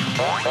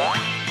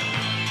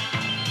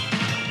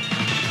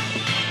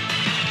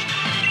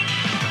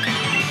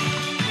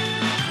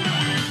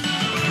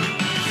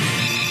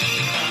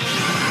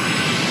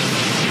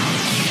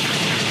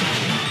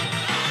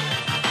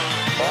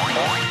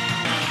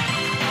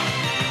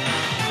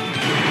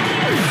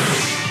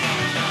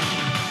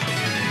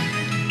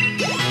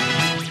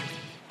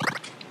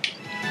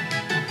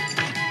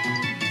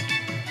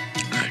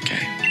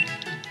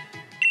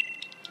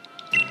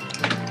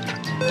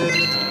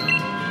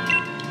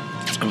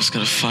 I'm just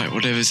gonna fight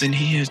whatever's in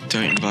here,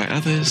 don't invite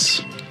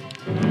others.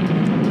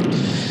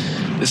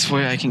 This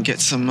way I can get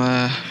some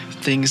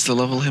things to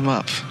level him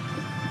up.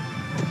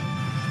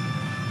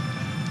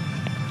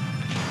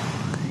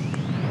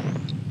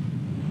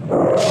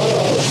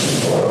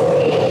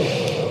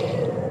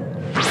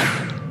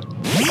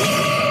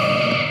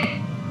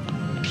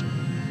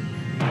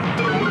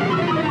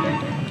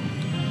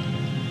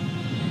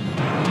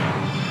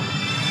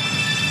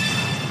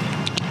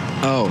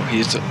 Oh,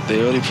 they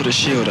already put a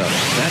shield up.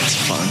 That's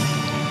fun.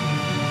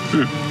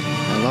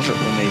 I love it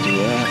when they do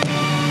that.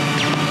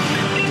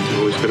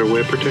 Always better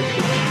wear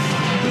protection.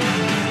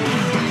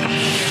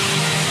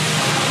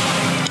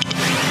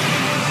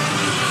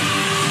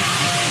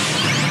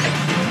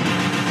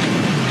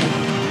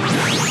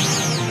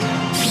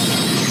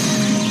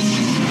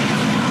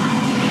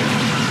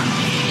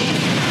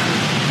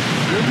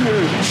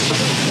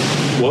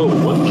 Whoa,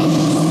 what?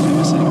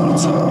 Does anyone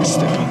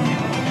step on me?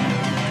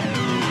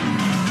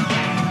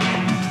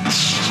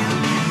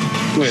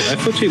 Wait, I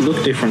thought she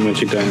looked different when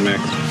she Dynamax.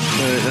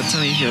 No, that's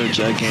only her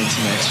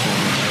Gigantamax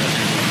form.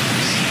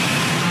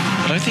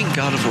 I don't think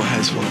Gardevoir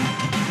has one.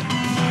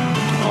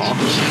 Oh.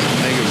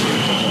 Mega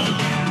Form,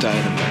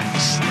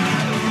 Dynamax.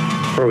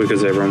 Probably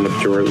because everyone with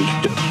George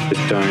just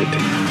died.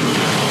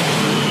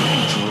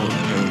 For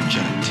her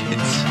giant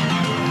hits.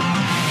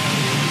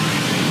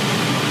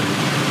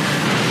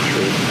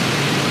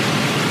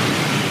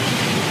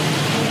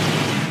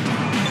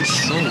 This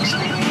solves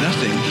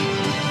nothing.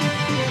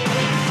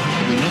 I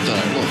mean, not that I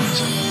want.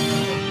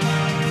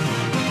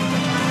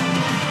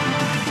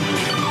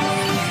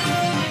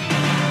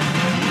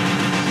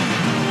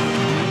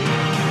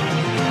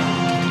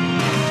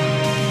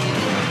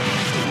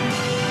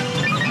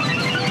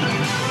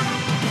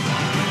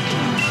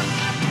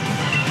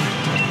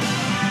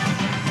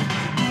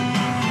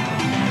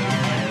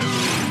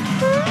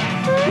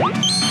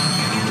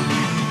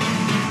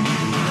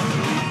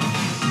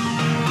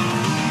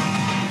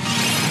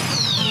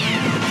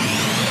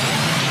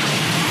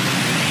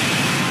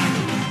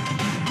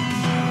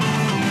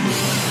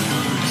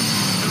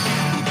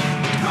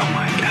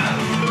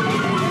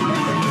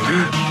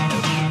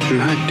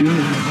 Not doing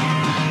it.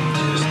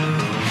 Just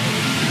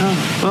how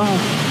far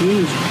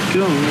is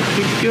going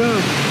to go?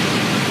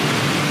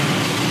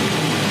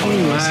 Oh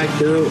my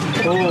God!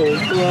 Oh,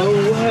 blow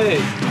away!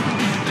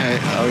 Hey,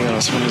 I'll be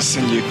honest, I'm going to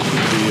send you a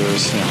quick video or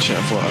Snapchat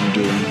of what I'm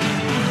doing.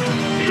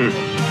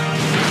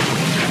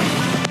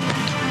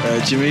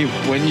 Jimmy,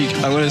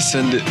 I'm going to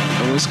send it,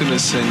 I'm just going to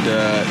send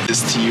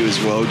this to you as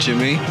well,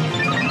 Jimmy.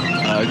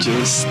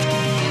 Just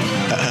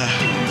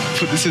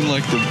put this in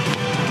like the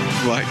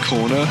right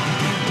corner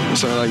or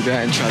something like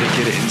that and try to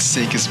get it in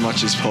sync as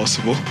much as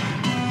possible.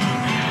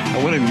 I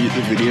want to mute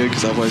the video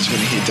because otherwise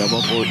you're going to hear dub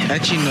up. Or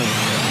actually no,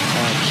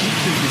 keep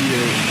the video.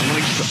 I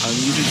want to keep it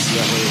unmuted so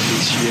that way at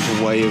least you have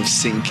a way of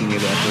syncing it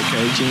up.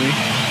 Okay, Jimmy?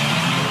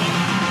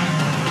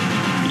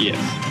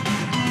 Yes.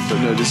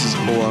 But no, this is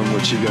all on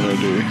what you're gonna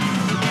do.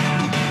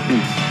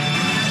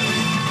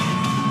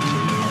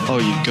 Oh,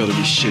 you've got to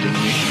be shitting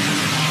me.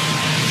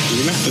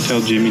 You're gonna have to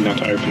tell Jimmy not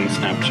to open the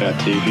Snapchat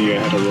to figure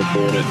out how to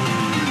record it.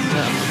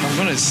 No, I'm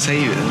gonna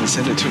save it and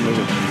send it to him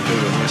over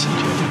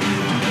Messenger.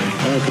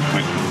 Oh, good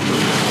point.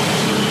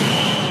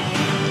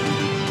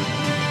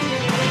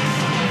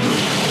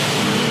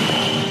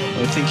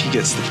 I think he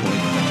gets the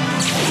point.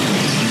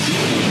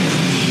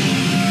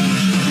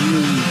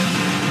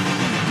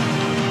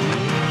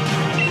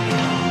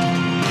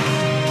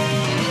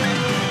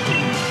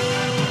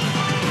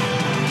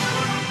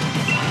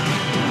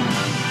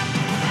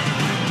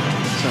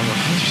 So I'm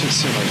 100%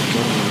 certain I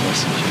got him the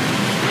Messenger.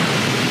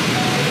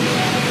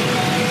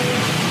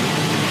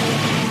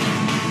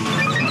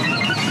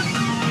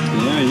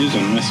 Yeah, use a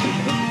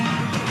Messenger.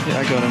 Yeah,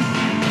 I got him.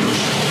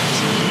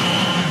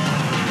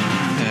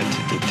 Yeah,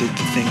 it did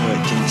the thing where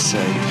it didn't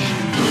save.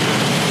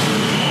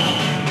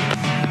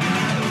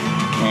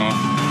 Oh.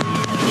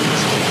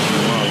 It's taking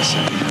a while to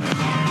save.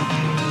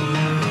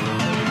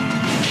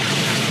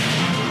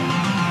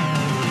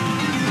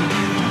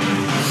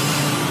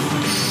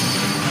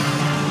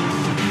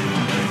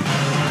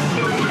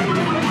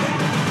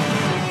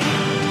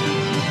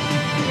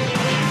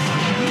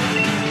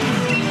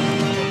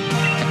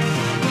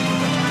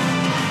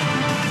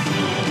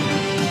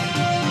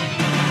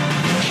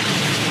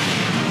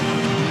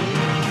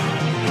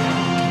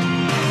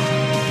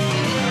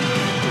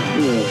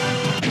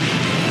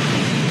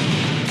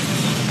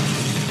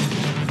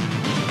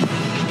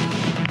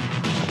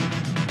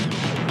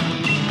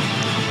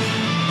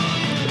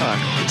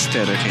 It's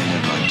dead, okay,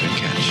 never mind, don't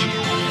catch.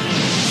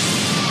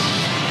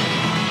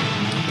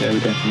 Yeah, we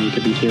don't need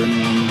to be here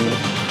anymore.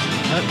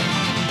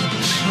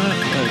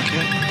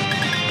 Okay.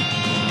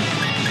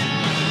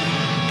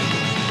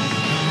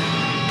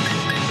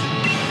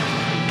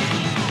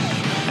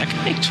 I can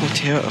make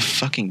Torterra a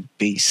fucking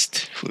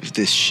beast with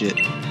this shit.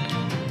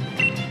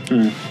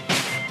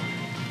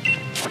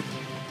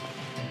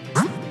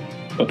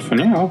 But for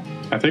now,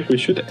 I think we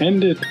should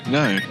end it.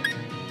 No.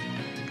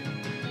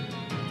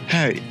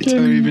 Hey, it's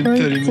only been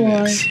 30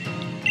 minutes.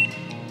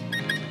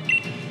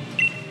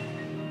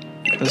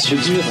 Let's Is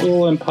use this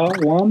all in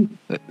part one?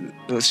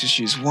 Let's just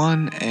use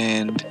one,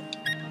 and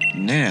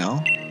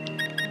now.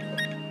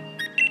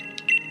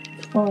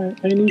 Fine,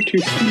 I need to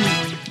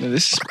see. No,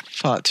 this is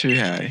part 2,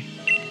 Harry.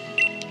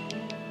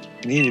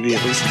 You need to be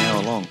at least an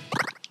hour long.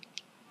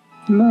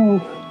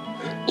 No,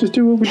 just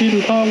do what we did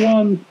in part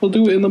one. We'll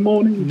do it in the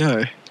morning.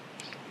 No,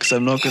 because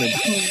I'm not going to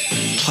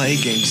play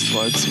games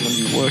tomorrow because I'm going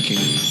to be working.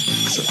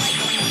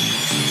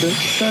 This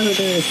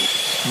Saturday.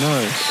 No.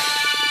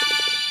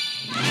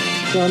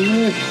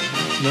 Sunday.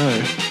 No.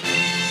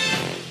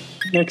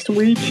 Next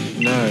week.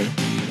 No.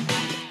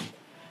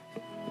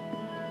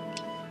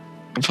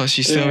 And plus,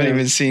 you still haven't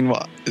even seen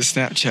what the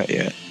Snapchat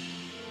yet.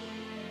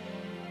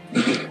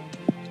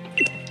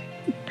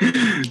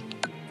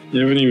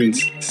 You haven't even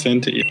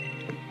sent it yet.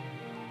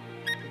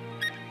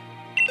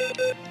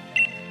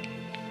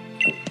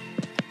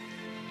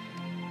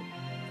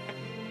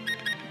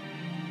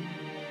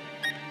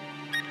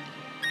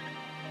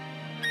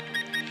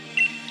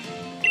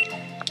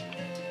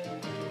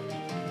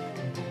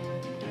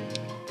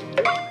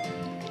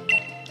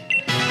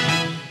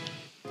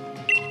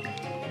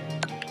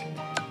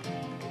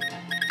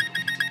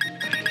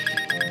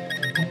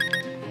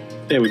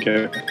 There we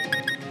go.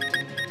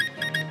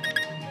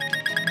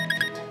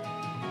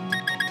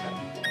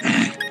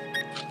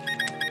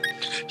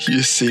 You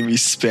just see me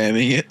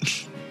spamming it.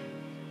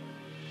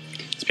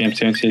 Spam.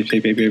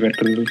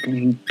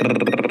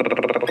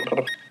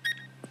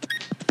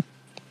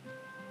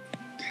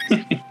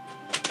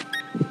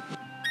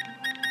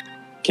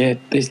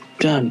 Get this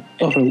done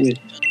over with.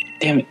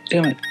 Damn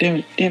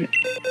it.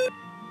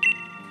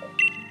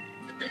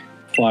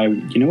 Fly,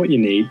 you know what you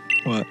need?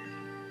 What?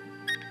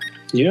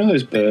 You know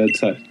those birds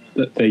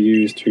that they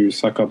use to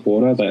suck up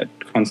water that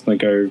constantly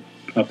go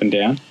up and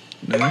down?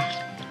 No.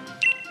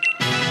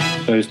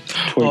 Those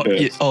toy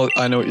birds. Yeah, oh,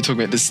 I know what you're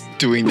talking about. Just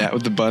doing that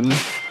with the button.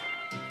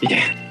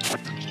 Yeah.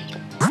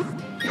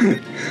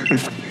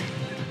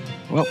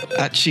 Well,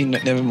 actually,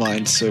 never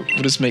mind. So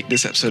we'll just make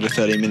this episode a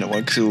 30-minute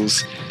one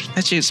because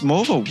actually it's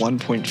more of a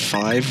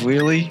 1.5,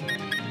 really.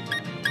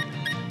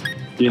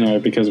 You know,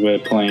 because we're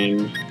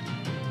playing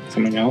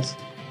something else.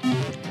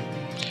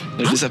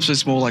 No, this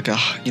episode's more like a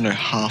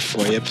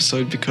halfway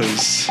episode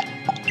because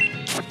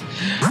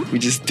we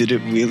just did it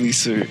really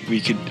so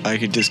I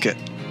could just get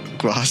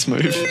grass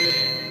move.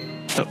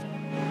 Oh.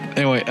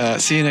 Anyway,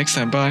 see you next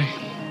time. Bye.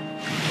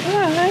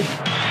 Bye.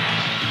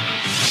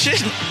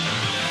 Shit.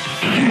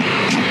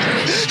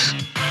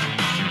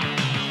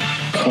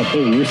 Oh,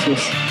 they're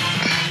useless.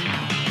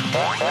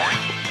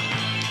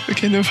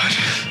 Okay, no,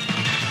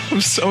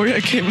 I'm sorry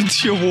I came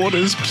into your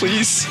waters.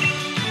 Please.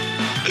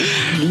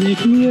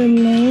 Leave me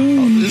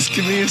alone. Just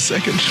give me a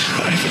second.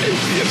 I have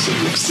the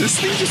episode looks this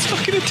thing just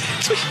fucking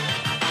attacks me.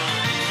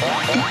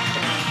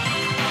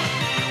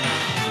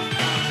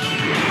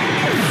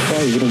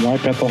 Oh, you're gonna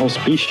wipe out the whole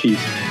species.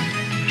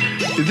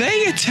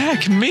 They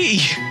attack me.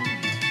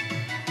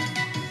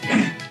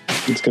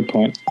 That's a good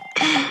point.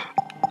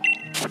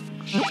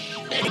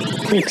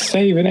 Quick,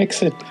 save and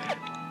exit.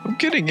 I'm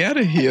getting out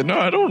of here. No,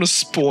 I don't want to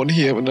spawn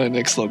here when I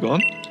next log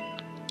on.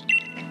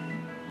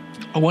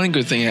 Oh, one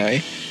good thing,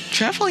 hey?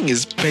 Traveling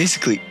is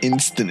basically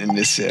instant in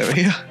this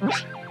area.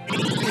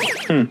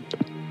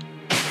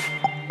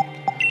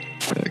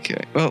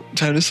 Okay, well,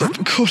 time to stop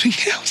recording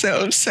now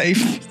so I'm safe.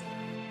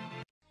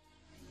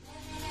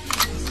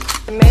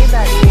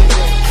 Maybach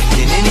music.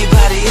 Can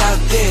anybody out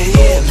there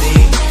hear